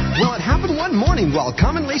 Well, it happened one morning while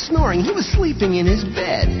Common lay snoring. He was sleeping in his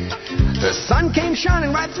bed. The sun came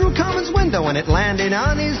shining right through Common's window and it landed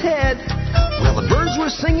on his head. Well, the birds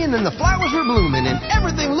were singing and the flowers were blooming and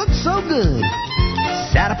everything looked so good.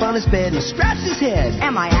 Sat up on his bed and scratched his head.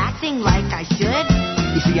 Am I acting like I should?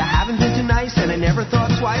 You see, I haven't been too nice and I never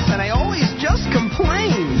thought twice and I always just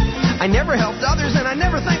complain. I never helped others and I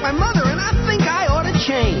never thanked my mother and I think I ought to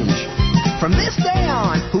change. From this day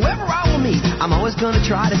on, whoever I will meet, I'm always going to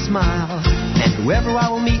try to smile. And whoever I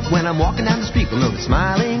will meet when I'm walking down the street will know that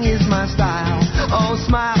smiling is my style. Oh,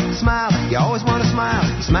 smile, smile, you always want to smile.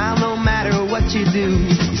 You smile no matter what you do.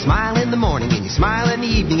 You smile in the morning and you smile in the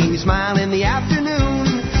evening and you smile in the afternoon.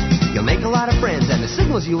 You'll make a lot of friends and the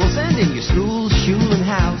signals you will send in your school, shul, and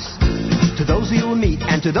house. To those you will meet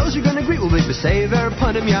and to those you're going to greet will be besaver,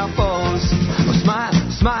 punim yafos. Oh, smile,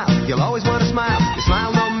 smile, you'll always want to smile. You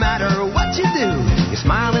smile no matter what you do. You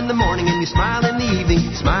smile in the morning and you smile in the evening.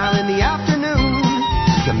 You smile in the afternoon.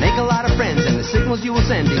 You'll make a lot of friends and the signals you will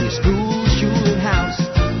send in your school, shul, and house.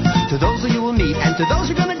 To those you will meet and to those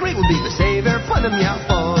you're going to greet will be besaver, punim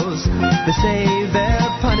yafos. Besaver,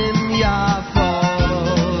 punim yafos.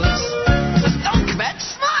 Don't Kvetch,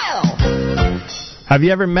 smile! Have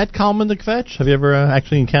you ever met Kalman the Kvetch? Have you ever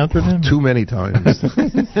actually encountered him? Too many times.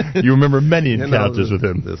 You remember many encounters with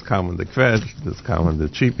him. There's Kalman the Kvetch, there's Kalman the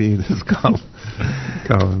Cheapie, there's Kalman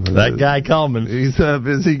that guy Kalman. He's a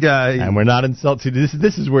busy guy. And we're not insulting.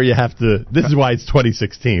 This is where you have to. This is why it's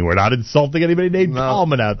 2016. We're not insulting anybody named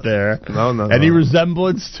Kalman out there. No. Any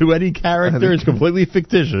resemblance to any character is completely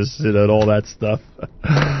fictitious, and all that stuff.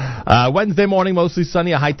 Wednesday morning, mostly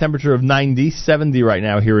sunny, a high temperature of 90, 70 right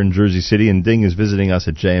now here in Jersey City, and Ding is visiting us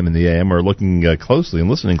at JM in the AM. We're looking closely and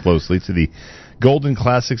listening closely to the Golden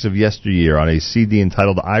Classics of Yesteryear on a CD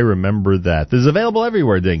entitled I Remember That. This is available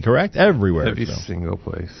everywhere, Ding, correct? Everywhere. Every single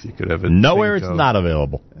place you could ever Nowhere it's not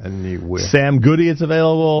available. Anywhere. Sam Goody, it's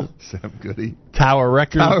available. Sam Goody. Tower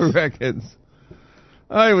Records. Tower Records.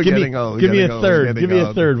 Oh, we're getting old. Give me a third. Give me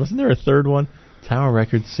a third. Wasn't there a third one? Tower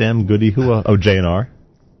Records, Sam Goody. Who? J&R.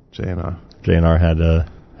 J&R. J&R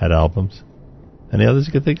had albums. Any others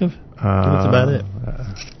you could think of? That's about it.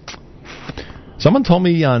 Someone told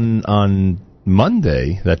me on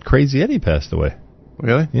Monday that Crazy Eddie passed away.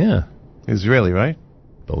 Really? Yeah. Israeli, right?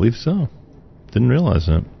 Believe so. Didn't realize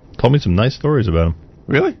that. Told me some nice stories about him.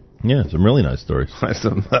 Really? Yeah, some really nice stories.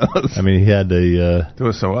 I mean, he had a... there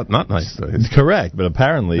was some not nice stories. Correct, but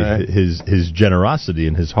apparently his generosity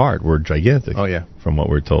and his heart were gigantic. Oh, yeah. From what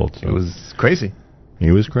we're told. So. It was crazy.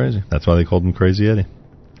 He was crazy. That's why they called him Crazy Eddie.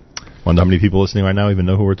 Wonder how many people listening right now even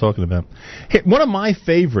know who we're talking about. Here, one of my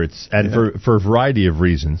favorites, and for a variety of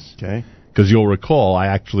reasons. Okay. Because you'll recall, I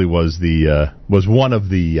actually was one of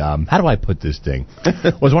the how do I put this thing?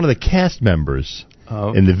 Was one of the cast members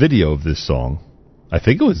in the video of this song. I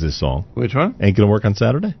think it was this song. Which one? Ain't Gonna Work on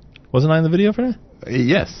Saturday. Wasn't I in the video for that?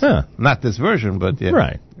 Yes. Yeah. Not this version, but yeah.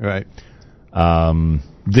 Right.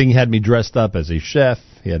 Ding had me dressed up as a chef.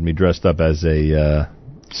 He had me dressed up as a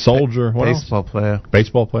soldier. What Baseball player.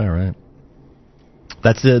 Baseball player, right.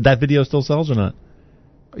 That's that video still sells or not?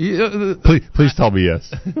 Please tell me yes.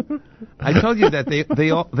 I told you that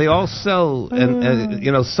they all sell,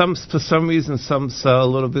 and some for some reason some sell a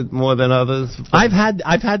little bit more than others. I've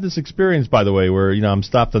had this experience, by the way, where I'm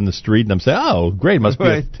stopped on the street and I'm saying, oh great, must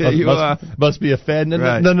be a fan.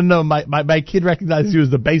 No, my kid recognizes you as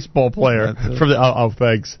the baseball player from the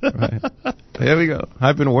thanks. Right. There we go.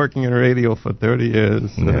 I've been working in radio for 30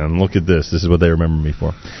 years. Yeah, and look at this. This is what they remember me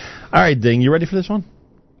for. All right, Ding, you ready for this one?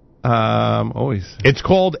 Always. It's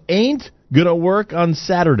called Ain't Gonna Work on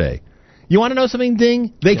Saturday. You want to know something,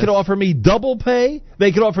 Ding? They could offer me double pay.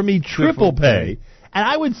 They could offer me triple pay. And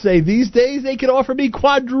I would say these days they could offer me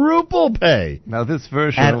quadruple pay. Now this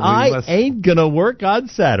version... And ain't gonna work on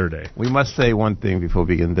Saturday. We must say one thing before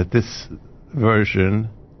we begin, that this version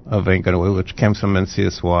of Ain't Gonna Work, which comes from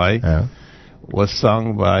NCSY... was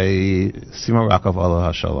sung by Sima Rakov,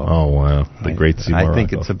 Allah HaShalom. Oh, wow. The great Sima Rakov. I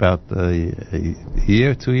think it's about a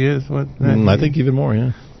year, 2 years. What? I think even more,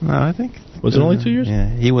 yeah. No, I think... Was it only 2 years?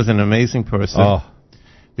 Yeah. He was an amazing person. Oh.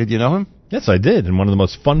 Did you know him? Yes, I did, and one of the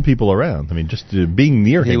most fun people around. I mean, just being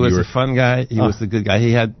near him. He was a fun guy. He was a good guy.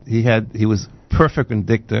 He was perfect in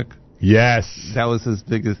dikduk. Yes. That was his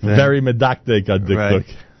biggest thing. Very medactic on dikduk.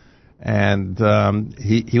 Right. And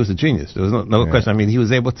he was a genius. There was no question. I mean, he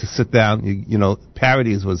was able to sit down. You know,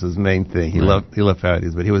 parodies was his main thing. He loved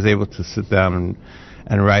parodies, but he was able to sit down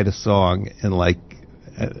and write a song in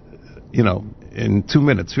in 2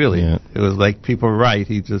 minutes. Really, it was like people write.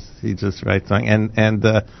 He just writes song. And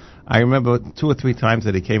I remember 2 or 3 times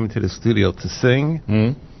that he came into the studio to sing.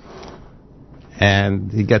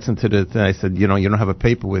 And he gets into the thing. I said, you don't have a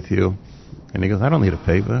paper with you. And he goes, I don't need a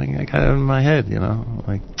paper. I got it in my head,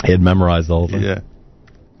 Like he had memorized the whole thing. Yeah.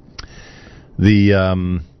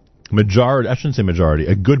 The majority, I shouldn't say majority,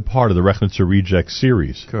 a good part of the Rechnitzer Rejects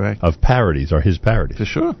series of parodies are his parodies. For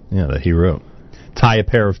sure. Yeah, that he wrote. Tie a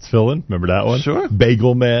Pair of Tefillin, remember that one? Sure.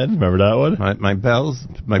 Bagel Man, remember that one? My Bills.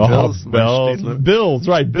 Bills,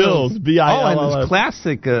 right, Bills. B-I-L-L-S. And his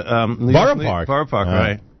classic... Borough Park. Borough Park,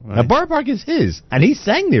 right. Now, Borough Park is his, and he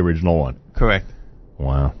sang the original one. Correct.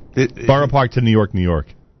 Wow. Borough Park to New York, New York.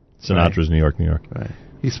 Sinatra's New York, New York. Right.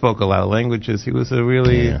 He spoke a lot of languages. He was a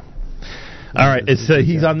really... Yeah. All right,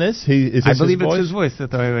 he's on this? I believe it's his voice.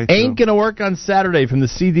 That's Ain't Gonna Work on Saturday from the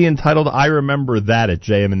CD entitled I Remember That at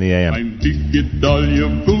JM in the AM. I'm Dickedalia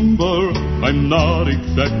Goomba. I'm not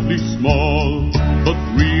exactly small, but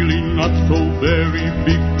really not so very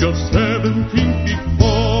big, just 17 feet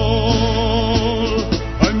tall.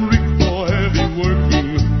 I'm rigged for heavy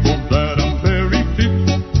working, for that I'm very fit.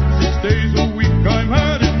 6 days a week I'm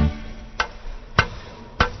at it,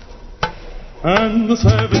 and the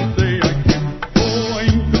 7th day I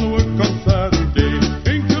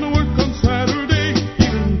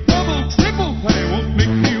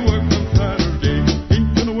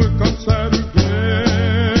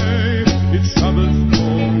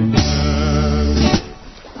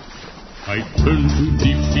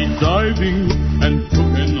diving and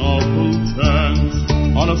took an awful chance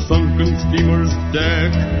on a sunken steamer's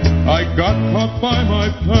deck. I got caught by my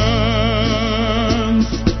pants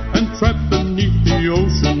and trapped beneath the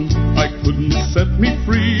ocean. I couldn't set me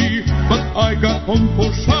free, but I got home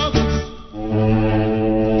for Shabbos,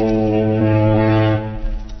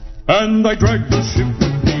 and I dragged the ship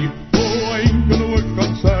with me. Oh, I ain't gonna work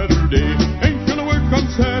on Saturday, ain't gonna work on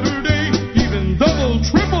Saturday. Even double,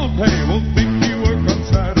 triple pay won't make me work on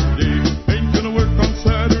Saturday.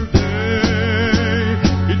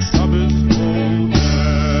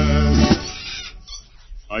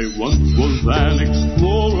 I once was an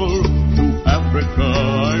explorer, to Africa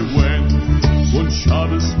I went. One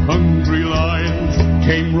Shabbos hungry lions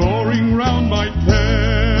came roaring round my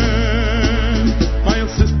tent. My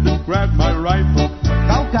assistant grabbed my rifle.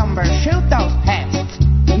 Go, Gumber, shoot those pests.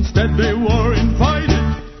 Instead they were invited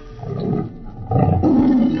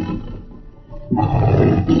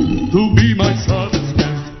to be my Shabbos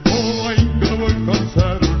guest. Oh, I ain't gonna work on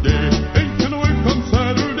Saturday, ain't gonna work on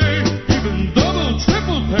Saturday. Even double,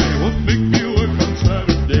 triple pay won't make me work on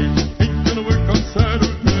Saturday. Ain't gonna work on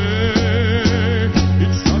Saturday.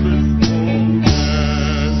 It's Shabbos morning.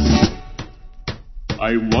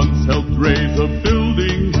 I once helped raise a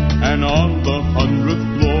building, and on the 100th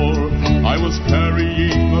floor I was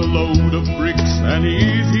carrying a load of bricks, an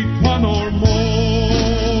easy ton or more.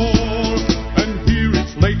 And here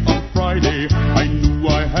it's late on Friday, I knew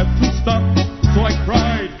I had to stop, so I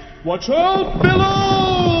cried, "Watch out below!"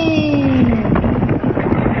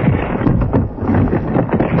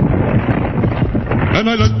 And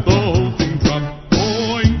I let the whole thing drop.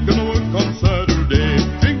 Oh, I ain't gonna work on Saturday,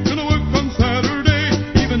 ain't gonna work on Saturday.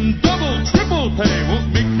 Even double, triple pay won't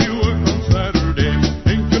make me work on Saturday,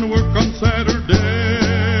 ain't gonna work on Saturday.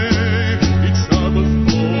 It's Shabbos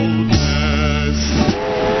bonus.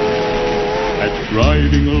 At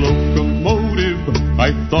driving a locomotive, I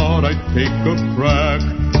thought I'd take a crack.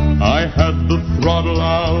 I had the throttle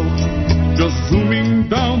out, just zooming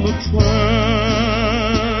down the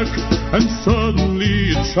track. And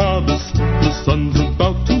suddenly it's Shabbos, the sun's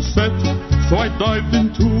about to set, so I dived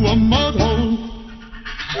into a mud hole.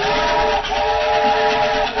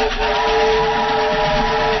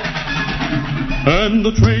 And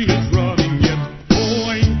the train is running yet. Oh,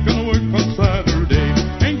 I ain't gonna work on Saturday,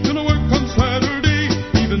 ain't gonna work on Saturday.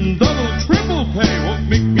 Even double, triple pay won't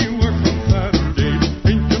make me work on Saturday,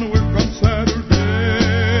 ain't gonna work on Saturday.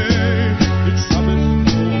 It's Shabbos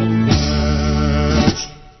bonus.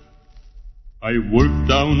 I worked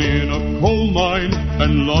down in a coal mine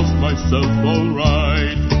and lost myself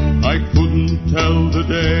alright. I couldn't tell the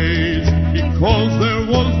days because there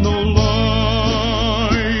was no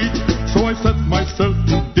light. So I set myself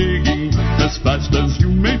to digging as fast as you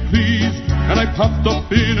may please, and I popped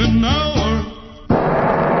up in an hour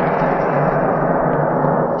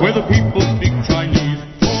where the people speak Chinese.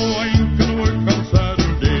 Oh, I ain't gonna work on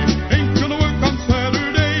Saturday. Ain't gonna work on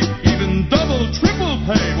Saturday. Even double, triple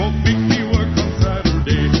pay won't make me work on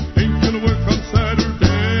Saturday. Ain't gonna work on Saturday.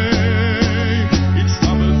 It's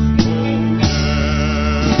Shabbos Kodesh.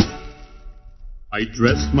 I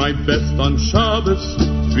dress my best on Shabbos.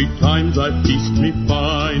 3 times I feast me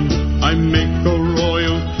fine. I make a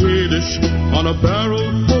royal kiddush on a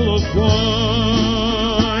barrel full of wine.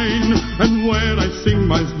 And when I sing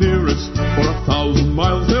my nearest for 1,000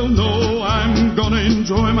 miles, they'll know I'm gonna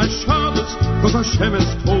enjoy my Shabbos, 'cause Hashem has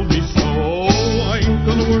told me so. I ain't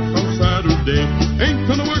gonna work on Saturday. Ain't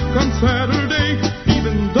gonna work on Saturday.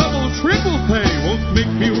 Even double, triple pay won't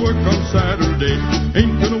make me work on Saturday.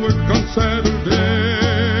 Ain't gonna work on Saturday.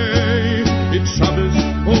 It's Shabbos.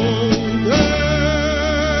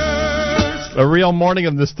 A real morning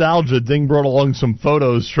of nostalgia. Ding brought along some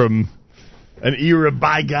photos from an era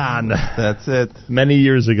bygone. That's it. Many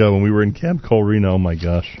years ago when we were in Camp Colreno. Oh, my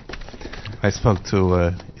gosh. I spoke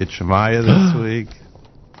to Itchemaya this week.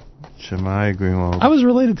 Itchemaya Greenwald. I was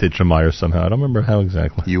related to Itchemaya somehow. I don't remember how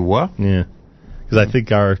exactly. You were? Yeah. Because I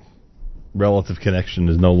think our relative connection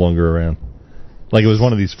is no longer around. Like it was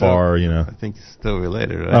one of these far, you know. I think it's still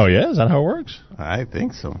related, right? Oh, yeah? Is that how it works? I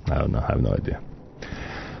think so. I don't know. I have no idea.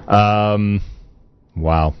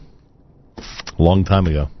 Wow. Long time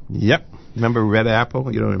ago. Yep. Remember Red Apple?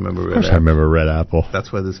 You don't remember Red Apple? Of course I remember Red Apple.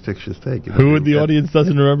 That's why this picture's taken. Who in the audience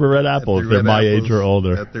doesn't remember Red Apple if they're my age or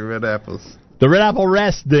older? At the Red Apples. The Red Apple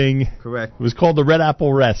Rest, Ding. Correct. It was called the Red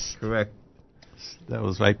Apple Rest. Correct. That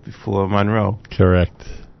was right before Monroe. Correct.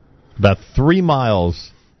 About 3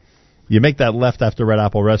 miles. You make that left after Red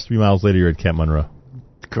Apple Rest, 3 miles later you're at Camp Monroe.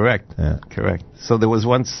 Correct. Yeah. Correct. So there was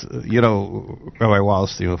once, Rabbi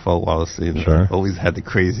Wallerstein, Rafal Wallerstein, Sure. always had the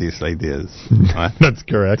craziest ideas. That's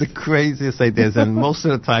correct. The craziest ideas, and most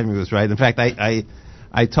of the time he was right. In fact, I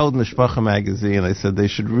told Mishpacha magazine, I said they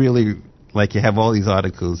should really, like, you have all these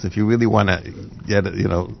articles, if you really want to get,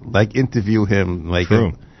 like, interview him, like.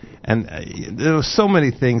 True. And there were so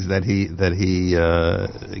many things that he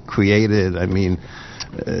created. I mean,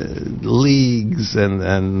 leagues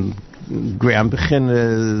and Graham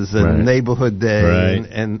Beginners and Right. Neighborhood Day Right.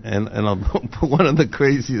 and one of the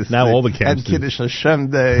craziest Now things, all the camps and Kiddush Hashem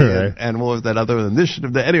Day Right. and what was that other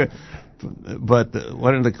initiative day? Anyway, but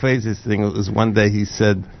one of the craziest things was one day he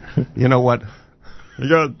said, "You know what? You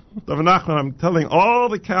got David Nachman, I'm telling all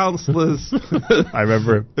the counselors." I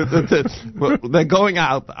remember. They're going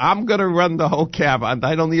out. I'm going to run the whole camp.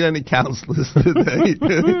 I don't need any counselors today.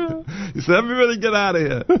 He said, "Everybody get out of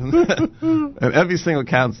here." And every single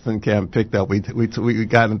counselor in camp picked up. We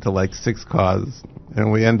got into like 6 cars,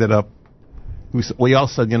 and we ended up. We all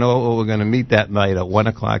said, we're going to meet that night at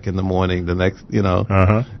 1:00 in the morning. The next,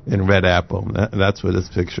 in Red Apple. That's where this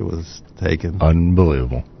picture was taken.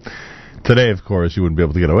 Unbelievable. Today, of course, you wouldn't be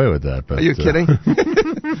able to get away with that. But, Are you kidding?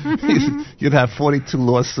 You'd have 42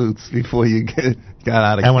 lawsuits before you got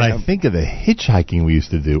out of camp. And when I think of the hitchhiking we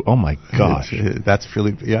used to do, oh my gosh. That's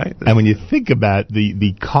really, yeah. And when you think about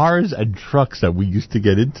the cars and trucks that we used to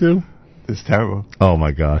get into. It's terrible. Oh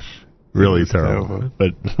my gosh. Really terrible.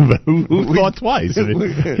 But who thought twice? I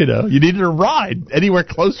mean, you needed a ride anywhere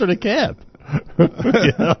closer to camp.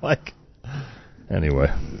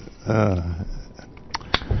 Anyway.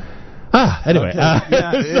 Anyway.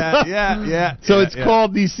 Yeah. So it's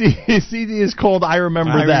called, the CD is called I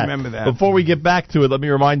Remember That. Remember That. Before we get back to it, let me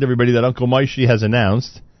remind everybody that Uncle Moishy has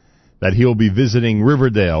announced that he'll be visiting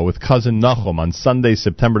Riverdale with cousin Nachum on Sunday,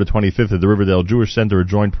 September the 25th at the Riverdale Jewish Center, a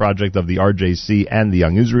joint project of the RJC and the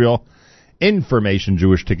Young Israel. Information,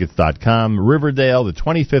 JewishTickets.com. Riverdale, the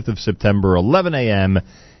 25th of September, 11 a.m.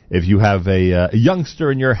 If you have a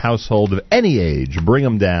youngster in your household of any age, bring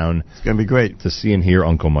them down. It's going to be great to see and hear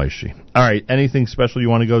Uncle Moishy. All right, anything special you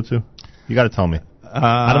want to go to? You got to tell me.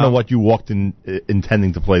 I don't know what you walked in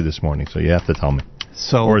intending to play this morning, so you have to tell me.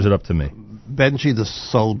 Or is it up to me? Benji the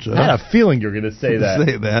Soldier. I had a feeling you were going to say that.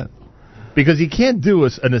 Say that. Because you can't do a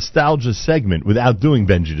nostalgia segment without doing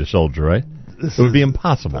Benji the Soldier, right? It would be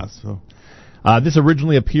impossible. This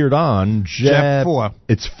originally appeared on Jet 4.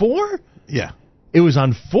 It's 4? Yeah. It was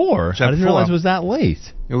on 4? Jet I didn't 4. realize it was that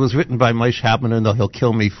late. It was written by Moshe Habman, and he'll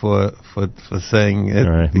kill me for saying it.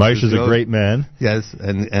 All right. Moshe is a great man. Yes,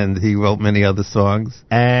 and he wrote many other songs.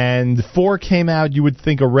 And 4 came out, you would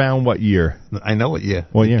think, around what year? I know what year.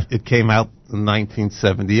 What year? It came out in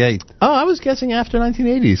 1978. Oh, I was guessing after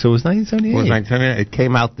 1980, so it was 1978. It was 1978. It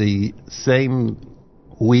came out the same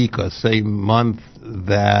week or same month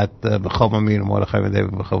that B'chol Ma'aminu, Mordechai and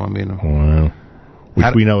David B'chol Ma'aminu. Wow.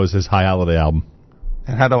 Which we know is his high holiday album.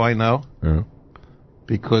 And how do I know? Yeah.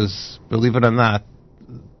 Because, believe it or not,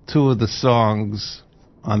 2 of the songs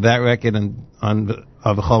on that record and on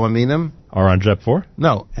of Chol Aminim. Or on Jep 4?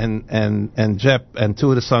 No, and Jep and two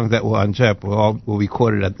of the songs that were on Jep were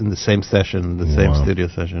recorded in the same session, the same studio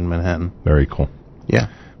session in Manhattan. Very cool. Yeah.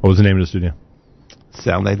 What was the name of the studio?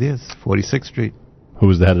 Sound Ideas, 46th Street. Who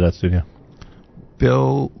was the head of that studio?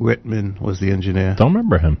 Bill Whitman was the engineer. Don't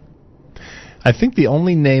remember him. I think the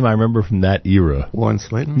only name I remember from that era... Warren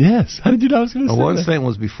Slayton? Yes. How did you know I was going to say Warren that? Slayton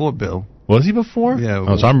was before Bill. Was he before? Yeah.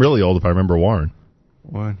 Oh, so I'm really old if I remember Warren.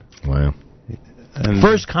 Warren. Wow. And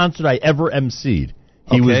First concert I ever emceed.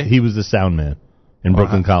 He was the sound man in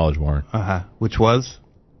Brooklyn College, Warren. Which was?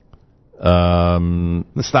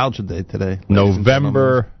 Nostalgia Day today.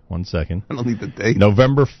 November... One second. I don't need the date.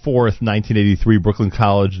 November 4th, 1983, Brooklyn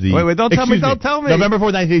College. Wait, don't tell me. November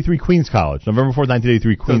 4th, 1983, Queens College. November 4th,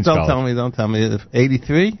 1983, Queens College. Don't tell me.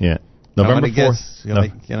 83? Yeah. November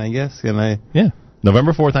 4th. Can I guess? Yeah.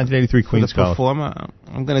 November 4th, 1983, Queens College. Performer,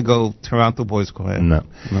 I'm going to go Toronto Boys Choir. No.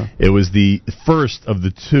 It was the first of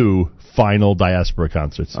the two final Diaspora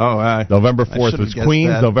concerts. Oh, right. November 4th was Queens.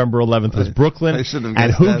 That. November 11th was Brooklyn. I should have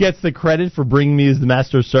and who that. gets the credit for bringing me as the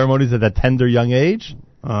master of ceremonies at that tender young age?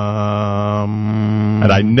 And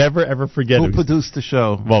I never ever forget who produced the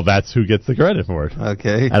show. Well, that's who gets the credit for it.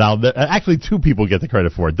 Okay. And actually two people get the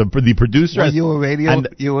credit for it. The producer. Were you a radio?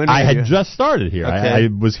 I had just started here. Okay. I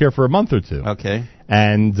was here for a month or two. Okay.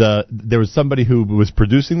 And there was somebody who was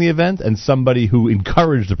producing the event and somebody who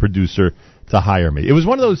encouraged the producer to hire me. It was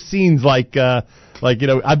one of those scenes like this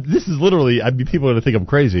is literally. People are going to think I'm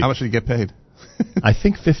crazy. How much did you get paid? I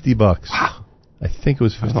think $50. Wow. I think it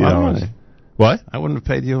was $50. What? I wouldn't have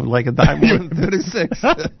paid you like a dime more than 36.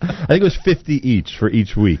 I think it was 50 each for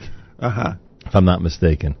each week. If I'm not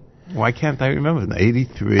mistaken. Why can't I remember?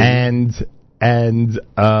 83. And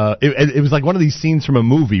it was like one of these scenes from a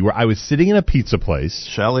movie where I was sitting in a pizza place.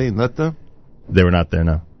 Shelley and Letta? They were not there,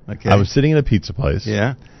 no. Okay. I was sitting in a pizza place.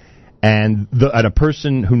 Yeah. And a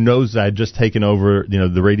person who knows that I had just taken over,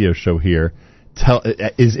 the radio show here,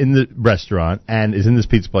 is in the restaurant and is in this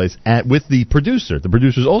pizza place with the producer. The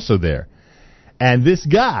producer's also there. And this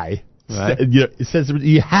guy says,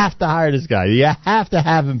 you have to hire this guy. You have to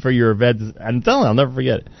have him for your event. And I'm telling you, I'll never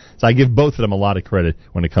forget it. So I give both of them a lot of credit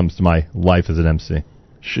when it comes to my life as an MC.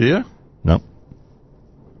 Shia? No.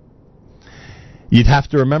 You'd have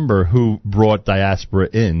to remember who brought Diaspora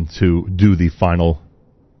in to do the final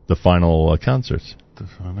concerts. The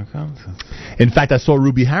final concerts. In fact, I saw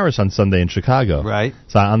Ruby Harris on Sunday in Chicago. Right.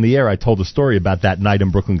 So on the air, I told a story about that night in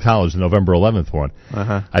Brooklyn College, the November 11th one.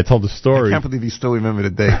 I told the story. I can't believe you still remember the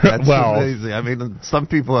date. That's well, amazing. I mean, some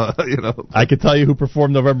people are, I could tell you who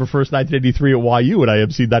performed November 1st, 1983 at YU, and I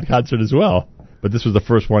emceed that concert as well. But this was the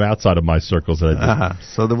first one outside of my circles that I did.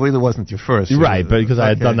 So the way that wasn't your first. Right, because I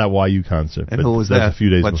had done that YU concert. And who was that? A few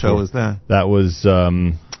days what before. show was that? That was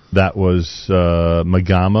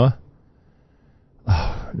Magama.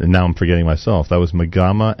 And now I'm forgetting myself. That was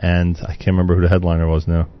Magama, and I can't remember who the headliner was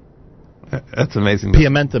now. That's amazing.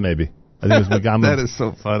 Piamenta, maybe. I think it was Magama. That is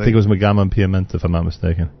so funny. I think it was Magama and Piamenta, if I'm not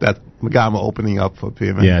mistaken. That Magama opening up for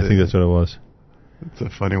Piamenta. Yeah, I think that's what it was. It's a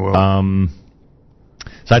funny world.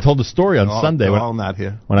 So I told the story on Sunday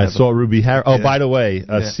when I saw Ruby Harris. Oh, by the way,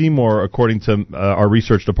 Seymour, according to our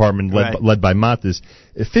research department led by Matt, is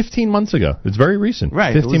 15 months ago. It's very recent.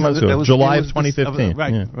 Right. 15 months ago. July of 2015.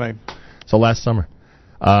 Right. So last summer.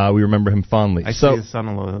 We remember him fondly. I see his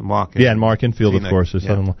son-in-law, Mark. Yeah, and Mark Infield, of course, his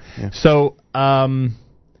son-in-law. Yeah. So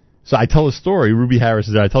I tell a story. Ruby Harris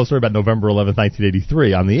is there. I tell a story about November 11th,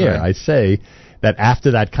 1983 on the air. I say that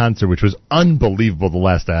after that concert, which was unbelievable, the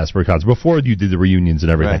last Diaspora concert, before you did the reunions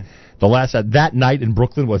and everything, that night in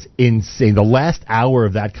Brooklyn was insane. The last hour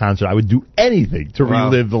of that concert, I would do anything to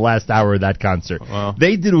relive the last hour of that concert. Wow.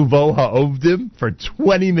 They did Uvo Ha'ovdim for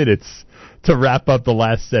 20 minutes to wrap up the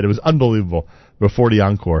last set. It was unbelievable before the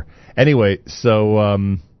encore. Anyway, so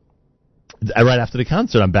right after the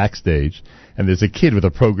concert, I'm backstage, and there's a kid with a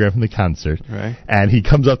program from the concert. Right. And he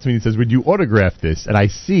comes up to me and says, would you autograph this? And I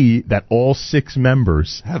see that all 6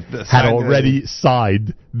 members had already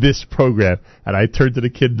signed this program. And I turn to the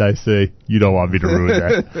kid and I say, you don't want me to ruin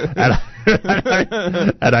that.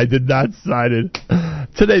 and I did not sign it.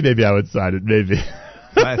 Today maybe I would sign it, maybe.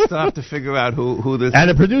 I still have to figure out who this And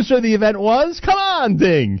the producer of the event was? Come on,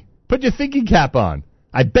 Ding! Put your thinking cap on.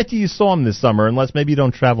 I bet you saw him this summer, unless maybe you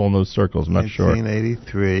don't travel in those circles. I'm not sure.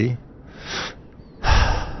 1983.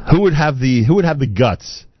 Who would have the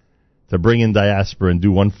guts to bring in Diaspora and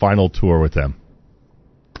do one final tour with them?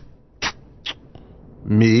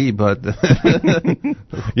 Me, but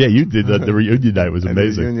yeah, you did that. The reunion night was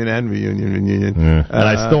amazing. Reunion. Yeah. And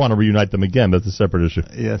I still want to reunite them again. That's a separate issue.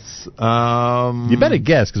 Yes. You better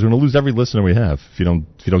guess, because we're going to lose every listener we have if you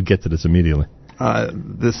don't get to this immediately.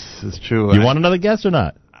 This is true. You want another guess or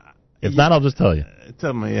not? If not, I'll just tell you.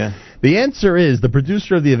 Tell me, yeah. The answer is the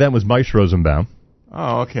producer of the event was Mike Rosenbaum.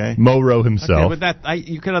 Oh, okay. Moro himself. Okay, but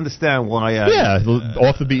you can understand why.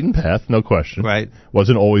 Off the beaten path, no question. Right.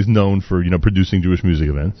 Wasn't always known for producing Jewish music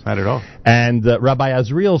events. Not at all. And Rabbi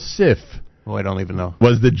Azriel Sif. Oh, I don't even know.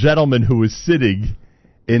 Was the gentleman who was sitting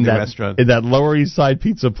in that restaurant, in that Lower East Side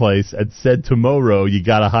pizza place, and said to Moro, "You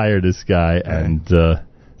got to hire this guy." Right. And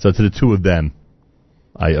so to the two of them,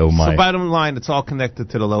 I owe my. So bottom line, it's all connected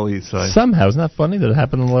to the Lower East Side. Somehow, isn't that funny that it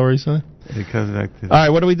happened on the Lower East Side? Because all right,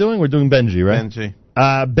 what are we doing? We're doing Benji, right? Benji.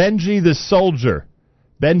 Benji the Soldier.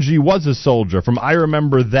 Benji was a soldier from I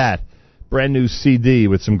Remember That. Brand new CD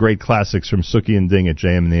with some great classics from Suki and Ding at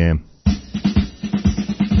JM in the AM.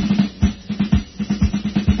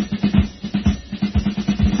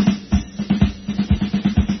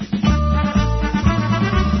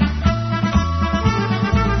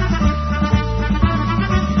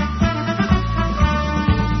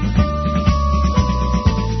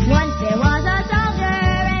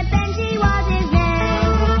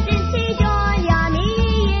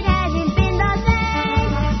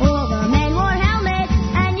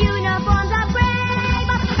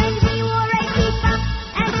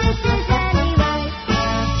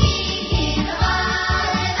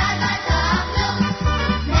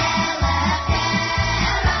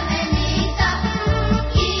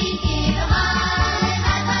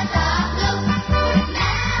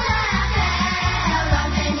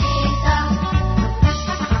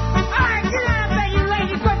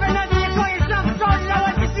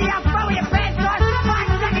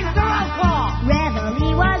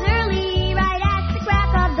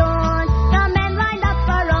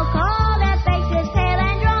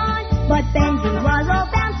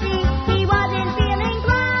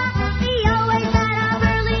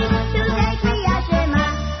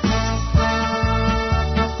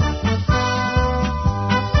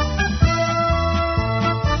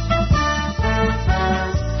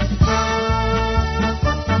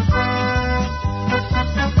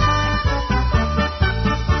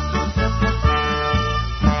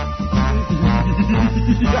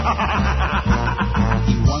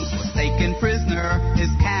 He once was taken prisoner. His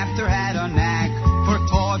captor had a knack for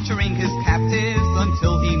torturing his captives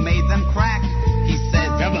until he made them crack. He said,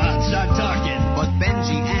 "Come on, start talking." But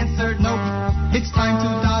Benji answered, "Nope. It's time to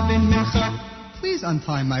daven mincha. Please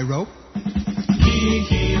untie my rope."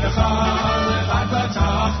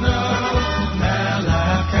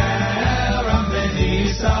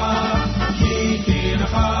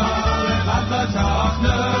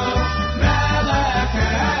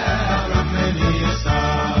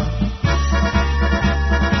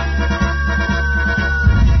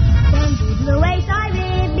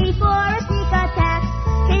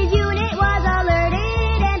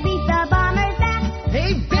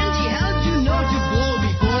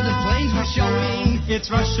 It's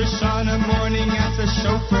Rosh Hashanah morning at the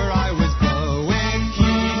shofar I was blowing.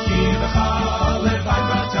 Kiki l'chal levad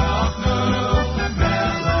batachnu melech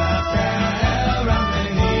eram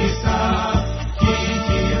benisa.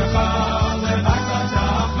 Kiki l'chal levad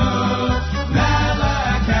batachnu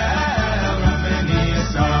melech eram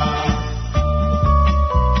benisa.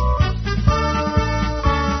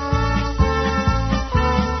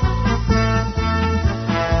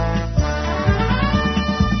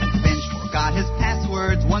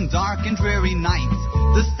 One dark and dreary night,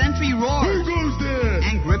 the sentry roared. Who goes there?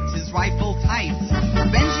 And gripped his rifle tight.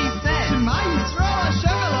 Benji said, Shema Yisrael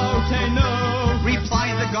Hashem Elokeinu.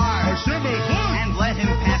 Replied the guard, and let him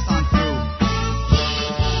pass on through.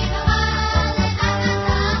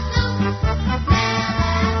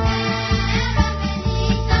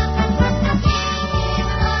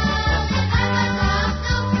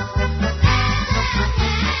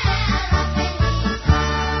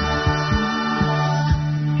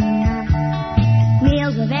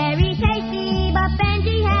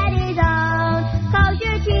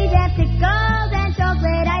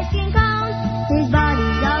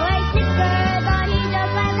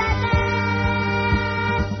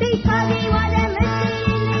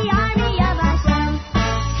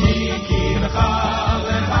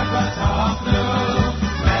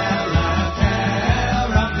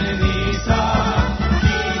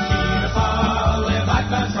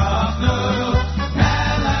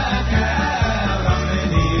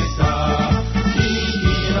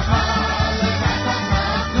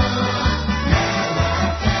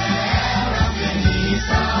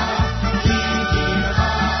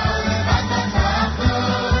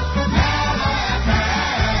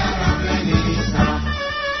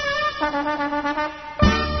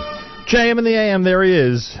 JM in the AM, there he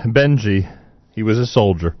is, Benji. He was a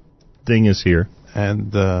soldier. Ding is here.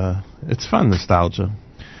 And it's fun, nostalgia.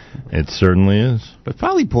 It certainly is. But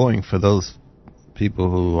probably boring for those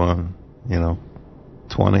people who,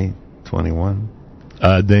 20, 21.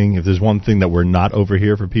 Ding, if there's one thing that we're not over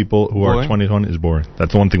here for people who are Boring? 2020 is boring.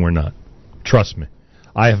 That's the one thing we're not. Trust me.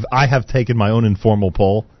 I have taken my own informal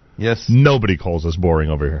poll. Yes. Nobody calls us boring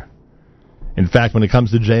over here. In fact, when it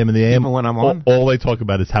comes to JM and the AM, Even when I'm on? all they talk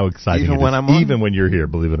about is how exciting Even it is. when I'm on? Even when you're here,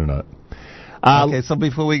 believe it or not. Okay, so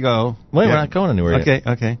before we go... Wait, Yeah. we're not going anywhere yet.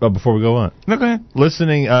 Okay. But before we go on. No, go ahead.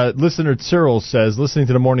 Listener Cyril says, listening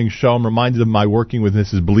to the morning show, I'm reminded of my working with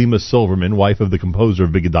Mrs. Blema Silverman, wife of the composer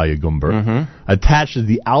of Bigadaya Gumber. Mm-hmm. Attached is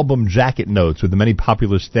the album jacket notes with the many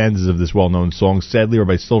popular stanzas of this well-known song. Sadly,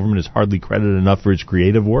 Rabbi Silverman is hardly credited enough for his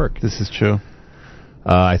creative work. This is true.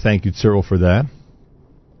 I thank you, Cyril, for that.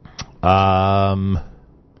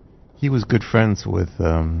 He was good friends with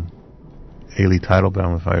Haley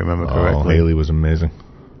Teitelbaum, if I remember correctly. Oh, Haley was amazing.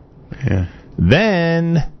 Yeah.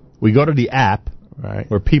 Then we go to the app, right,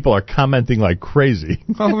 where people are commenting like crazy.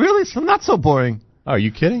 Oh, really? So not so boring. Oh, are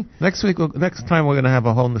you kidding? Next time we're going to have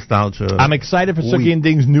a whole nostalgia. I'm excited for Suki and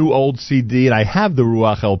Ding's new old CD, and I have the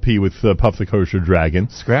Ruach LP with Puff the Kosher Dragon.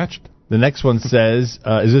 Scratched? The next one says,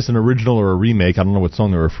 is this an original or a remake? I don't know what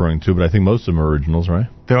song they're referring to, but I think most of them are originals, right?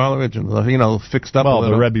 They're all original, fixed up a well,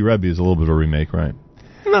 little. the Rebbe is a little bit of a remake, right?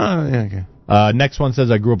 No, yeah, okay. Next one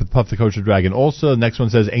says, I grew up with Puff the Kosher Dragon. Also, the next one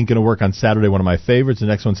says, ain't gonna work on Saturday, one of my favorites. The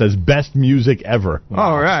next one says, best music ever.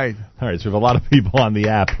 All right. All right, so we have a lot of people on the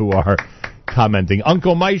app who are commenting.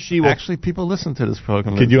 Uncle Maishi will... Actually, people listen to this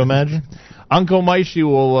program. Could you imagine? Uncle Maishi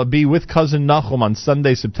will be with Cousin Nachum on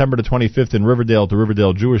Sunday, September the 25th in Riverdale at the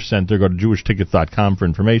Riverdale Jewish Center. Go to jewishtickets.com for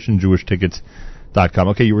information, jewishtickets.com.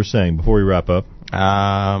 Okay, you were saying, before we wrap up.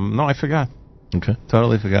 No, I forgot. Okay.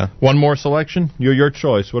 Totally forgot. One more selection? Your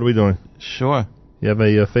choice. What are we doing? Sure. You have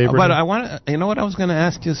a favorite? But I want to, you know what I was going to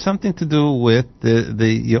ask you? Something to do with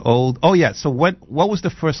your old... Oh, yeah. So what was the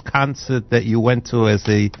first concert that you went to as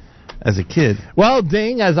a kid? Well,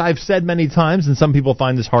 Ding, as I've said many times, and some people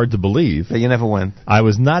find this hard to believe, that you never went. I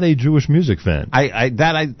was not a Jewish music fan.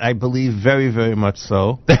 I believe very, very much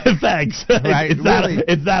so. Thanks. Right,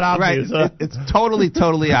 it's that obvious. Right. Huh? It's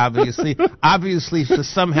totally obviously. Obviously, so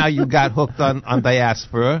somehow you got hooked on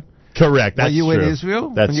diaspora. Correct. Were That's you true. in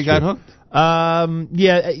Israel That's when you true. got hooked?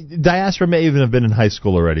 Yeah, diaspora may even have been in high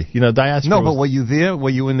school already. Diaspora. No, but were you there? Were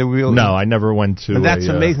you in the real? No, I never went to. And that's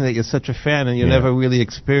amazing that you're such a fan and you never really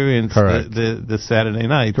experienced the Saturday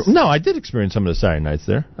nights. No, I did experience some of the Saturday nights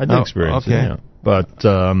there. I did experience it. Yeah. But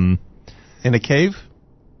in a cave?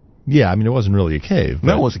 Yeah, I mean it wasn't really a cave.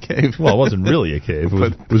 No, it was a cave. Well, it wasn't really a cave.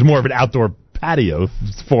 It was more of an outdoor patio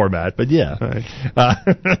format, but yeah. Right.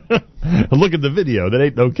 Look at the video. That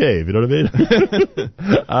ain't no cave. You know what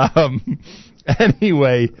I mean?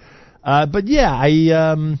 Anyway, but yeah,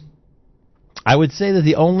 I would say that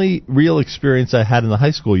the only real experience I had in the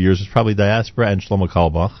high school years was probably diaspora and Shlomo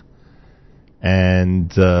Kalbach,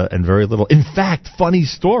 and very little. In fact, funny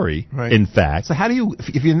story. Right. In fact, so how do you,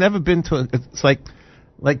 if you've never been to, it's like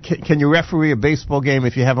can you referee a baseball game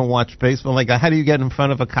if you haven't watched baseball? Like, how do you get in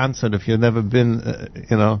front of a concert if you've never been,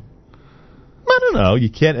 I don't know.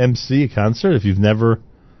 You can't MC a concert if you've never,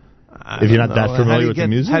 if you're not that familiar with the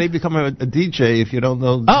music. How do you become a DJ if you don't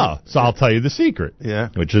know? Oh, so I'll tell you the secret. Yeah.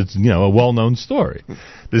 Which is, a well-known story.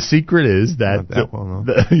 The secret is that... Not that well-known.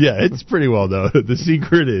 Yeah, it's pretty well-known. The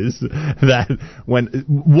secret is that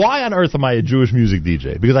why on earth am I a Jewish music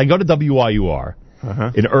DJ? Because I go to WYUR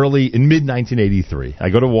in mid-1983. I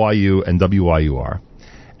go to YU and WYUR.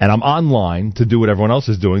 And I'm online to do what everyone else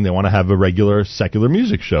is doing. They want to have a regular secular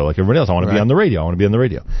music show like everybody else. I want to be on the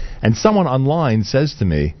radio. And someone online says to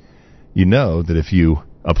me, you know that if you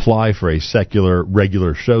apply for a secular,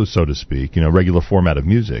 regular show, so to speak, regular format of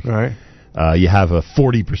music, you have a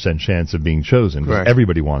 40% chance of being chosen because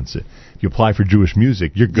everybody wants it. If you apply for Jewish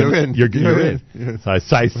music, you're in. Yes.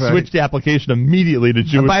 So I switched the application immediately to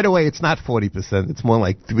Jewish. And by the way, it's not 40%. It's more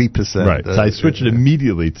like 3%. Right. So I switched it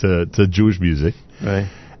immediately to Jewish music. Right.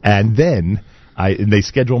 And then they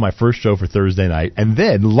schedule my first show for Thursday night. And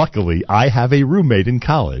then, luckily, I have a roommate in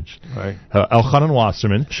college. Right. Elchanan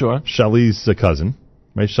Wasserman. Sure. Shelley's cousin.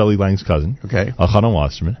 Right? Shelley Lang's cousin. Okay. Elchanan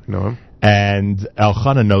Wasserman. Know him. And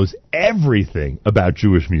Elchanan knows everything about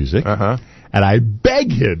Jewish music. And I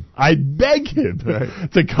beg him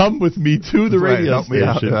to come with me to the radio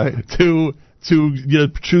station to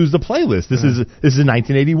choose the playlist. This is in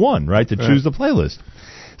 1981, right? To choose the playlist.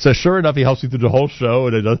 So sure enough, he helps me through the whole show.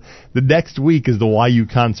 And the next week is the YU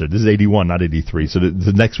concert. This is 81, not 83. So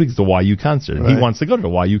the next week is the YU concert. And he wants to go to the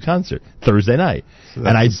YU concert Thursday night. So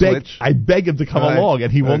and I beg him to come along,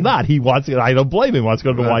 and he will not. He wants. I don't blame him. He wants to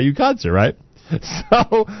go to the YU concert, right?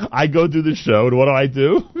 So I go do the show, and what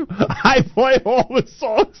do? I play all the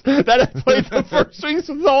songs that I played the first week. That's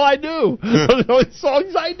all I do. Those are the only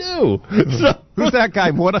songs I do. So, who's that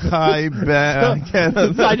guy, Mordechai?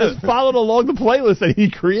 So I just followed along the playlist that he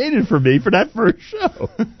created for me for that first show.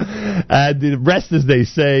 And the rest, as they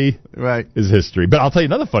say, is history. But I'll tell you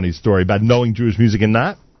another funny story about knowing Jewish music and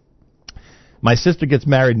not. My sister gets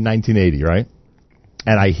married in 1980, right?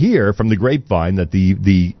 And I hear from the grapevine that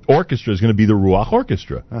the orchestra is going to be the Ruach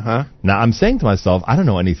Orchestra. Now, I'm saying to myself, I don't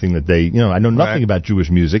know anything that they, I know nothing about Jewish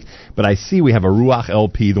music, but I see we have a Ruach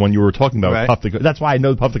LP, the one you were talking about. With Puff the That's why I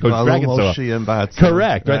know Puff the Coach Dragon so well.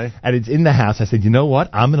 Correct, right? And it's in the house. I said, you know what?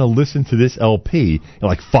 I'm going to listen to this LP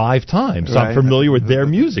like 5 times. So I'm familiar with their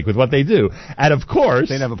music, with what they do. And of course,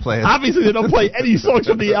 they never play it. Obviously, they don't play any songs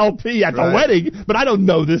from the LP at the wedding, but I don't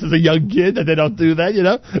know this as a young kid that they don't do that,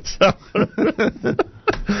 So...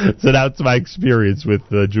 So that's my experience with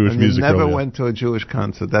Jewish music. You never went to a Jewish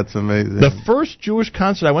concert. That's amazing. The first Jewish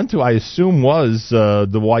concert I went to, I assume, was the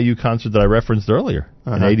YU concert that I referenced earlier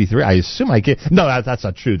in '83. I assume I get. No, that's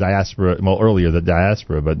not true. Diaspora. Well, earlier the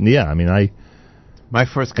Diaspora, but yeah, I mean, my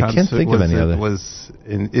first concert was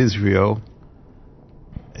in Israel,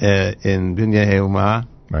 in Binyai Heuma.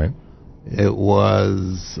 Right. It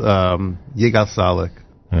was Yigal Salik.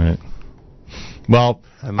 All right. Well,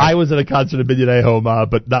 I was at a concert in Binyai Heuma,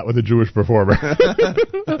 but not with a Jewish performer. Did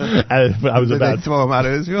they throw him out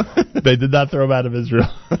of Israel? They did not throw him out of Israel.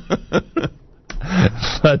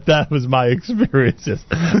 But that was my experiences.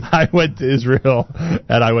 I went to Israel,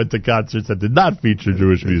 and I went to concerts that did not feature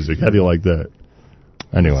Jewish music. How do you like that?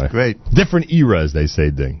 Anyway. That's great. Different era, as they say,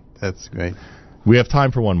 Ding. That's great. We have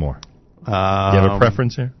time for one more. Do you have a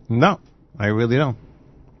preference here? No, I really don't.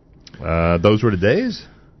 Those were the days?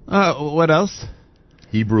 What else?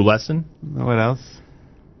 Hebrew lesson. What else?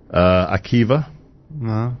 Akiva.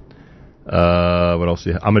 No. What else?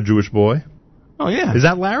 I'm a Jewish boy. Oh, yeah. Is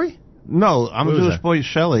that Larry? No, I'm a Jewish boy,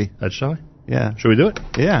 Shelley. That's Shelley? Yeah. Should we do it?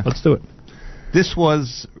 Yeah. Let's do it. This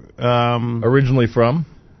was... originally from?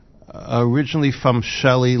 Originally from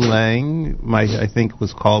Shelley Lang. I think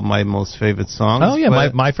was called My Most Favorite Songs. Oh, yeah,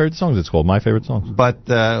 my Favorite Songs it's called. My Favorite Songs. But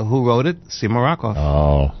who wrote it? Seymour Rockoff.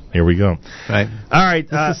 Oh, here we go. Right. All right.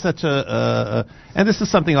 This is such a... and this is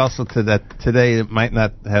something also that today it might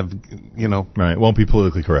not have, Right, won't be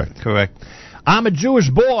politically correct. Correct. I'm a Jewish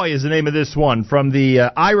Boy is the name of this one from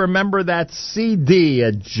the I Remember That CD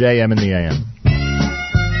at JM in the AM.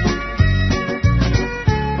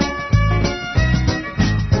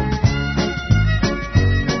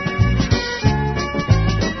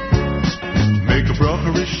 Make a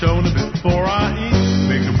bracha rishona before I eat.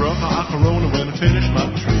 Make a bracha acharona when I finish my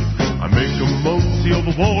treat. I make a motzi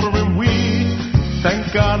over water and weed.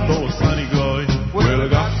 Thank God, Lord, sunny goy. Well, I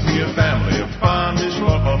got me a family, a fine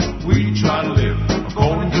mishpacha. We try to live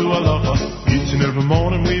according to halacha. Each and every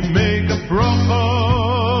morning we make a bracha.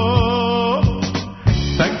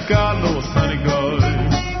 Thank God, Lord, sunny goy.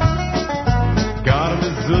 Got a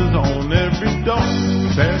mezuzah on every door.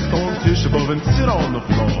 Fast on Tisha B'Av and sit on the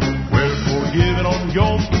floor. Forgiven on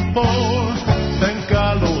Yom Kippur. Thank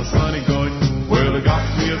God, Lord, sunny goy. Well, I got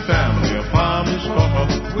me a family, a fine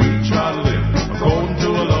mishpacha. We try to live according to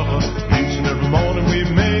halacha. Each and every morning we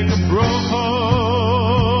make a bracha.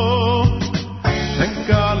 Thank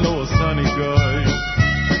God, Lord, sunny goy.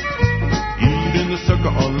 Eat in the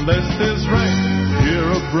sukkah unless there's rain. Hear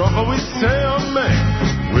a bracha, we say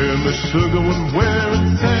amen. We're the sugar when we're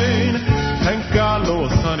insane. Thank God, Lord,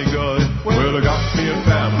 sunny goy. Well, I got me a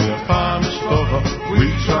family, a fine mishpacha. We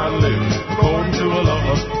try to live according to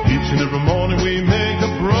halacha. Each and every morning we make a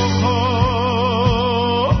bracha.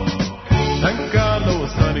 Thank God, Lord,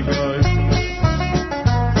 sunny goy.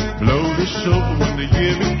 Blow the shofar when they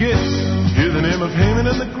give a gift. Hear the name of Haman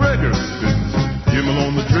and the Gregor spins. Gimel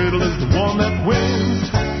on the dreidel is the one that wins.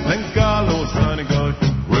 Thank God, Lord, sunny goy.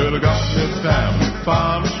 Well, I got me a family,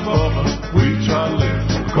 fine mishpacha. We try to live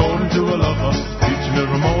according to halacha. Each and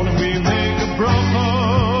every morning we make a bracha.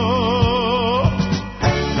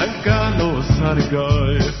 Thank God, Lord, sunny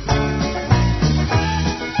goy.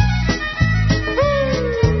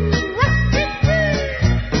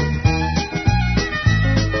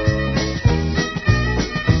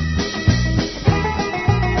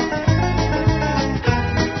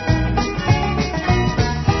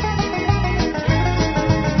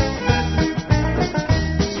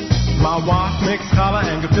 My wife makes challah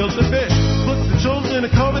and gefilte fish. Puts the children in a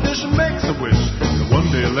covered dish and makes a wish. And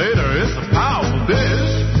one day later, it's a powerful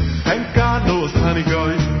dish. Thank God, Lord, honey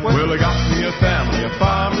goy. Well, I got me a family, a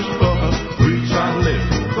fine mishpacha. We try to live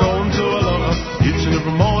according to halacha. Each and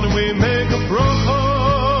every morning we make a bracha.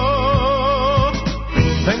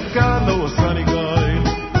 Thank God, Lord, honey goy.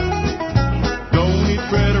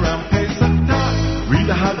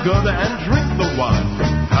 good and drink the wine.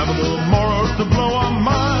 Have a little more to blow our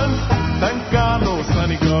mind. Thank God, no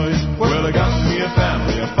sunny guys. Well, I got me a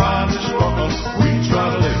family, a fine struggle. We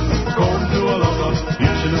try to live according to a lover.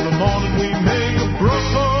 Each and every morning we make a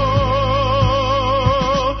brother.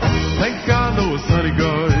 Thank God, no sunny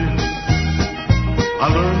guys. I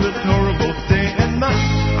learned the Torah both day and night.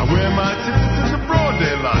 I wear my tzitzit in the broad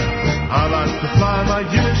daylight. I like to fly my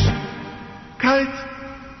Yiddish kite.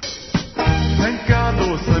 Thank God,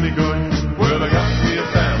 no sunny guys. Well, I got me a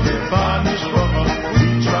family, a fine struggle.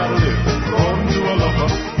 We try to live according to a lover.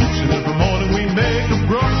 Each and every morning we make a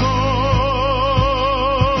brother.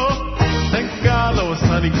 Thank God, no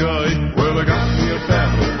sunny guys. Well, I got me a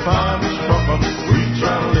family, a fine struggle. We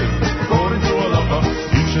try to live according to a lover.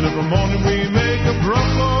 Each and every morning we make a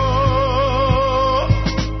brother.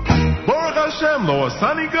 Baruch Hashem, no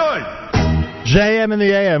sunny guys. JM in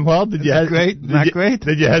the AM. Well, did you great?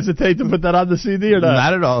 Did you hesitate to put that on the CD or not?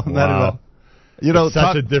 Not at all. Not at all. You know, it's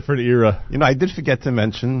such a different era. You know, I did forget to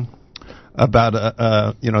mention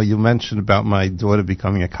about you mentioned about my daughter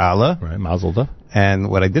becoming a Kala. Right, Mazel Tov. And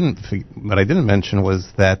what I didn't mention was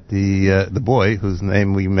that the boy whose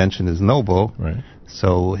name we mentioned is Noble. Right.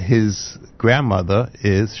 So his grandmother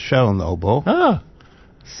is Cheryl Noble. Ah.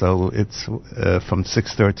 So it's from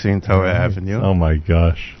 613 Torah Avenue. Oh my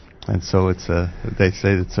gosh. And so they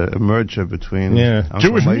say it's a merger between Uncle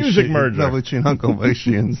Jewish Moshe, music merger. No, between Uncle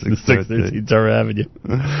Moshe and 613 Torah Avenue.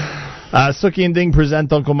 Suki and Ding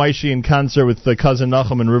present Uncle Moshe in concert with cousin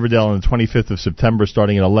Nachum in Riverdale on the 25th of September,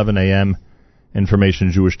 starting at 11 a.m.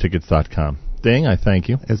 Information JewishTickets.com. Ding, I thank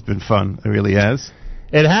you. It's been fun. It really has.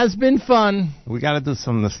 It has been fun. We got to do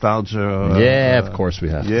some nostalgia. Of course we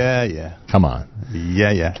have. Yeah. Come on.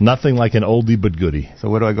 Yeah. Nothing like an oldie but goodie. So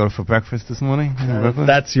where do I go for breakfast this morning?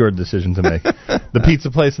 That's your decision to make. The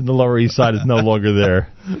pizza place in the Lower East Side is no longer there.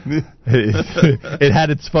 It had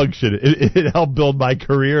its function. It helped build my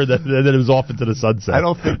career. Then it was off into the sunset. I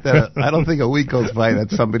don't think a week goes by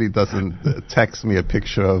that somebody doesn't text me a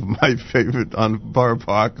picture of my favorite on Borough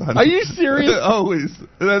Park. Are you serious? Always.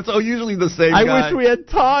 That's usually the same guy. I wish we had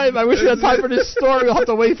time. I wish we had time for this story. We'll have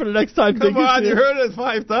to wait for the next time. Come on, you heard it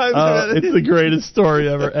 5 times. It's the greatest story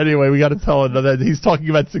ever. Anyway, we got to tell it. He's talking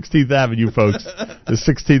about 16th Avenue, folks. The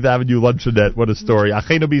 16th Avenue Luncheonette. What a story.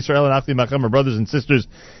 Achenu b'Yisrael and Achim Achem, our brothers and sisters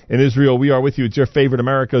in Israel. We are with you. It's your favorite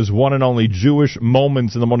America's one and only Jewish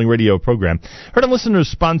Moments in the Morning radio program. Heard and listeners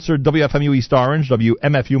sponsored WFMU East Orange,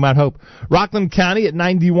 WMFU Mount Hope, Rockland County at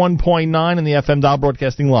 91.9 and the FM dial,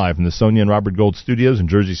 broadcasting live from the Sonia and Robert Gold studios in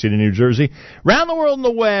Jersey City, New Jersey. Around the world on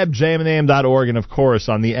the web, jmnam.org, and of course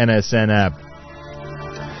on the NSN app.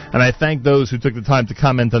 And I thank those who took the time to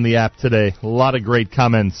comment on the app today. A lot of great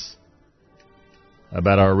comments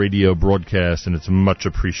about our radio broadcast, and it's much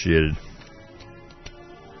appreciated.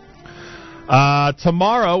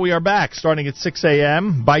 Tomorrow we are back, starting at 6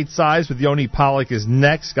 a.m. Bite Size with Yoni Pollock is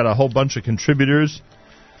next. Got a whole bunch of contributors,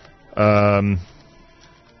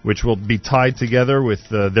 which will be tied together with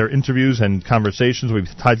their interviews and conversations. We'll be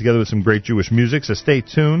tied together with some great Jewish music, so stay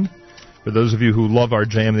tuned. For those of you who love our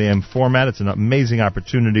JM the AM format, it's an amazing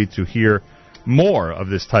opportunity to hear more of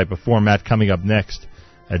this type of format coming up next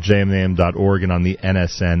at jmnam.org and on the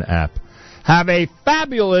NSN app. Have a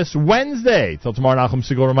fabulous Wednesday. Till tomorrow, Nachum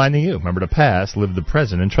Segal reminding you, remember the past, live the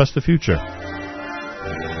present, and trust the future.